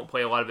if you don't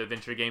play a lot of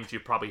adventure games,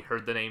 you've probably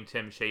heard the name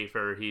Tim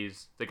Schafer.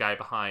 He's the guy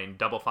behind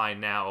Double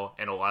Fine now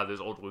and a lot of those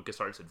old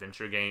LucasArts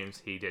adventure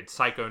games. He did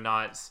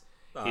Psychonauts.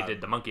 He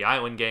did the Monkey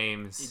Island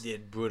games. He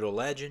did Brutal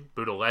Legend.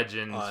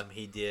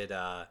 He did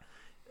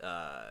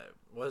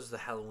what was the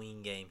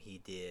Halloween game he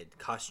did?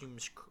 Costume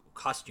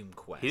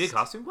Quest. He did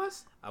Costume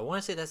Quest? I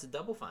want to say that's a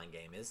Double Fine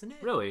game, isn't it?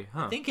 Really?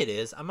 Huh. I think it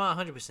is. I'm not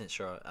 100%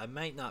 sure. I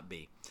might not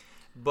be.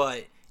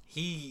 But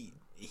he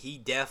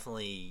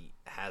definitely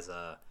has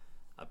a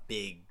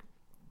big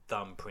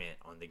thumbprint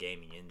on the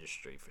gaming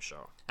industry for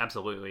sure.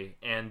 Absolutely.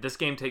 And this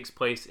game takes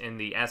place in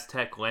the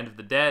Aztec Land of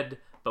the Dead,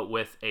 but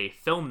with a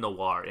film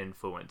noir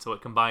influence. So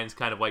it combines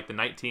kind of like the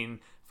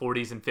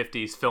 1940s and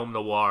 50s film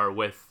noir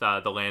with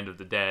the Land of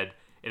the Dead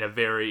in a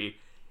very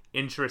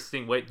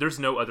interesting way. There's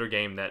no other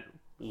game that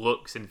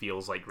looks and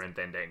feels like Grim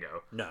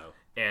Fandango. No.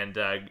 And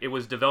it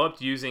was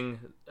developed using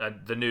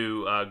the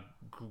new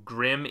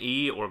Grim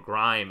E or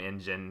Grime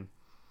engine,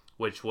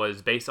 which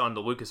was based on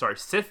the LucasArts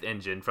Sith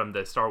engine from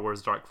the Star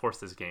Wars Dark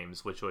Forces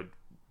games, which would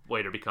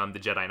later become the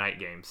Jedi Knight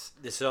games.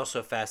 This is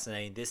also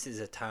fascinating. This is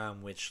a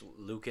time which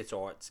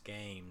LucasArts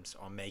games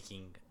are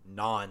making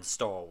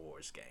non-Star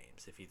Wars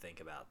games, if you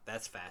think about it.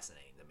 That's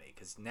fascinating to me,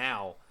 because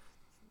now,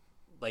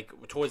 like,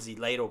 towards the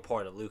later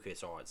part of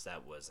LucasArts,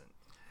 that wasn't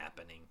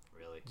happening,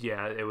 really.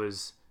 Yeah, it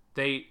was...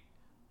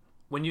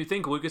 When you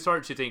think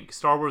LucasArts, you think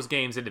Star Wars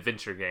games and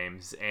adventure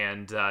games,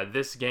 and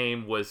this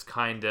game was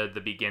kind of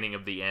the beginning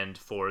of the end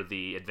for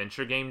the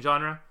adventure game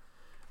genre.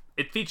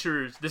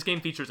 This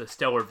game features a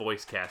stellar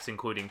voice cast,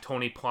 including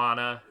Tony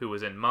Plana, who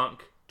was in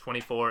Monk,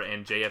 24,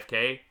 and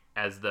JFK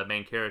as the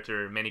main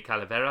character Manny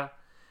Calavera,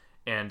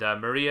 and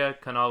Maria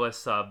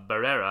Canales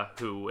Barrera,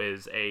 who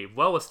is a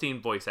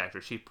well-esteemed voice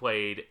actor. She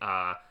played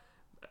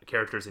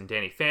characters in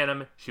Danny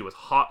Phantom. She was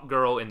Hawk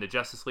Girl in the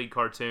Justice League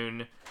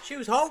cartoon. She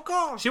was Hawk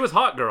Girl. She was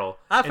Hawk Girl.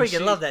 I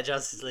freaking love that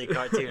Justice League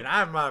cartoon.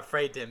 I'm not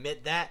afraid to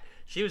admit that.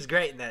 She was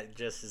great in that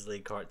Justice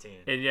League cartoon.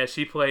 And yeah,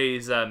 she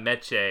plays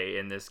Meche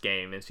in this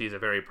game, and she's a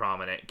very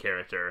prominent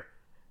character.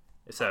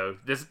 So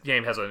this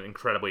game has an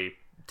incredibly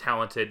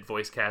talented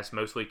voice cast,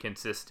 mostly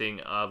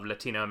consisting of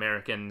Latino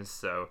Americans.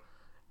 So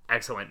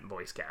excellent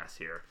voice cast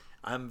here.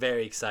 I'm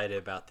very excited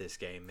about this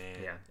game, man.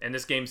 Yeah, and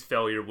this game's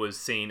failure was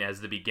seen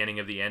as the beginning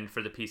of the end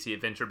for the PC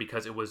adventure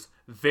because it was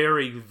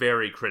very,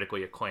 very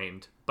critically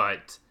acclaimed,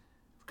 but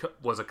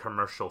was a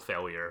commercial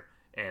failure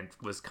and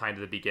was kind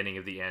of the beginning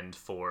of the end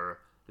for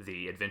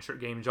the adventure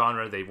game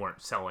genre. They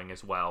weren't selling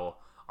as well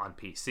on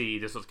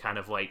PC. This was kind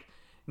of like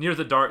near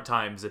the dark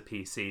times of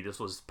PC. This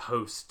was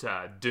post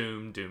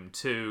Doom, Doom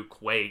 2,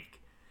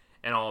 Quake,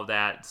 and all of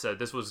that. So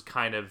this was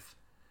kind of...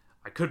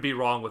 I could be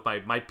wrong with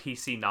my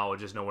PC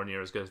knowledge is nowhere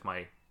near as good as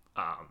my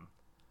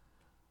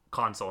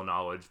console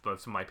knowledge.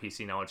 Most of my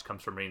PC knowledge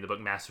comes from reading the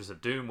book Masters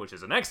of Doom, which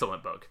is an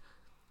excellent book.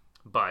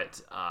 But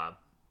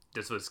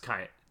this was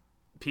kind of...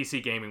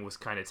 PC gaming was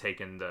kind of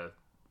taking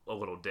a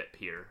little dip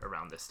here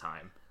around this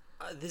time.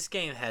 This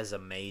game has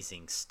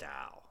amazing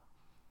style.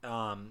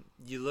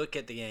 You look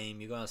at the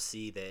game, you're going to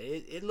see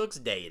that it looks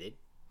dated.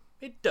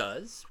 It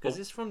does, because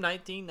it's from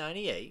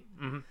 1998.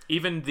 Mm-hmm.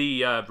 Even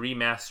the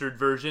remastered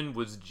version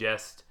was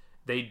just...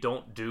 They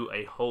don't do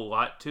a whole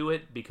lot to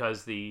it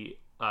because the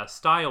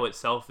style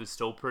itself is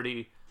still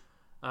pretty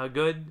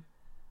good,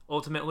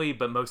 ultimately,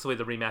 but mostly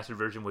the remastered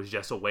version was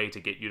just a way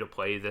to get you to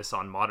play this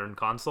on modern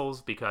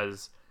consoles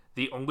because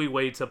the only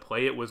way to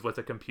play it was with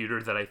a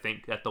computer that I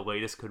think at the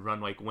latest could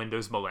run like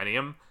Windows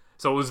Millennium.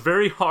 So it was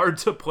very hard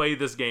to play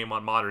this game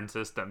on modern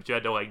systems. You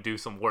had to like do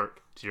some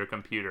work to your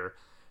computer.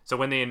 So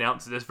when they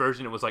announced this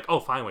version, it was like, oh,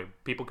 finally,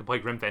 people can play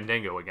Grim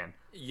Fandango again.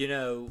 You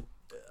know,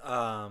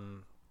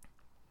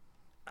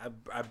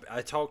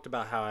 I talked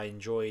about how I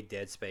enjoyed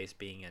Dead Space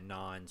being a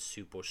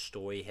non-super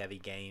story-heavy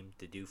game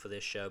to do for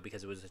this show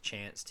because it was a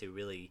chance to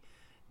really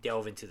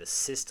delve into the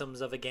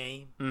systems of a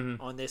game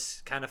on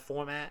this kind of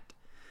format.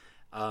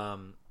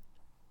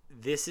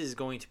 This is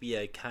going to be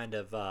a kind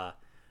of a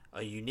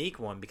unique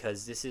one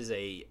because this is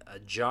a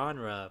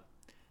genre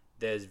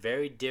that is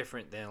very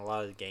different than a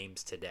lot of the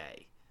games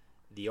today.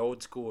 The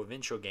old-school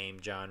adventure game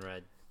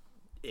genre,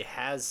 it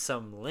has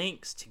some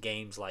links to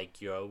games like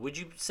would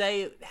you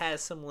say it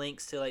has some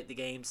links to like the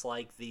games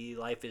like the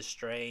Life is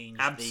Strange?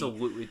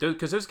 Absolutely,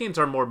 because those games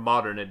are more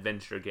modern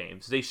adventure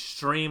games. They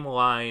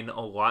streamline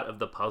a lot of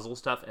the puzzle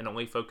stuff and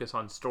only focus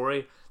on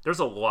story. There's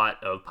a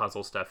lot of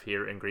puzzle stuff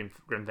here in Grim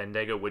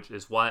Fandango, which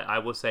is why I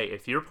will say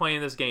if you're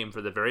playing this game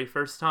for the very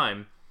first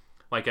time,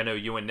 like I know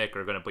you and Nick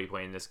are going to be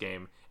playing this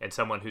game, and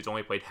someone who's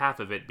only played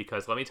half of it,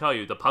 because let me tell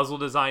you, the puzzle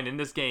design in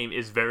this game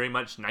is very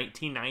much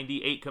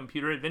 1998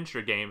 computer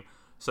adventure game.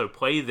 So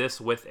play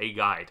this with a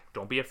guide.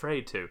 Don't be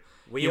afraid to.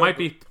 You might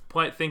be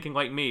thinking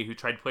like me, who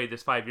tried to play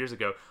this 5 years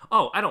ago.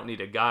 Oh, I don't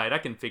need a guide. I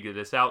can figure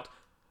this out.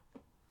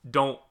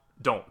 Don't.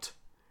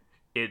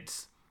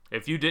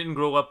 If you didn't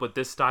grow up with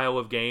this style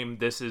of game,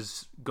 this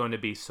is going to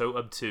be so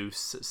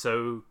obtuse,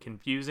 so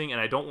confusing,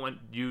 and I don't want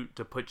you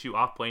to put you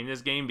off playing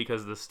this game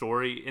because the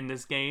story in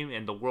this game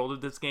and the world of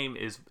this game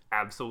is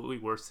absolutely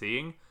worth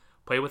seeing.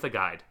 Play with a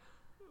guide.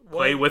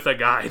 Play with a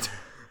guide.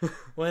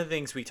 One of the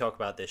things we talk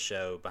about this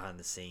show behind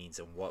the scenes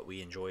and what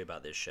we enjoy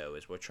about this show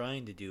is we're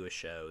trying to do a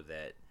show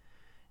that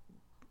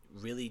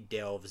really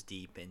delves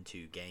deep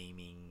into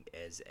gaming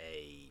as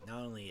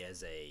not only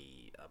as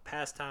a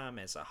pastime,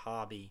 as a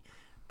hobby,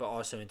 but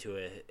also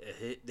into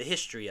the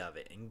history of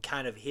it and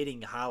kind of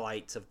hitting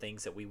highlights of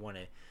things that we want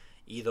to,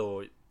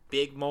 either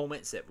big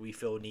moments that we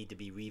feel need to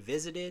be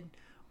revisited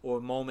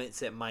or moments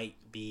that might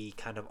be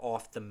kind of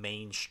off the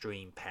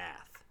mainstream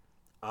path.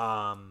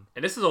 And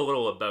this is a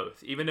little of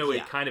both. Even though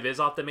it kind of is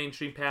off the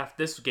mainstream path,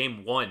 this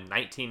game won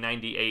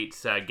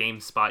 1998's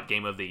GameSpot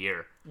Game of the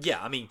Year. Yeah,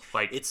 I mean,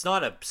 this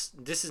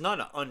is not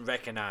an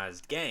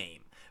unrecognized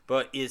game,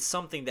 but it's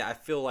something that I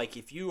feel like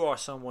if you are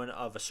someone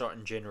of a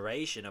certain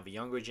generation, of a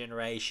younger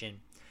generation,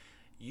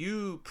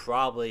 you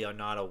probably are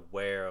not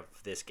aware of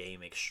this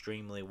game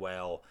extremely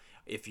well.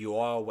 If you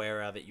are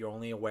aware of it, you're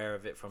only aware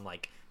of it from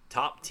like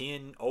top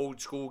 10 old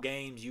school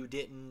games you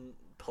didn't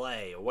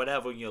play or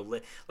whatever.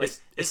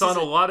 It's on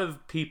a lot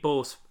of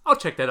people's I'll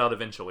check that out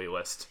eventually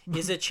list.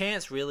 Is a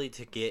chance really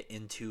to get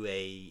into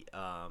a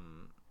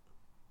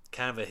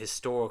kind of a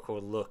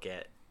historical look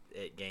at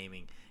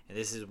gaming, and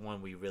this is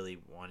one we really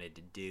wanted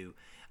to do.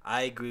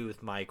 I agree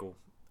with Michael.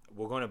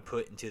 We're going to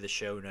put into the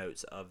show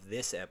notes of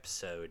this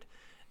episode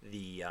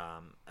the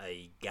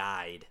a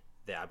guide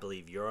that I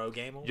believe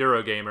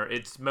Eurogamer.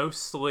 It's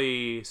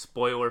mostly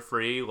spoiler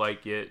free,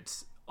 like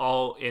it's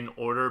all in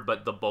order,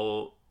 but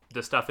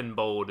the stuff in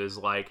bold is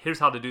like, here's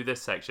how to do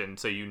this section,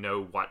 so you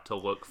know what to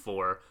look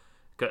for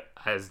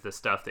as the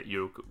stuff that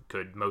you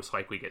could most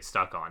likely get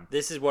stuck on.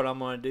 This is what I'm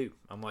going to do.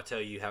 I'm going to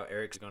tell you how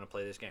Eric's going to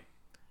play this game.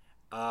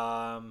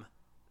 I'm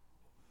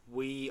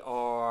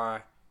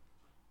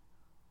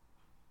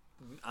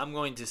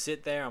going to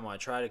sit there. I'm going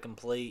to try to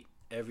complete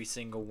every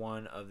single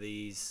one of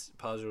these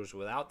puzzles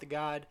without the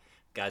guide.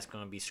 Guy's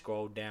going to be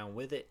scrolled down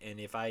with it, and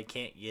if I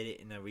can't get it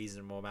in a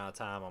reasonable amount of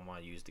time, I'm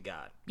going to use the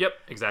guide. Yep,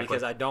 exactly.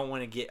 Because I don't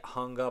want to get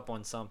hung up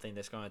on something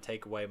that's going to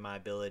take away my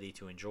ability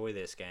to enjoy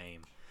this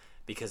game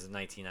because of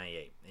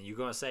 1998. And you're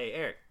going to say,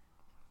 Eric,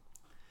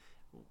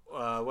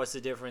 what's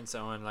the difference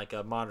on like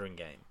a modern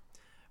game?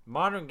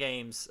 Modern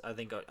games, I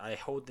think I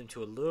hold them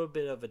to a little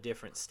bit of a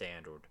different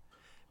standard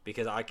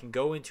because I can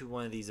go into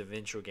one of these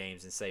adventure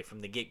games and say from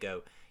the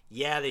get-go,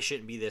 yeah, they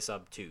shouldn't be this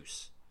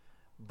obtuse.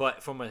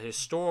 But from a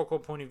historical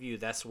point of view,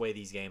 that's the way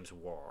these games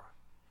were.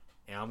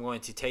 And I'm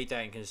going to take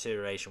that in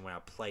consideration when I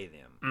play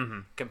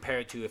them.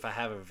 Compared to if I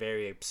have a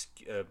very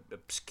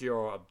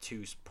obscure,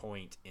 obtuse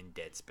point in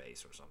Dead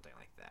Space or something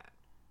like that.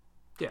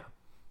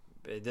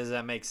 Yeah. Does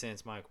that make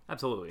sense, Michael?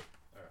 Absolutely.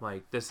 Right.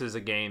 Like, this is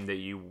a game that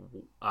you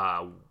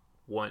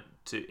want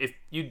to... If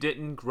you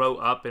didn't grow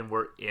up and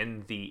were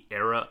in the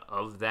era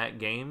of that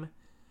game,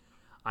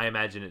 I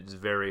imagine it's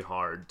very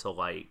hard to,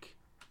 like...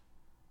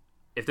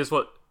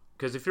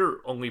 Because if you're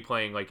only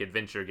playing like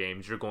adventure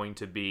games, you're going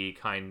to be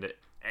kind of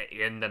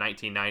in the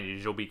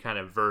 1990s. You'll be kind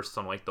of versed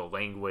on like the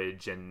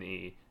language and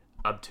the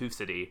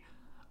obtusity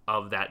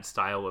of that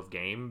style of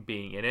game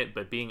being in it.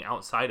 But being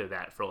outside of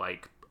that for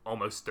like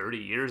almost 30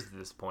 years at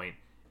this point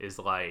is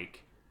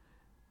like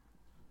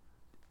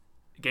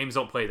games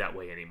don't play that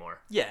way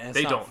anymore. Yeah,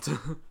 they don't.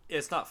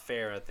 It's not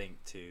fair, I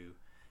think, to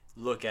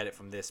look at it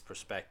from this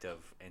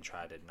perspective and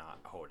try to not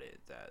hold it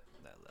at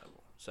that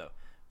level. So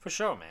for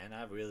sure, man,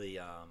 I really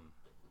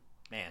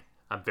Man,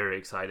 I'm very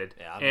excited.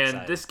 Yeah, I'm excited.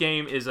 excited. This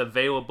game is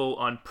available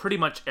on pretty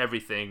much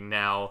everything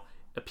now.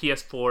 A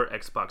PS4,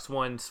 Xbox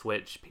One,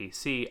 Switch,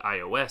 PC,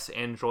 iOS,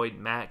 Android,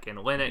 Mac, and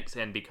Linux.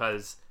 And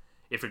because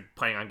if you're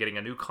planning on getting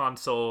a new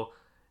console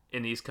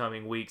in these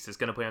coming weeks, it's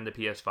going to play on the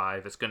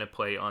PS5. It's going to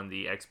play on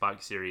the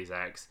Xbox Series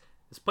X.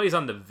 This plays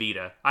on the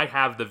Vita. I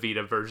have the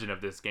Vita version of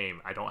this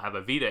game. I don't have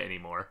a Vita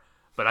anymore.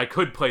 But I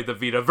could play the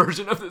Vita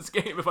version of this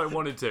game if I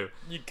wanted to.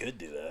 You could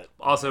do that.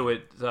 Also,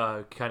 it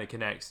kind of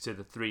connects to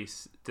the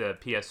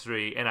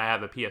PS3, and I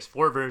have a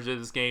PS4 version of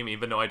this game,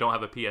 even though I don't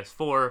have a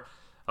PS4.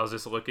 I was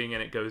just looking,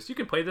 and it goes, you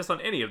can play this on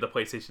any of the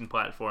PlayStation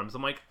platforms.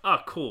 I'm like, oh,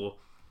 cool.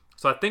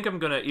 So I think I'm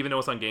going to, even though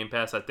it's on Game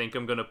Pass, I think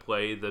I'm going to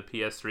play the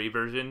PS3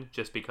 version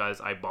just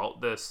because I bought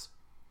this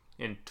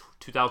in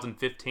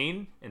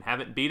 2015 and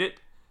haven't beat it.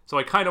 So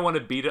I kind of want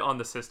to beat it on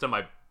the system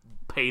I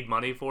paid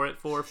money for it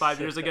 4 or 5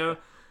 years ago.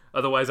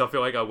 Otherwise, I'll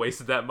feel like I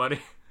wasted that money.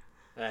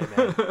 Hey,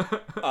 man.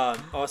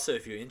 Also,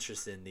 if you're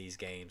interested in these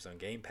games on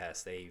Game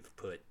Pass, they've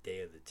put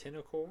Day of the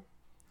Tentacle,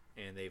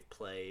 and they've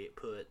put,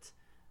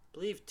 I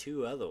believe,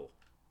 2 other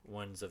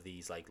ones of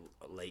these like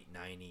late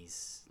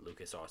 90s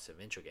LucasArts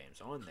adventure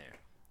games on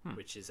there,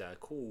 which is a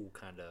cool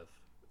kind of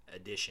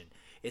addition.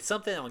 It's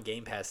something on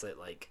Game Pass that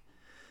like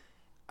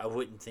I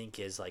wouldn't think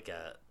is like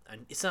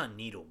it's not a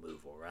needle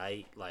mover,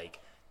 right? Like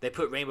They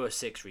put Rainbow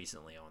Six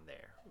recently on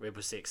there.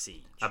 Rainbow Six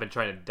Siege. I've been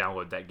trying to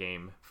download that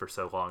game for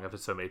so long. I've had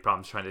so many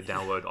problems trying to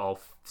download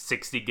all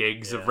 60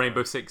 gigs of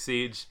Rainbow Six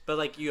Siege. But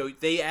like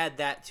they add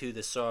that to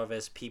the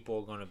service. People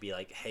are going to be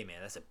like, "Hey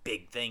man, that's a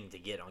big thing to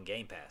get on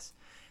Game Pass."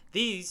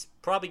 These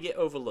probably get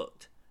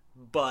overlooked,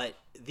 but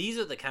these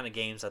are the kind of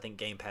games I think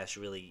Game Pass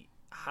really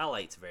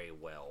highlights very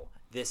well.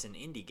 This and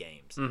indie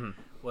games. Mm-hmm.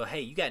 Well,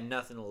 hey, you got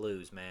nothing to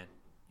lose, man.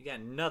 You got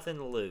nothing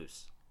to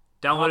lose.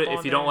 Download it. Hop If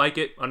on you don't there. like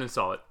it,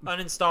 uninstall it.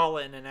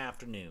 Uninstall it in an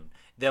afternoon.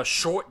 They're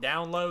short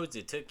downloads.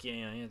 It took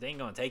you. They ain't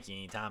gonna take you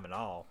any time at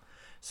all.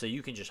 So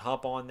you can just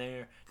hop on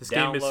there. This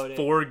game download is it.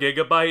 4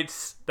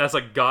 gigabytes. That's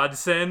a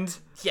godsend.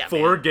 Yeah,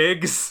 4 man.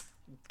 gigs.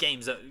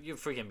 Games you'll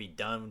freaking be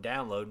done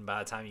downloading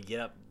by the time you get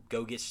up.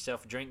 Go get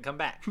yourself a drink and come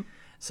back.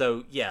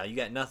 So yeah, you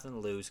got nothing to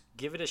lose.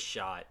 Give it a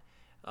shot.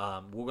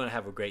 We're gonna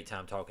have a great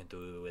time talking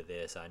through with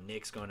this.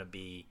 Nick's gonna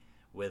be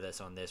with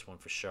us on this one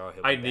for sure.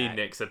 He'll be I need back.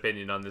 Nick's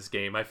opinion on this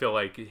game. I feel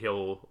like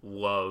he'll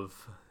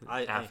love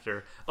I-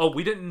 after.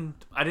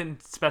 I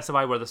didn't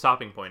specify where the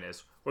stopping point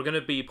is. We're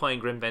gonna be playing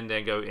Grim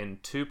Fandango in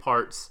 2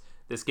 parts.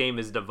 This game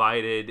is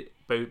divided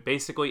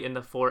basically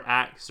into 4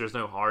 acts. There's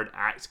no hard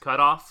act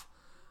cutoff,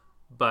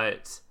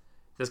 but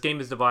this game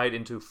is divided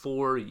into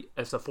 4.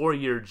 It's a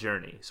 4-year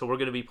journey. So we're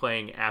gonna be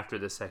playing after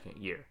the 2nd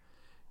year.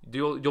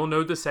 You'll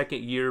know the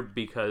 2nd year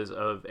because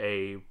of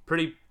a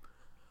pretty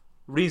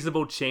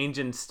reasonable change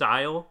in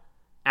style.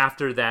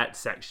 After that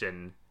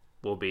section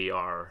will be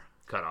our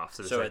cutoff.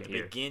 So the So second at the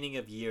year. beginning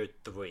of year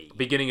 3.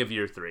 Beginning of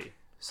year 3.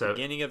 So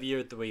Beginning of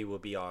year 3 will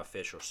be our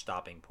official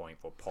stopping point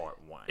for part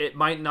 1. it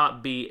might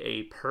not be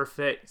a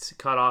perfect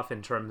cutoff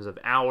in terms of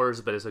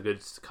hours, but it's a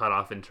good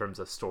cutoff in terms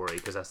of story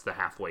because that's the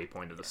halfway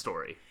point of the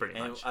story, pretty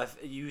And much.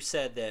 you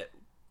said that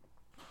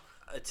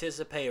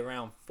anticipate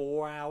around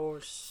 4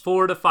 hours.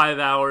 4 to 5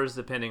 hours,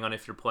 depending on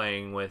if you're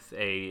playing with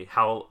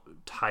how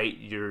tight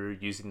you're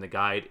using the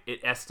guide.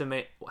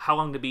 How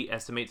long to beat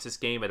estimates this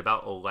game at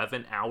about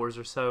 11 hours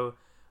or so,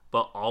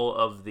 but all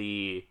of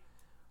the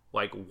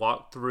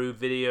walkthrough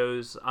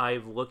videos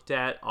I've looked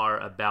at are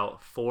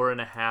about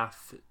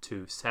 4.5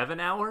 to 7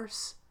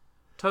 hours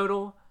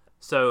total.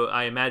 So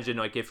I imagine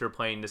if you're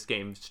playing this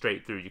game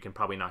straight through, you can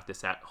probably knock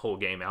this whole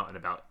game out in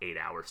about 8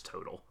 hours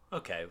total.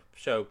 Okay,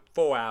 so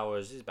 4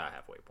 hours is about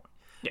halfway point.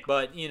 Yeah.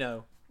 But,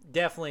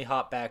 definitely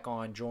hop back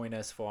on, join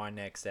us for our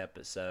next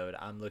episode.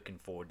 I'm looking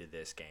forward to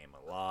this game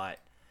a lot.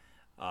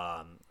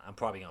 I'm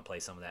probably going to play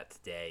some of that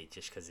today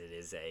just because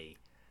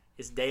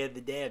it's Day of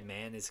the Dead,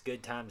 man. It's a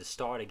good time to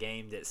start a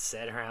game that's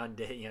set around,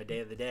 Day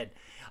of the Dead.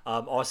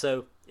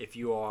 Also, if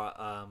you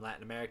are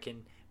Latin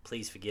American,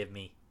 please forgive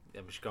me.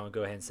 I'm just going to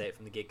go ahead and say it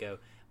from the get-go.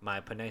 My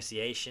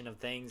pronunciation of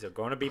things are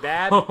going to be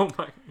bad. Oh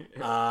my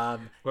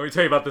god. Let me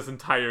tell you about this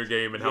entire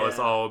game and how it's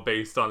Yeah. all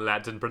based on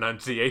Latin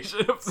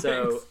pronunciation of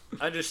So things.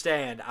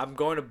 understand, I'm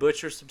going to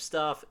butcher some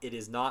stuff. It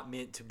is not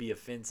meant to be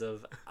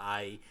offensive.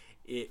 I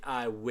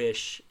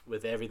wish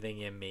with everything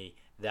in me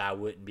that I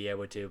wouldn't be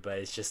able to, but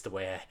it's just the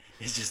way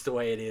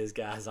it is,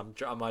 guys. I'm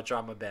gonna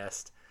try my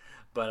best,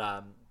 but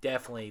I'm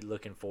definitely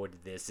looking forward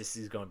to this. This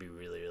is going to be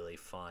really, really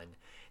fun.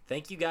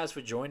 Thank you guys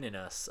for joining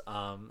us.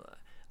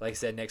 Like I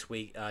said, next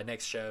week,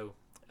 next show,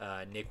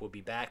 Nick will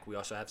be back. We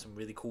also have some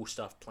really cool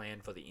stuff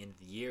planned for the end of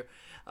the year.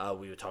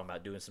 We were talking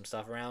about doing some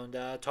stuff around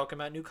talking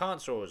about new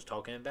consoles,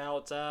 talking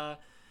about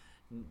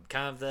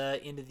kind of the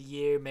end of the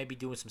year, maybe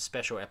doing some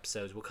special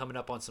episodes. We're coming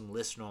up on some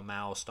listener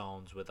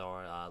milestones with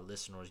our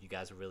listeners. You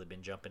guys have really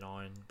been jumping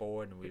on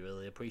board, and we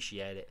really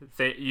appreciate it.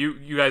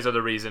 You guys are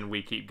the reason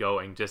we keep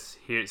going. Just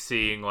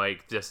seeing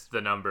just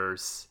the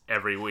numbers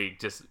every week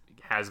just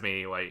has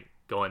me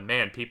going,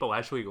 man, people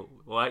actually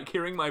like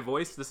hearing my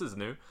voice. This is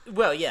new.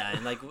 Well, yeah,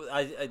 and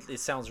it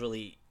sounds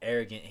really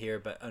arrogant here,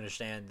 but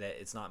understand that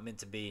it's not meant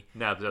to be.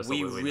 No, that's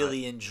We absolutely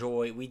really not.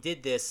 enjoy. We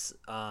did this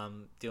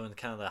during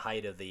kind of the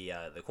height of the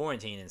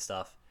quarantine and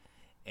stuff,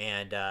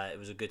 and it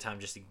was a good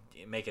time just to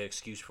make an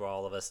excuse for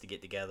all of us to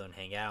get together and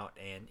hang out.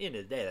 And at the end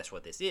of the day, that's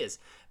what this is.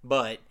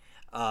 But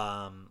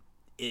it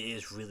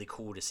is really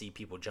cool to see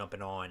people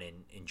jumping on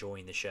and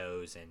enjoying the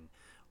shows and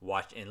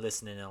watch and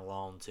listening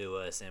along to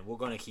us. And we're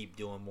going to keep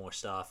doing more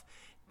stuff.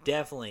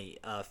 Definitely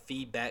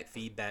feedback.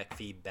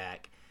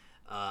 iTunes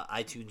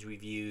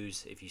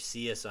reviews. If you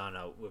see us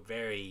we're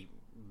very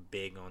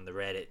big on the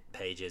Reddit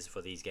pages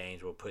for these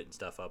games. We're putting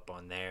stuff up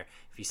on there.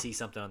 If you see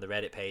something on the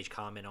Reddit page,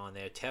 comment on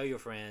there. Tell your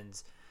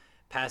friends.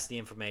 Pass the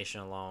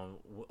information along.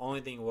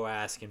 Only thing we're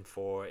asking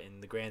for in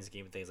the grand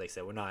scheme of things, like I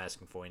said, we're not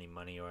asking for any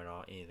money or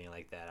anything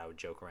like that. I would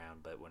joke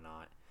around, but we're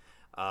not.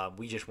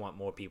 We just want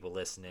more people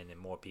listening and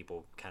more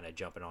people kind of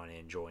jumping on and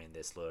enjoying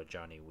this little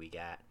journey we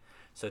got.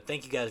 So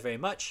thank you guys very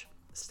much.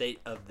 State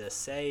of the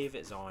Save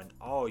is on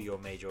all your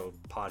major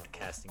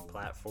podcasting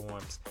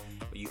platforms.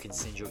 You can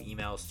send your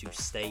emails to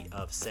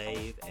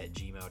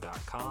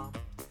stateofsave@gmail.com.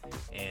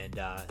 And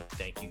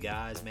thank you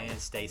guys, man.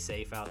 Stay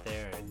safe out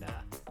there. And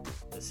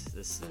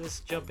let's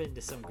jump into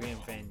some Grim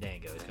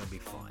Fandango. It's going to be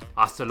fun.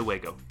 Hasta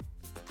luego.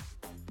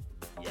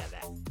 Yeah,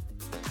 that.